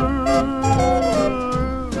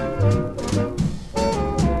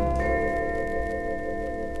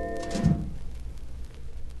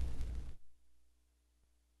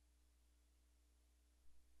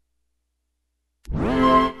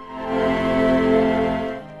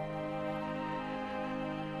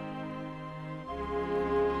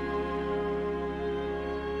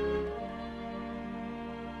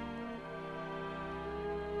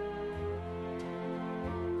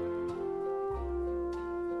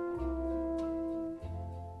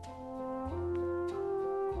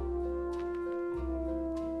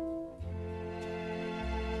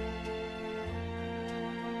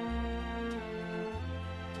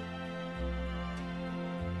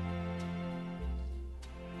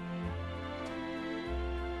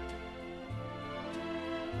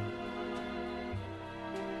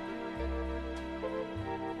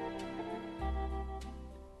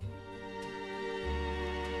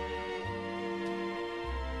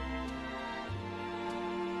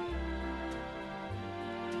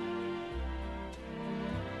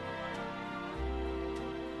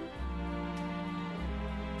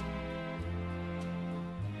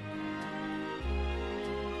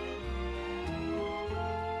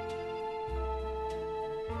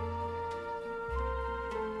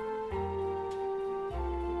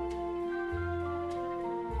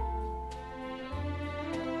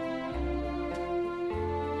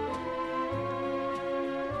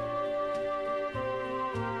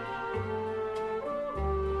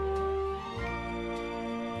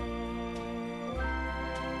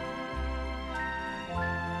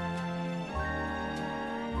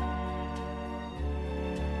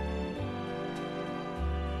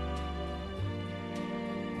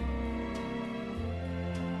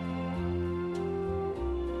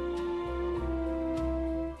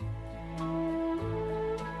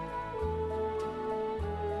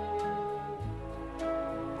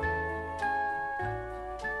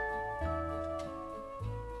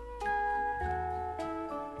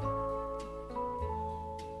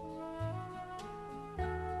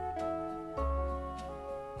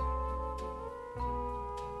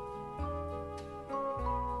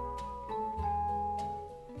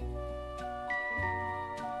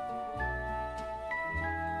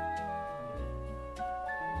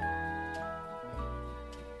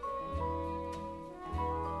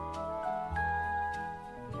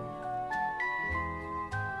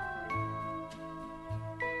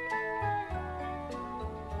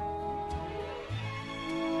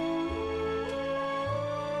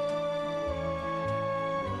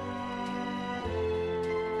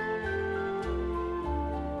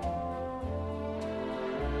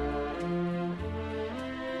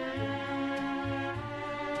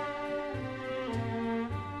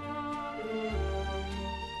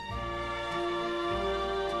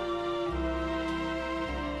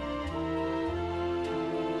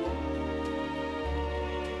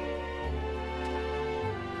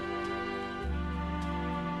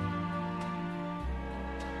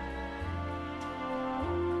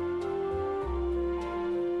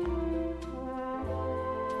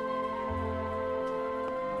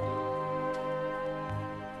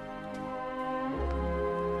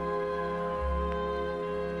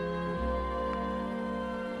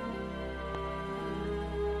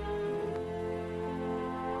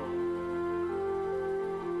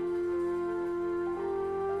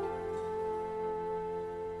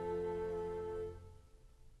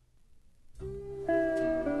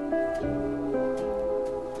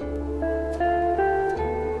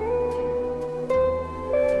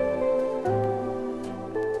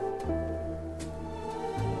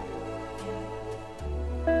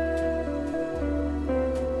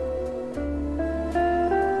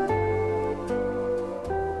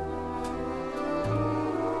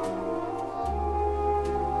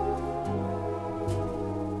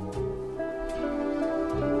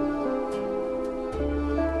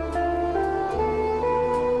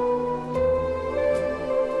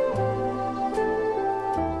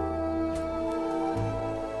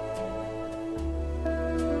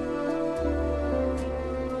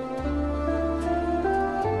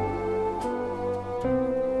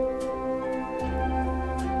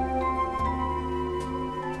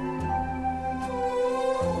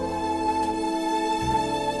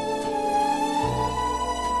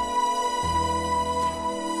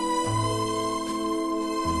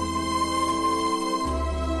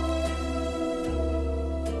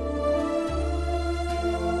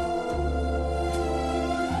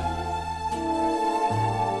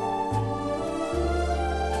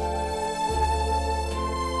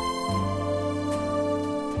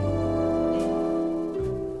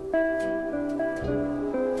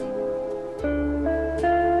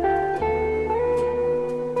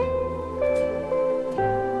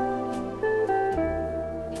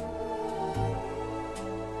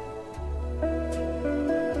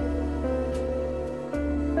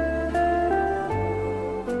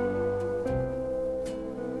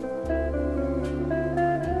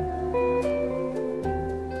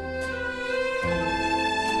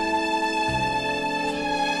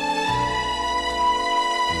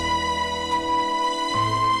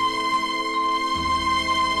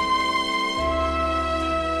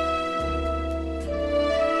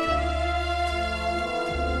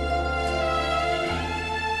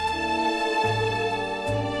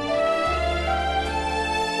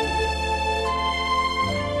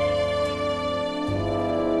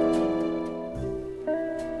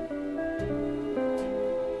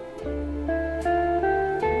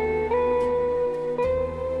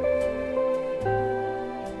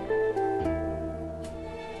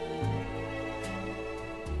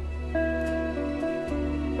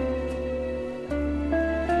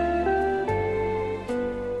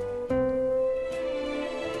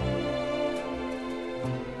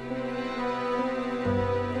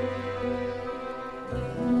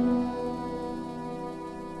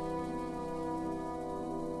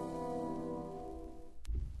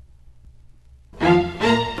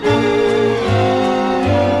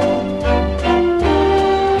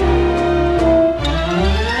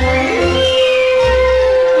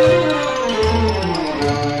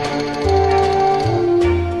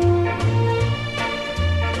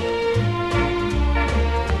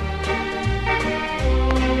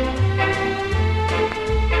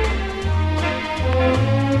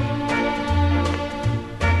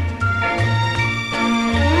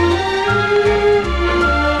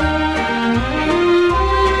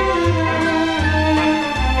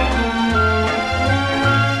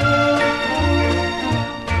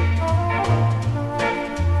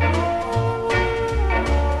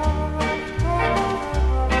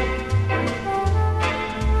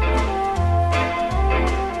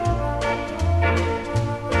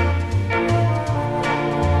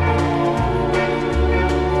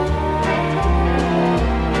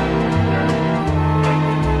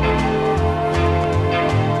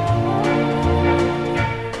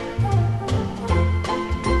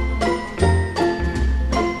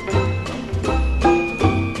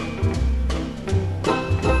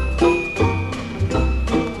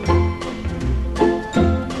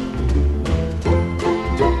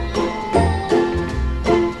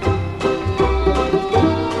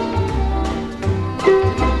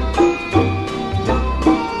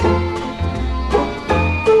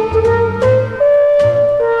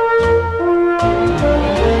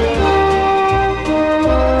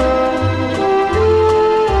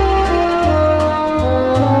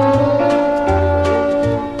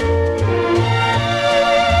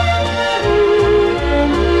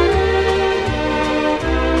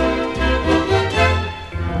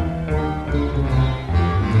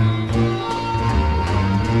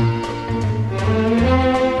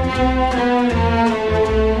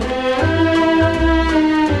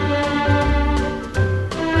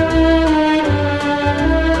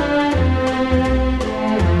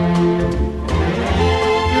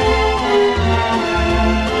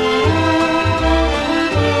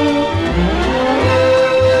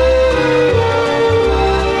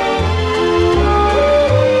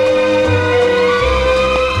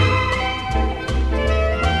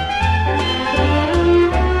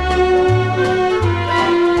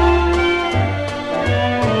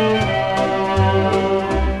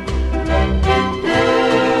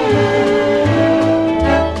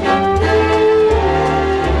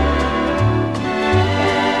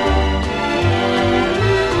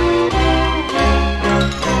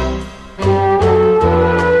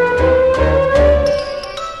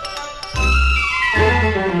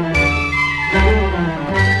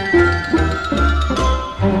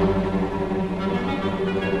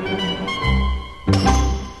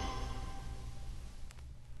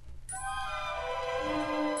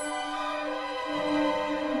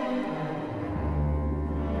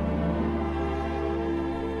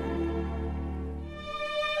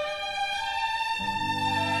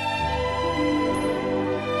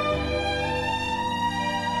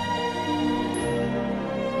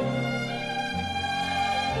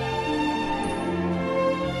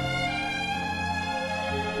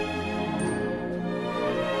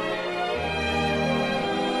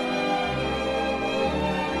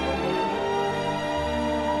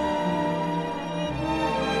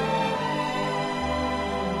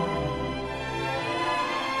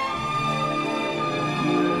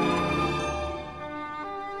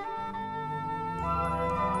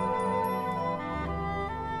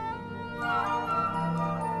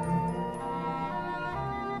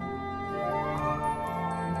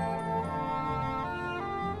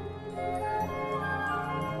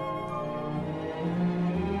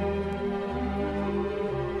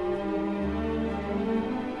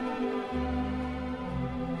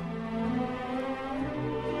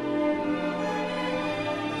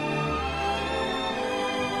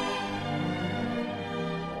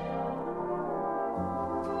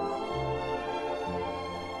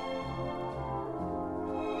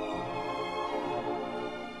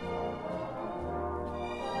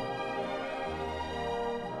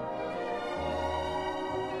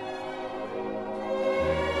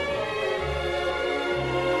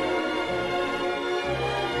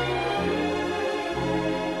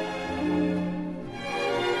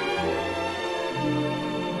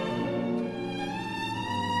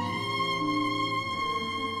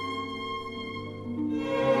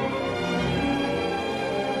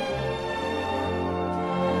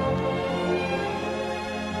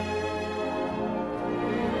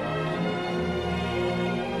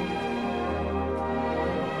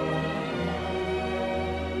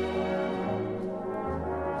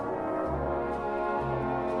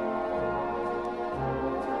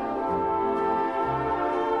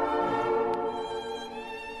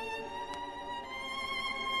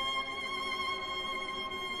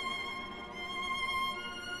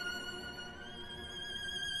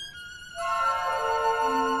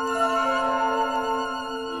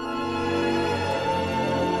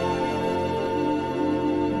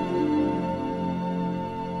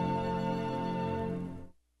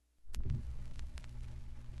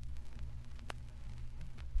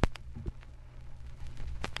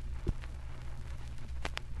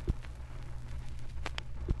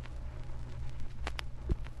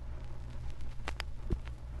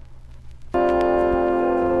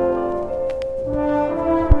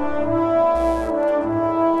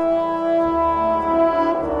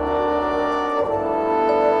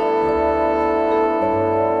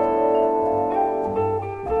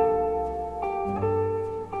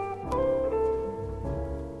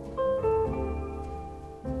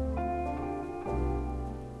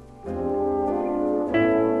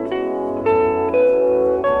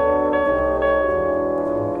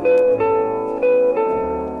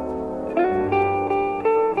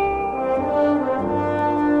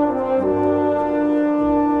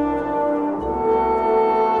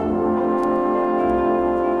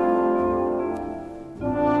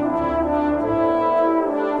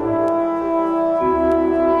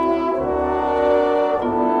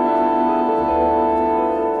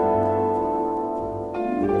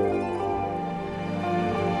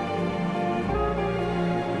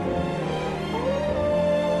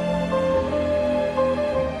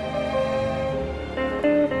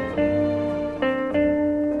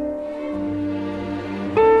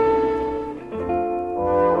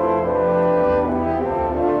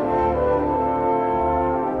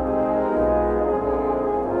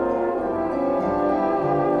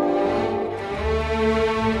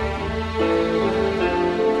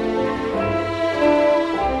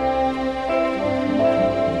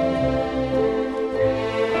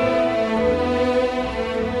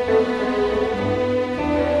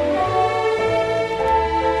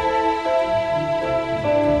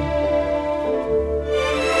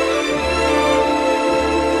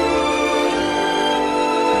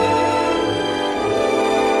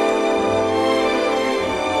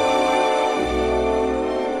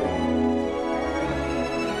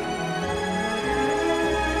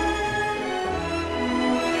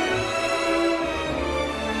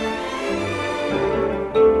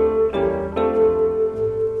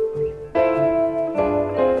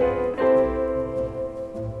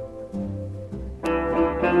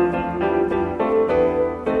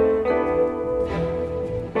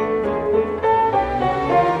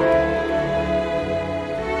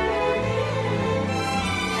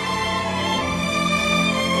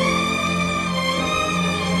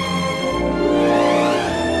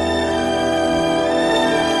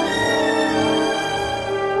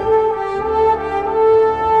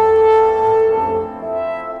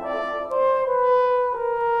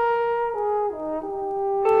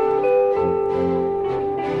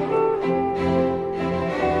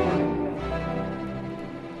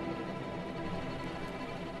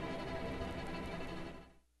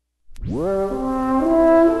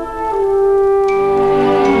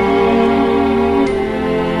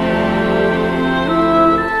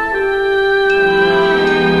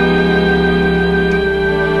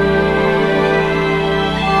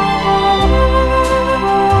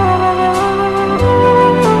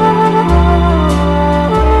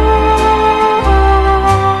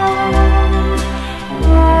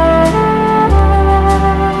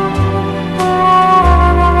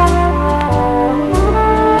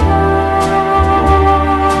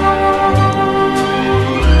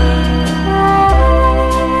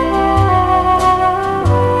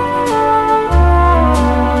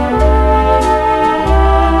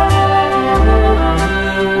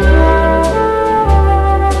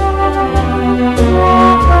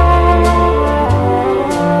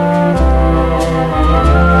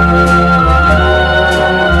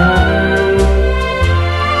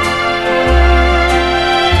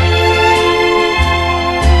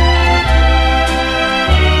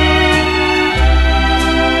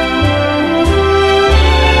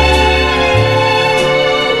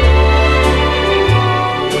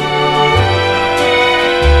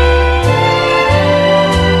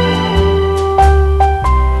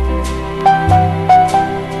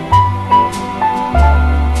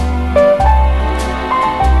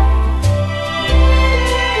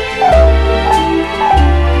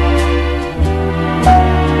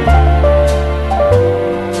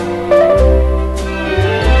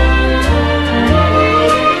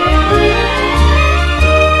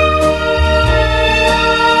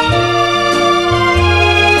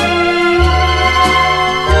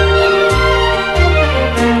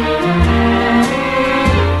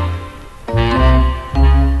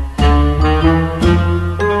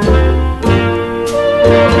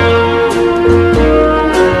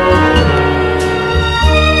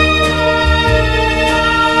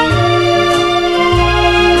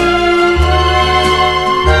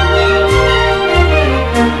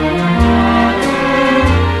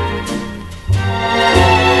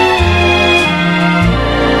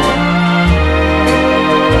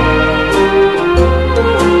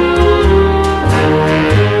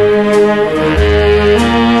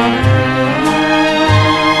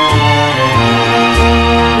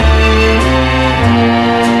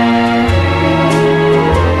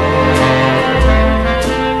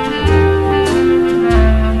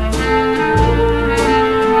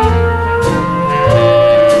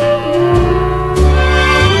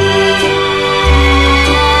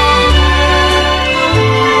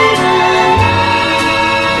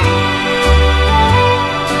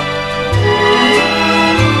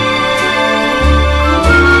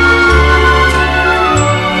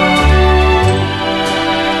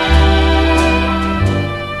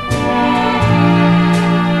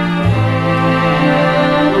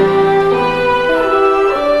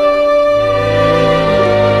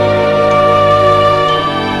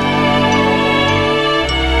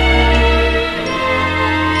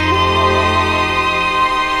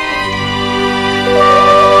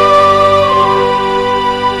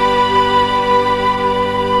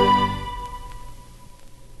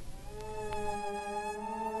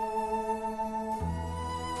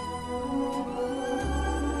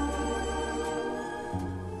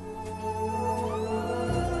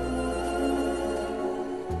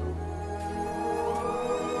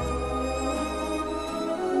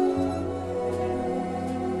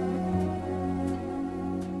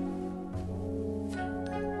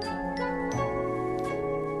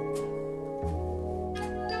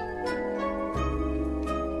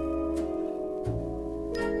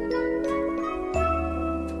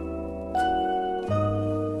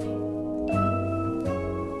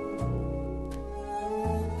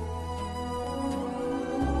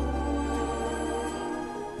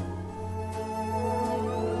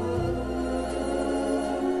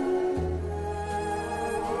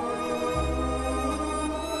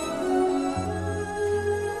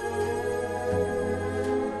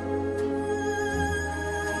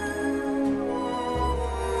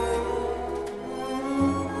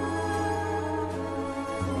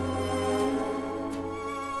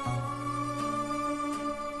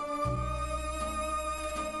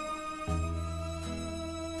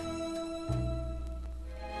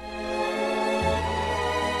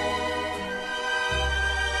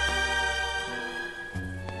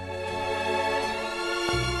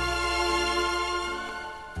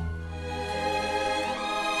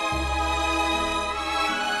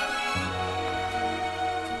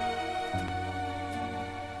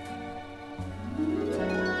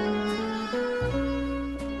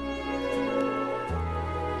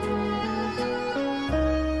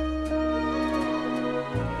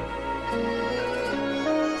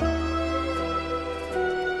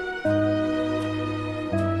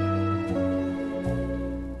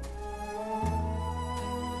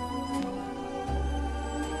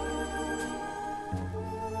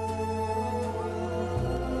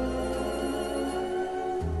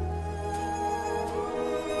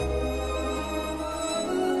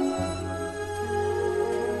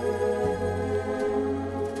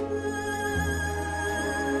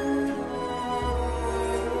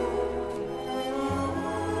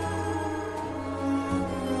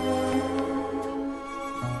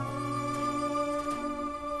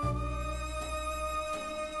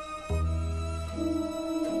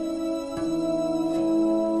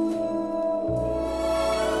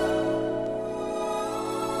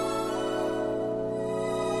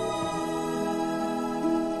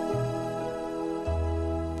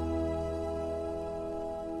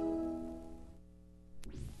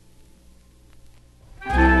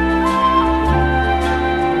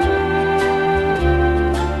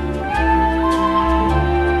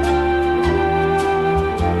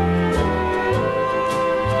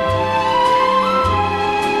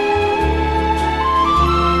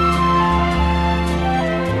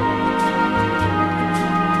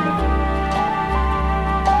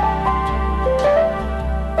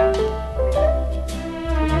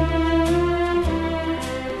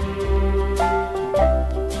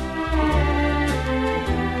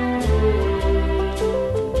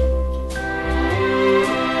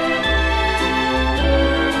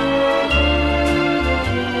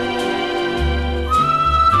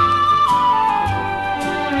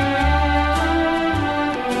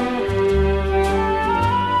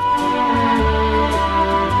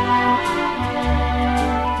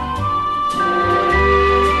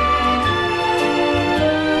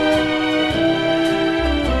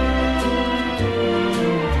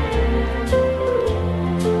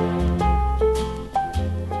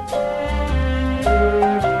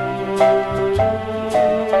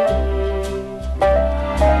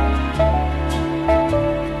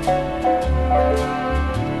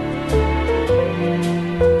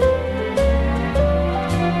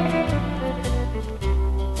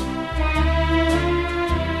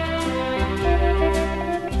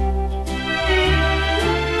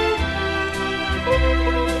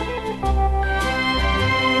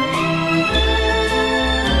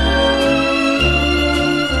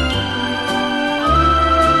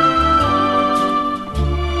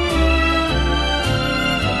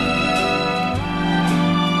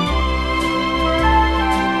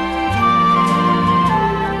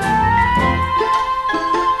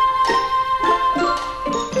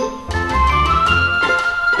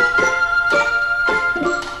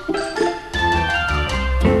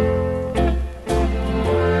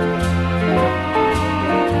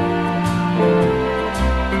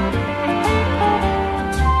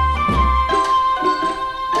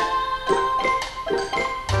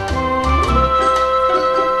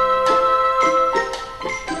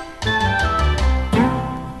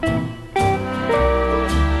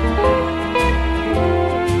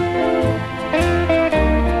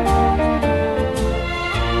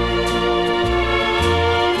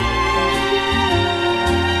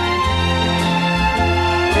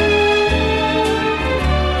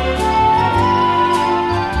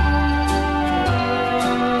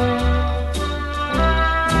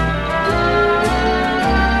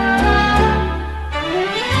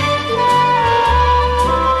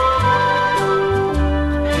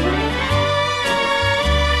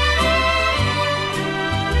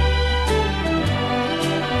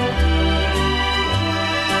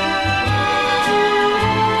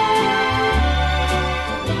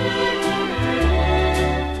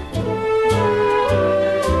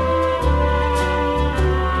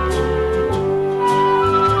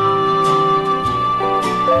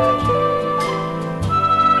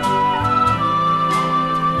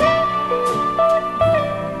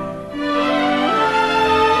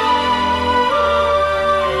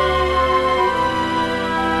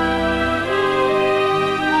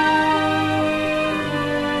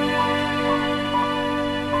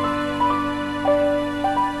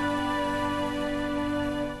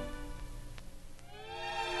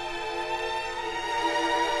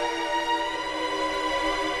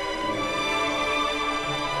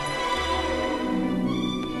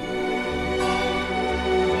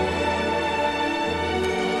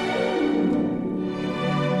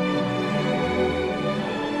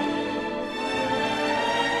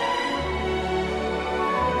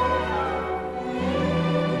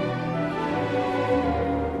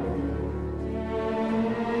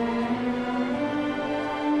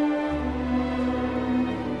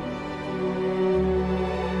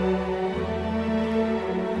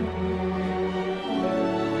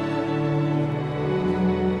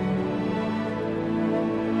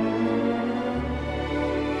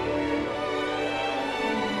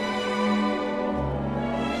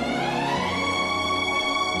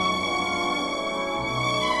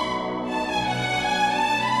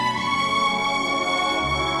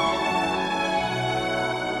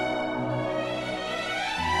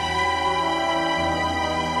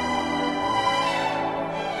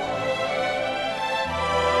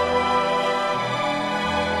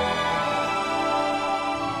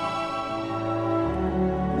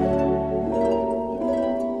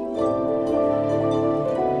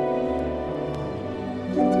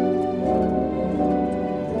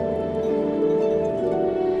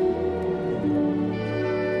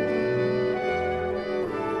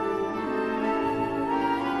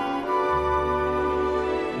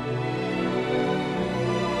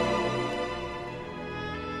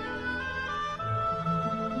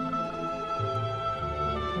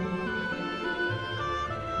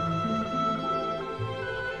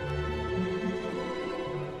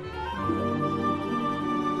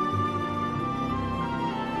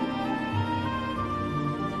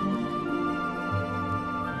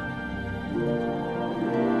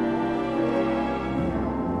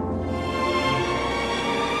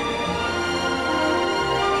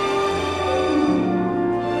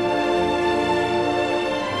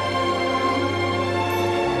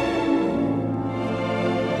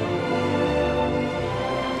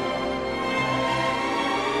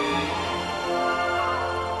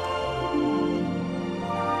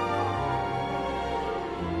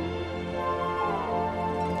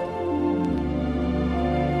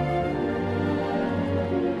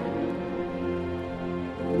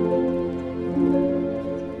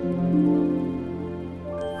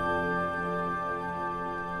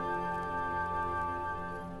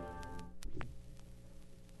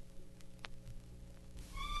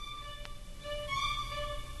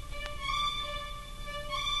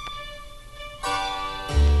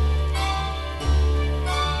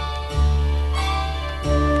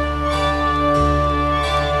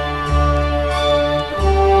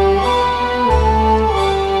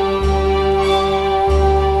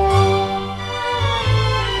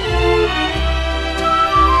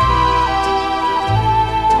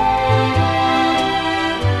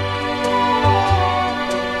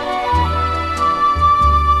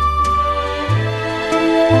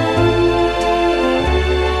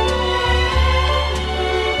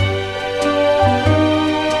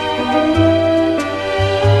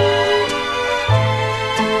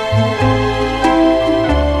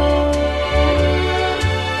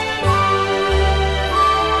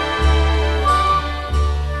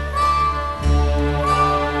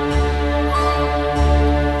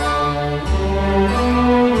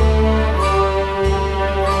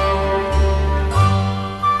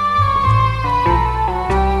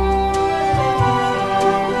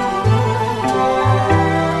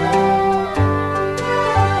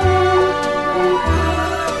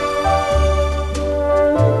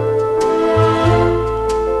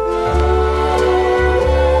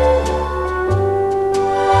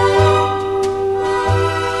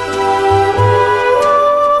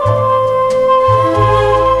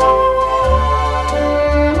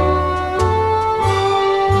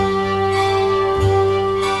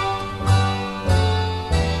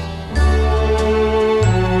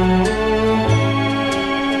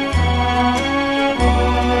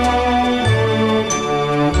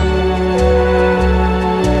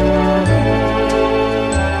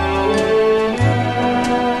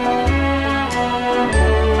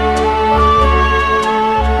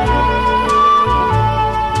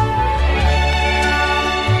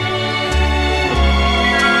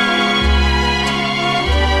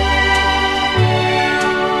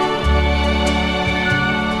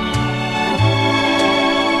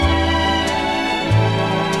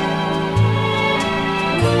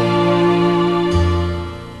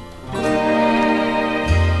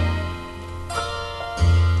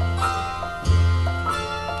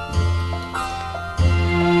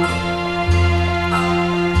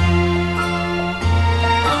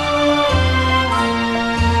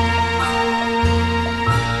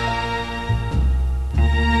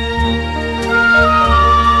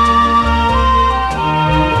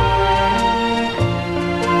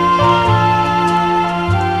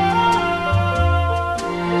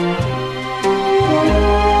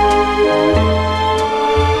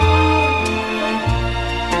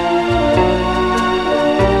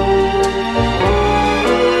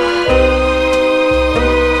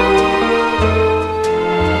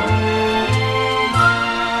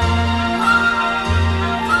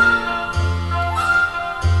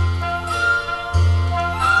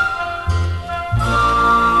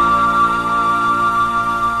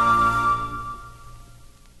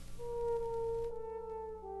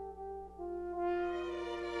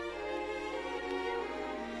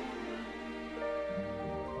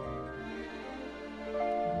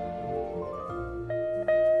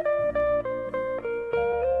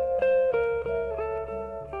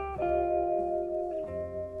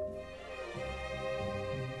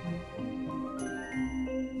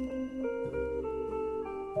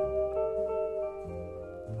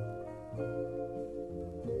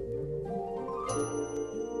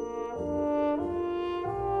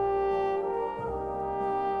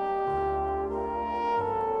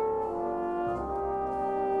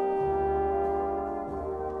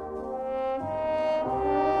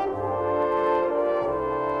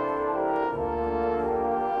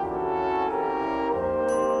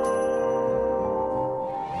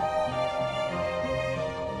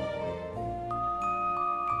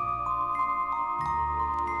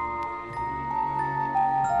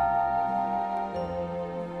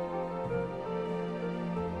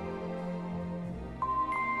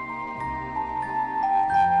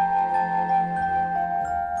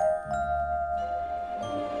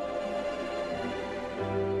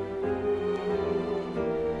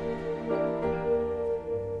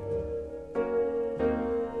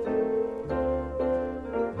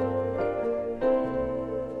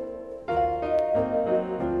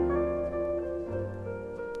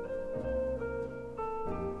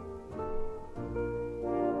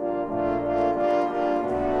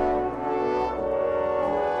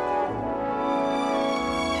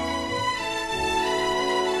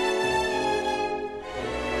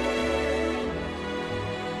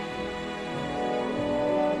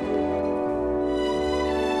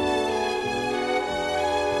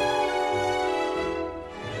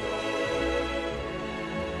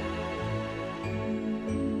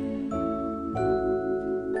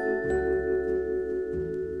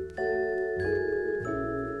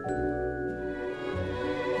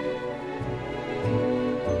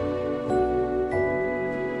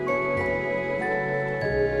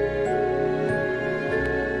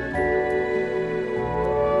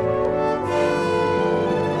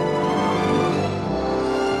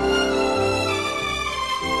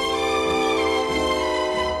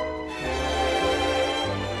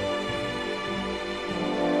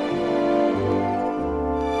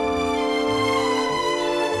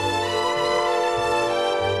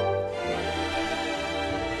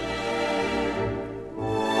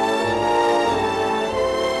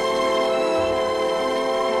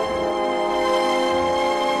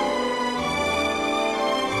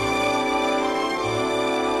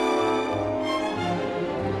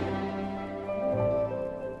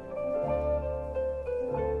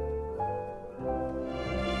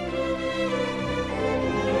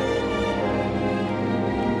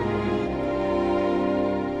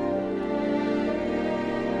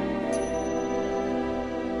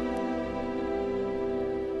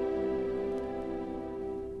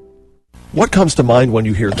 What comes to mind when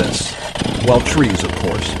you hear this? Well, trees, of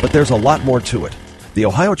course, but there's a lot more to it. The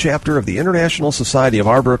Ohio chapter of the International Society of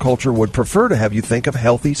Arboriculture would prefer to have you think of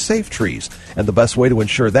healthy, safe trees, and the best way to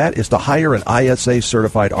ensure that is to hire an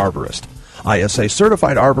ISA-certified arborist.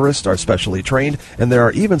 ISA-certified arborists are specially trained, and there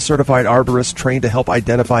are even certified arborists trained to help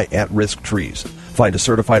identify at-risk trees. Find a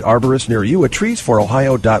certified arborist near you at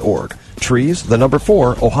trees4ohio.org. Trees, the number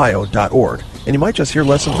 4, ohio.org. And you might just hear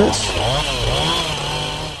less of this.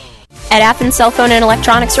 At Athens Cell Phone and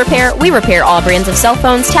Electronics Repair, we repair all brands of cell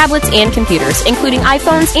phones, tablets, and computers, including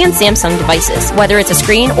iPhones and Samsung devices. Whether it's a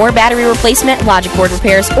screen or battery replacement, logic board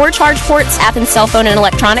repairs, or charge ports, Athens Cell Phone and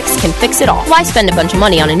Electronics can fix it all. Why spend a bunch of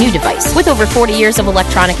money on a new device? With over 40 years of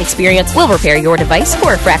electronic experience, we'll repair your device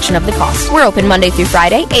for a fraction of the cost. We're open Monday through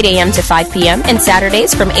Friday, 8 a.m. to 5 p.m., and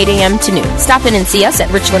Saturdays from 8 a.m. to noon. Stop in and see us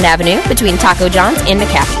at Richland Avenue between Taco John's and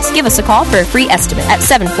McCaffey's. Give us a call for a free estimate at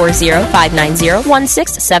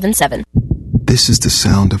 740-590-1677. This is the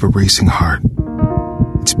sound of a racing heart.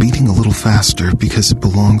 It's beating a little faster because it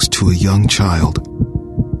belongs to a young child.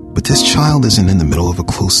 But this child isn't in the middle of a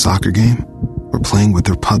close soccer game or playing with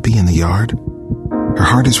her puppy in the yard. Her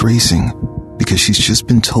heart is racing because she's just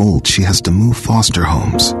been told she has to move foster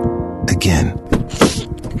homes again.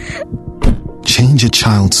 Change a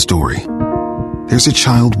child's story. There's a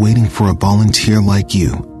child waiting for a volunteer like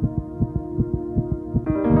you.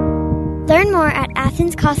 Learn more at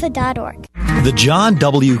athenscasa.org. The John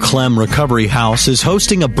W. Clem Recovery House is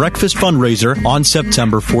hosting a breakfast fundraiser on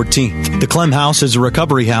September 14th. The Clem House is a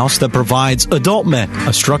recovery house that provides adult men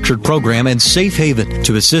a structured program and safe haven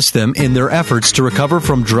to assist them in their efforts to recover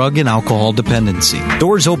from drug and alcohol dependency.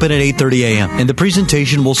 Doors open at 8:30 a.m. and the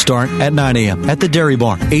presentation will start at 9 a.m. at the Dairy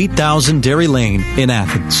Barn, 8000 Dairy Lane in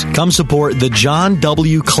Athens. Come support the John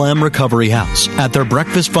W. Clem Recovery House at their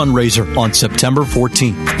breakfast fundraiser on September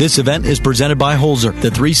 14th. This event is presented by Holzer,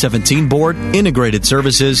 the 317 Board, Integrated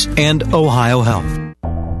Services, and Ohio Health.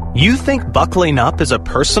 You think buckling up is a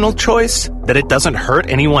personal choice? That it doesn't hurt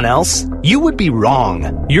anyone else? You would be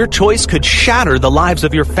wrong. Your choice could shatter the lives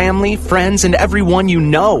of your family, friends, and everyone you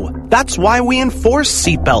know. That's why we enforce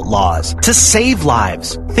seatbelt laws, to save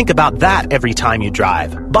lives. Think about that every time you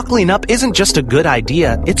drive. Buckling up isn't just a good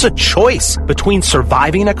idea, it's a choice between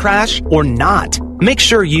surviving a crash or not. Make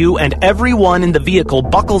sure you and everyone in the vehicle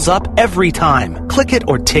buckles up every time. Click it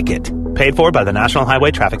or ticket. Paid for by the National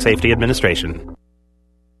Highway Traffic Safety Administration.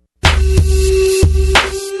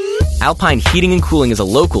 Alpine Heating and Cooling is a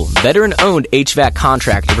local, veteran-owned HVAC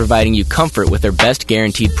contractor providing you comfort with their best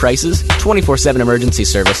guaranteed prices, 24/7 emergency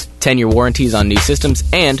service, 10-year warranties on new systems,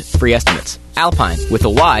 and free estimates. Alpine, with a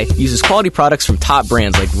Y, uses quality products from top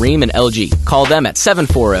brands like Rheem and LG. Call them at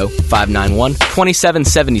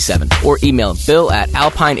 740-591-2777 or email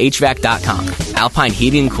bill@alpinehvac.com. Alpine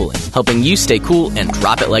Heating and Cooling, helping you stay cool and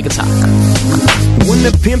drop it like it's hot. When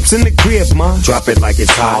the pimp's in the crib, ma, drop it like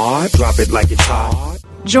it's hot. Drop it like it's hot.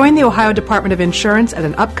 Join the Ohio Department of Insurance at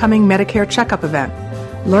an upcoming Medicare checkup event.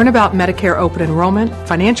 Learn about Medicare open enrollment,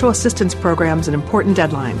 financial assistance programs, and important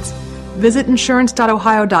deadlines. Visit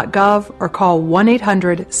insurance.ohio.gov or call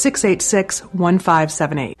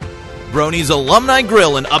 1-800-686-1578. Brony's Alumni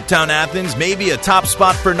Grill in Uptown Athens may be a top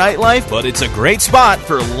spot for nightlife, but it's a great spot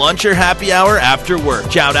for lunch or happy hour after work.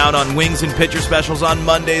 Chow down on wings and pitcher specials on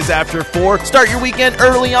Mondays after 4. Start your weekend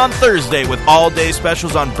early on Thursday with all-day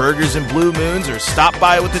specials on burgers and Blue Moons, or stop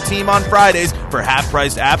by with the team on Fridays for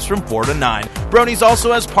half-priced apps from 4 to 9. Brony's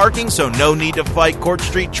also has parking, so no need to fight Court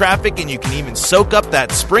Street traffic, and you can even soak up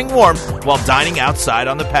that spring warmth while dining outside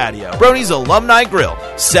on the patio. Brony's Alumni Grill,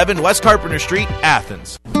 7 West Carpenter Street,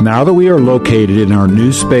 Athens. Now that we are located in our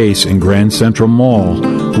new space in Grand Central Mall,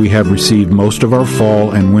 we have received most of our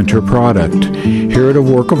fall and winter product. Here at A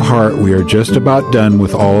Work of Heart, we are just about done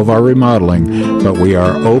with all of our remodeling, but we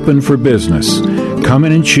are open for business. Come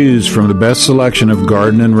in and choose from the best selection of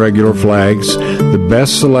garden and regular flags, the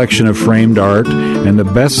best selection of framed art, and the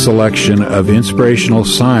best selection of inspirational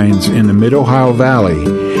signs in the Mid-Ohio Valley.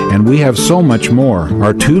 And we have so much more.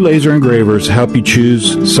 Our 2 laser engravers help you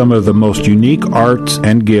choose some of the most unique arts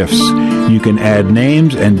and gifts. You can add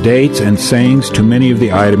names and dates and sayings to many of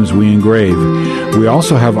the items we engrave. We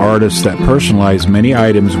also have artists that personalize many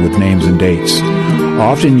items with names and dates.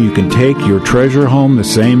 Often you can take your treasure home the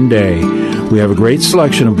same day. We have a great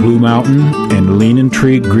selection of Blue Mountain and Leanin'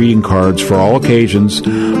 Tree greeting cards for all occasions,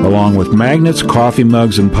 along with magnets, coffee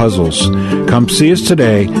mugs, and puzzles. Come see us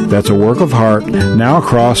today. That's A Work of Heart, now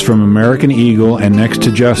across from American Eagle and next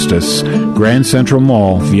to Justice, Grand Central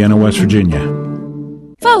Mall, Vienna, West Virginia.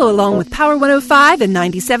 Follow along with Power 105 and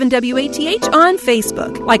 97 WATH on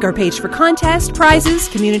Facebook. Like our page for contests, prizes,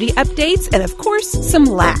 community updates, and of course, some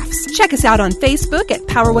laughs. Check us out on Facebook at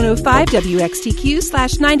Power 105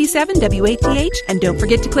 WXTQ/97 WATH, and don't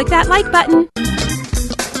forget to click that like button.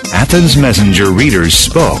 Athens Messenger readers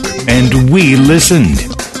spoke, and we listened.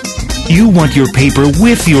 You want your paper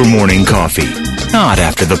with your morning coffee, not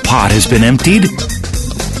after the pot has been emptied.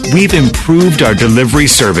 We've improved our delivery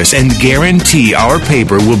service and guarantee our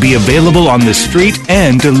paper will be available on the street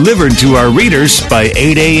and delivered to our readers by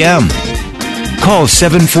 8 a.m. Call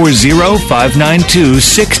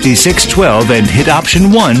 740-592-6612 and hit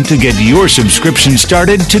option 1 to get your subscription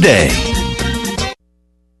started today.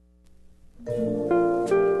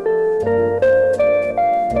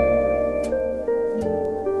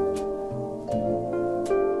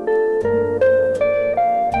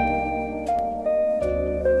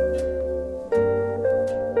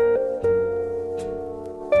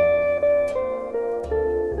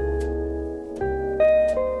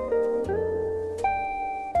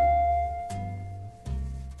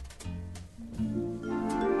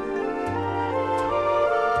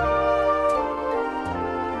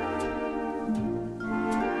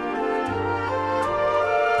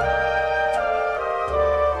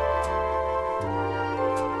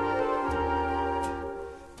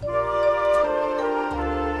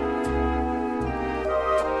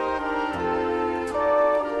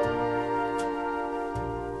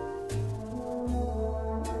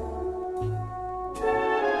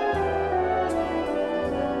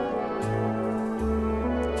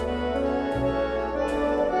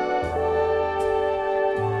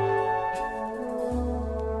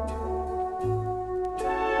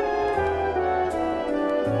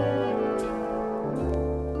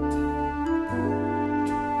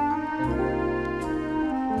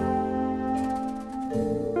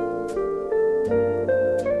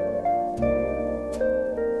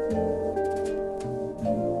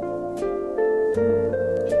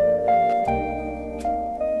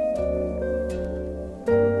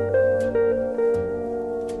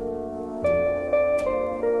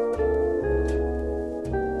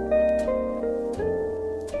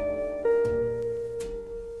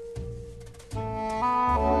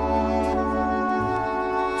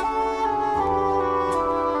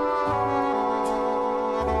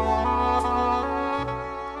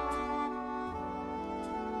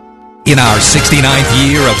 In our 69th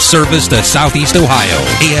year of service to Southeast Ohio,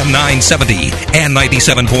 AM 970 and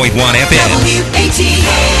 97.1 FM.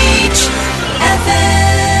 WATH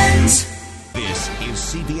Athens. This is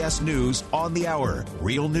CBS News on the Hour.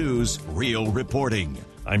 Real news, real reporting.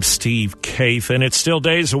 I'm Steve Kaith, and it's still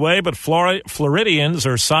days away, but Floridians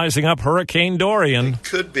are sizing up Hurricane Dorian. It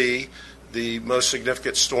could be the most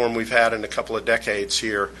significant storm we've had in a couple of decades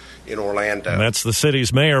here in Orlando. And that's the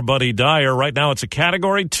city's mayor, Buddy Dyer. Right now it's a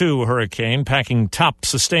Category 2 hurricane, packing top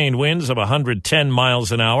sustained winds of 110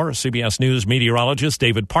 miles an hour. CBS News meteorologist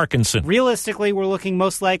David Parkinson. Realistically, we're looking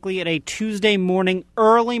most likely at a Tuesday morning,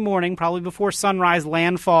 early morning, probably before sunrise,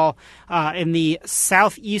 landfall in the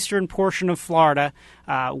southeastern portion of Florida.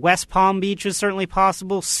 West Palm Beach is certainly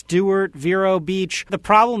possible, Stewart, Vero Beach. The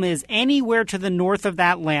problem is anywhere to the north of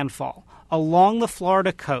that landfall, along the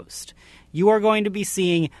Florida coast, you are going to be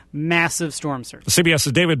seeing massive storm surge.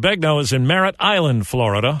 CBS's David Begnaud is in Merritt Island,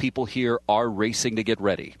 Florida. People here are racing to get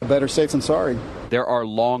ready. Better safe than sorry. There are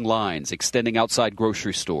long lines extending outside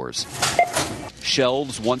grocery stores.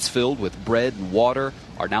 Shelves once filled with bread and water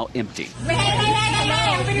are now empty.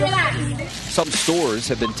 Some stores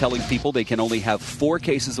have been telling people they can only have 4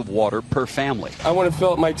 cases of water per family. I want to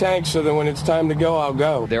fill up my tank so that when it's time to go, I'll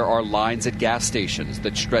go. There are lines at gas stations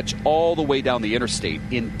that stretch all the way down the interstate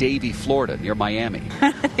in Davie, Florida, near Miami.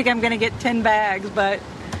 I think I'm going to get 10 bags, but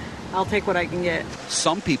I'll take what I can get.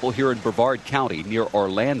 Some people here in Brevard County, near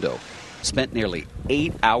Orlando, spent nearly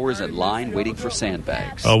 8 hours in line waiting for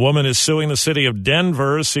sandbags. A woman is suing the city of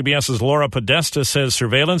Denver. CBS's Laura Podesta says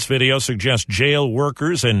surveillance video suggests jail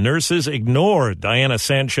workers and nurses ignored Diana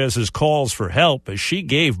Sanchez's calls for help as she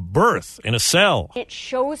gave birth in a cell. It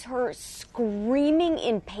shows her screaming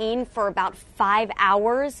in pain for about 5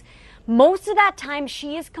 hours. Most of that time,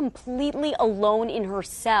 she is completely alone in her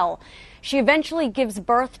cell. She eventually gives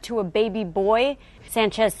birth to a baby boy.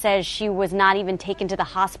 Sanchez says she was not even taken to the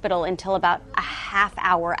hospital until about a half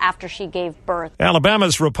hour after she gave birth.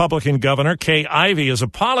 Alabama's Republican Governor Kay Ivey has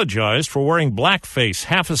apologized for wearing blackface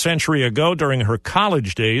half a century ago during her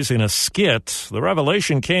college days in a skit. The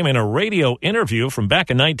revelation came in a radio interview from back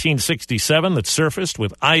in 1967 that surfaced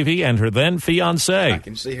with Ivey and her then fiancé. I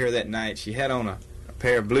can see her that night. She had on a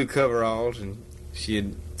pair of blue coveralls, and she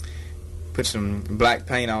had put some black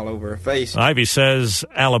paint all over her face. Ivy says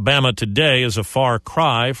Alabama today is a far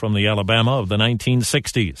cry from the Alabama of the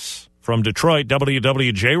 1960s. From Detroit,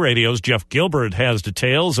 WWJ Radio's Jeff Gilbert has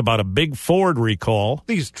details about a big Ford recall.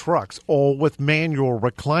 These trucks, all with manual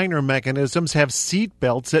recliner mechanisms, have seat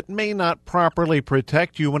belts that may not properly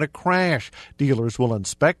protect you in a crash. Dealers will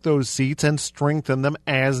inspect those seats and strengthen them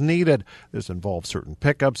as needed. This involves certain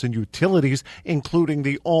pickups and utilities, including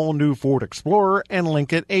the all-new Ford Explorer and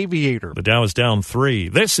Lincoln Aviator. The Dow is down 3.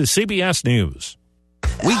 This is CBS News.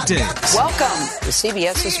 Weekdays. Welcome to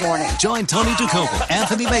CBS This Morning. Join Tony Ducopa,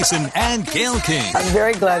 Anthony Mason, and Gail King. I'm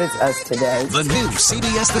very glad it's us today. The new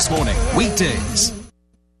CBS This Morning. Weekdays.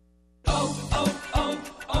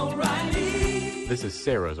 O'Reilly. This is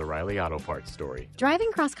Sarah's O'Reilly Auto Parts story.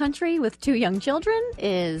 Driving cross-country with 2 young children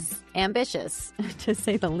is ambitious, to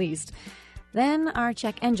say the least. Then our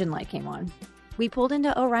check engine light came on. We pulled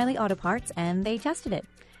into O'Reilly Auto Parts, and they tested it.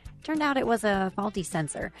 Turned out it was a faulty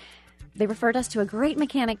sensor. They referred us to a great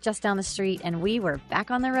mechanic just down the street, and we were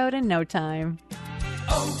back on the road in no time.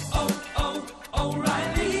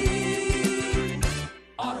 O'Reilly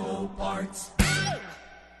Auto Parts.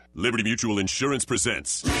 Liberty Mutual Insurance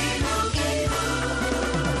presents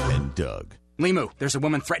and Doug. Limu, there's a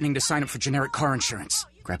woman threatening to sign up for generic car insurance.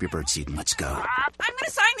 Grab your birdseed and let's go. I'm going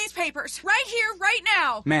to sign these papers right here, right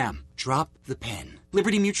now. Ma'am, drop the pen.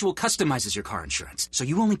 Liberty Mutual customizes your car insurance, so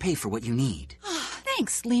you only pay for what you need.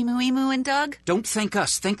 Thanks, Limu, Emu, and Doug. Don't thank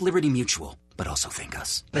us. Thank Liberty Mutual. But also thank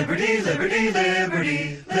us. Liberty, liberty,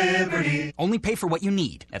 liberty, liberty. Only pay for what you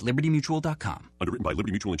need at libertymutual.com. Underwritten by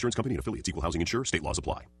Liberty Mutual Insurance Company and affiliates. Equal housing insurer. State laws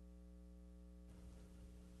apply.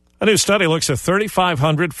 A new study looks at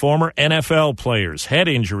 3,500 former NFL players' head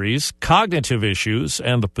injuries, cognitive issues,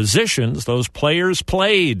 and the positions those players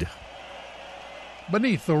played.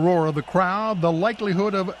 Beneath the roar of the crowd, the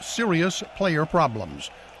likelihood of serious player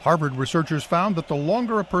problems. Harvard researchers found that the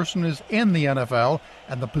longer a person is in the NFL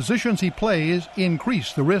and the positions he plays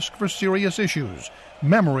increase the risk for serious issues: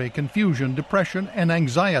 memory, confusion, depression, and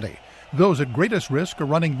anxiety. Those at greatest risk are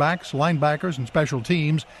running backs, linebackers, and special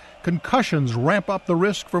teams. Concussions ramp up the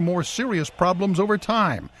risk for more serious problems over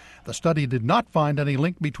time. The study did not find any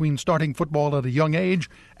link between starting football at a young age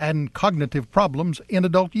and cognitive problems in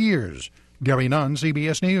adult years. Gary Nunn,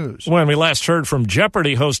 CBS News. When we last heard from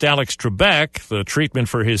Jeopardy host Alex Trebek, the treatment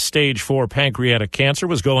for his stage 4 pancreatic cancer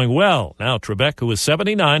was going well. Now Trebek, who is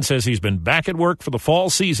 79, says he's been back at work for the fall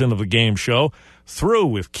season of the game show, through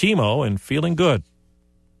with chemo and feeling good.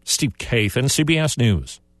 Steve Kathan, CBS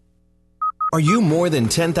News. Are you more than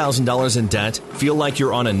 $10,000 in debt? Feel like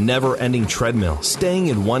you're on a never-ending treadmill, staying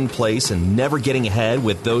in one place and never getting ahead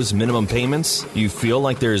with those minimum payments? You feel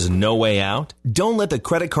like there's no way out? Don't let the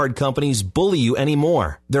credit card companies bully you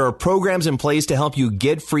anymore. There are programs in place to help you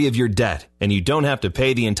get free of your debt, and you don't have to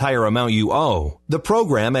pay the entire amount you owe. The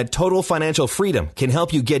program at Total Financial Freedom can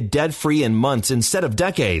help you get debt-free in months instead of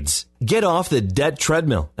decades. Get off the debt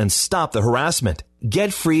treadmill and stop the harassment.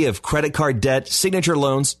 Get free of credit card debt, signature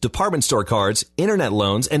loans, department store cards, internet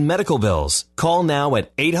loans, and medical bills. Call now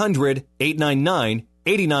at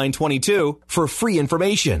 800-899-8922 for free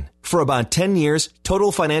information. For about 10 years,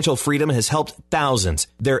 Total Financial Freedom has helped thousands.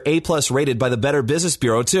 They're A+ rated by the Better Business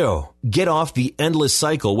Bureau, too. Get off the endless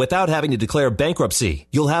cycle without having to declare bankruptcy.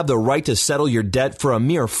 You'll have the right to settle your debt for a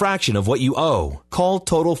mere fraction of what you owe. Call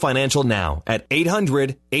Total Financial now at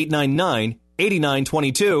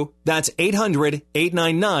 800-899-8922. That's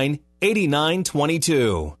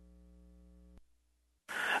 800-899-8922.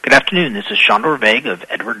 Good afternoon. This is Chandra Vega of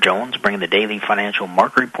Edward Jones bringing the daily financial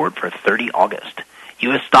market report for 30 August.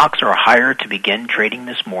 U.S. stocks are higher to begin trading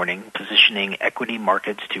this morning, positioning equity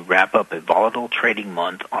markets to wrap up a volatile trading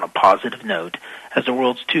month on a positive note as the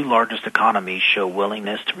world's 2 largest economies show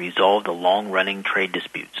willingness to resolve the long-running trade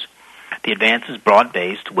disputes. The advance is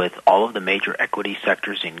broad-based with all of the major equity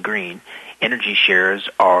sectors in green. Energy shares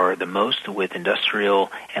are the most, with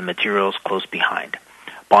industrial and materials close behind.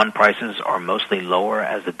 Bond prices are mostly lower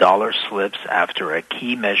as the dollar slips after a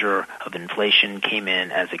key measure of inflation came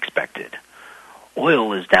in as expected.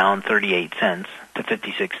 Oil is down 38 cents to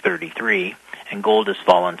 $56.33, and gold has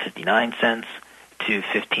fallen 59 cents to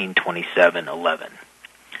 $15.27.11.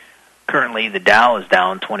 Currently, the Dow is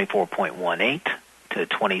down 24.18 to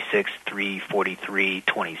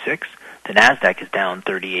 26,343.26. The Nasdaq is down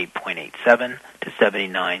 38.87 to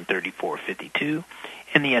 79,3452,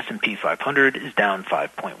 and the S&P 500 is down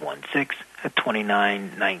 5.16 at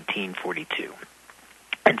 29,1942.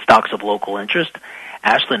 In stocks of local interest,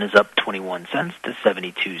 Ashland is up 21 cents to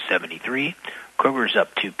 72.73. Kroger is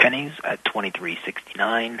up 2 pennies at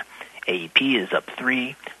 23.69. AEP is up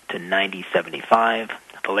 3 to 90.75.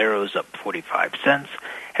 Valero is up 45 cents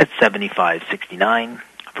at 75.69.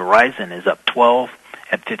 Verizon is up 12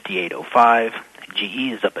 at 58.05.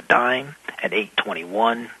 GE is up a dime at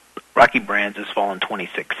 8.21. Rocky Brands has fallen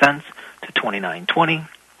 26 cents to 29.20.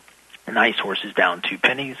 Nice Horse is down 2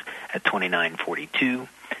 pennies at 29.42.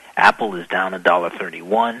 Apple is down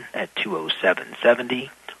 $1.31 at 207.70.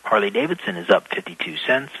 Harley-Davidson is up 52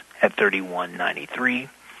 cents at 31.93.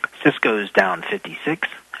 Cisco is down 56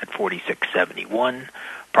 at 46.71.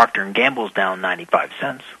 Procter & Gamble is down 95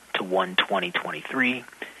 cents to 120.23.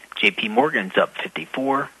 J.P. Morgan's up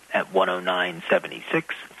 54 at 109.76.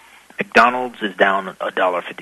 McDonald's is down $1.50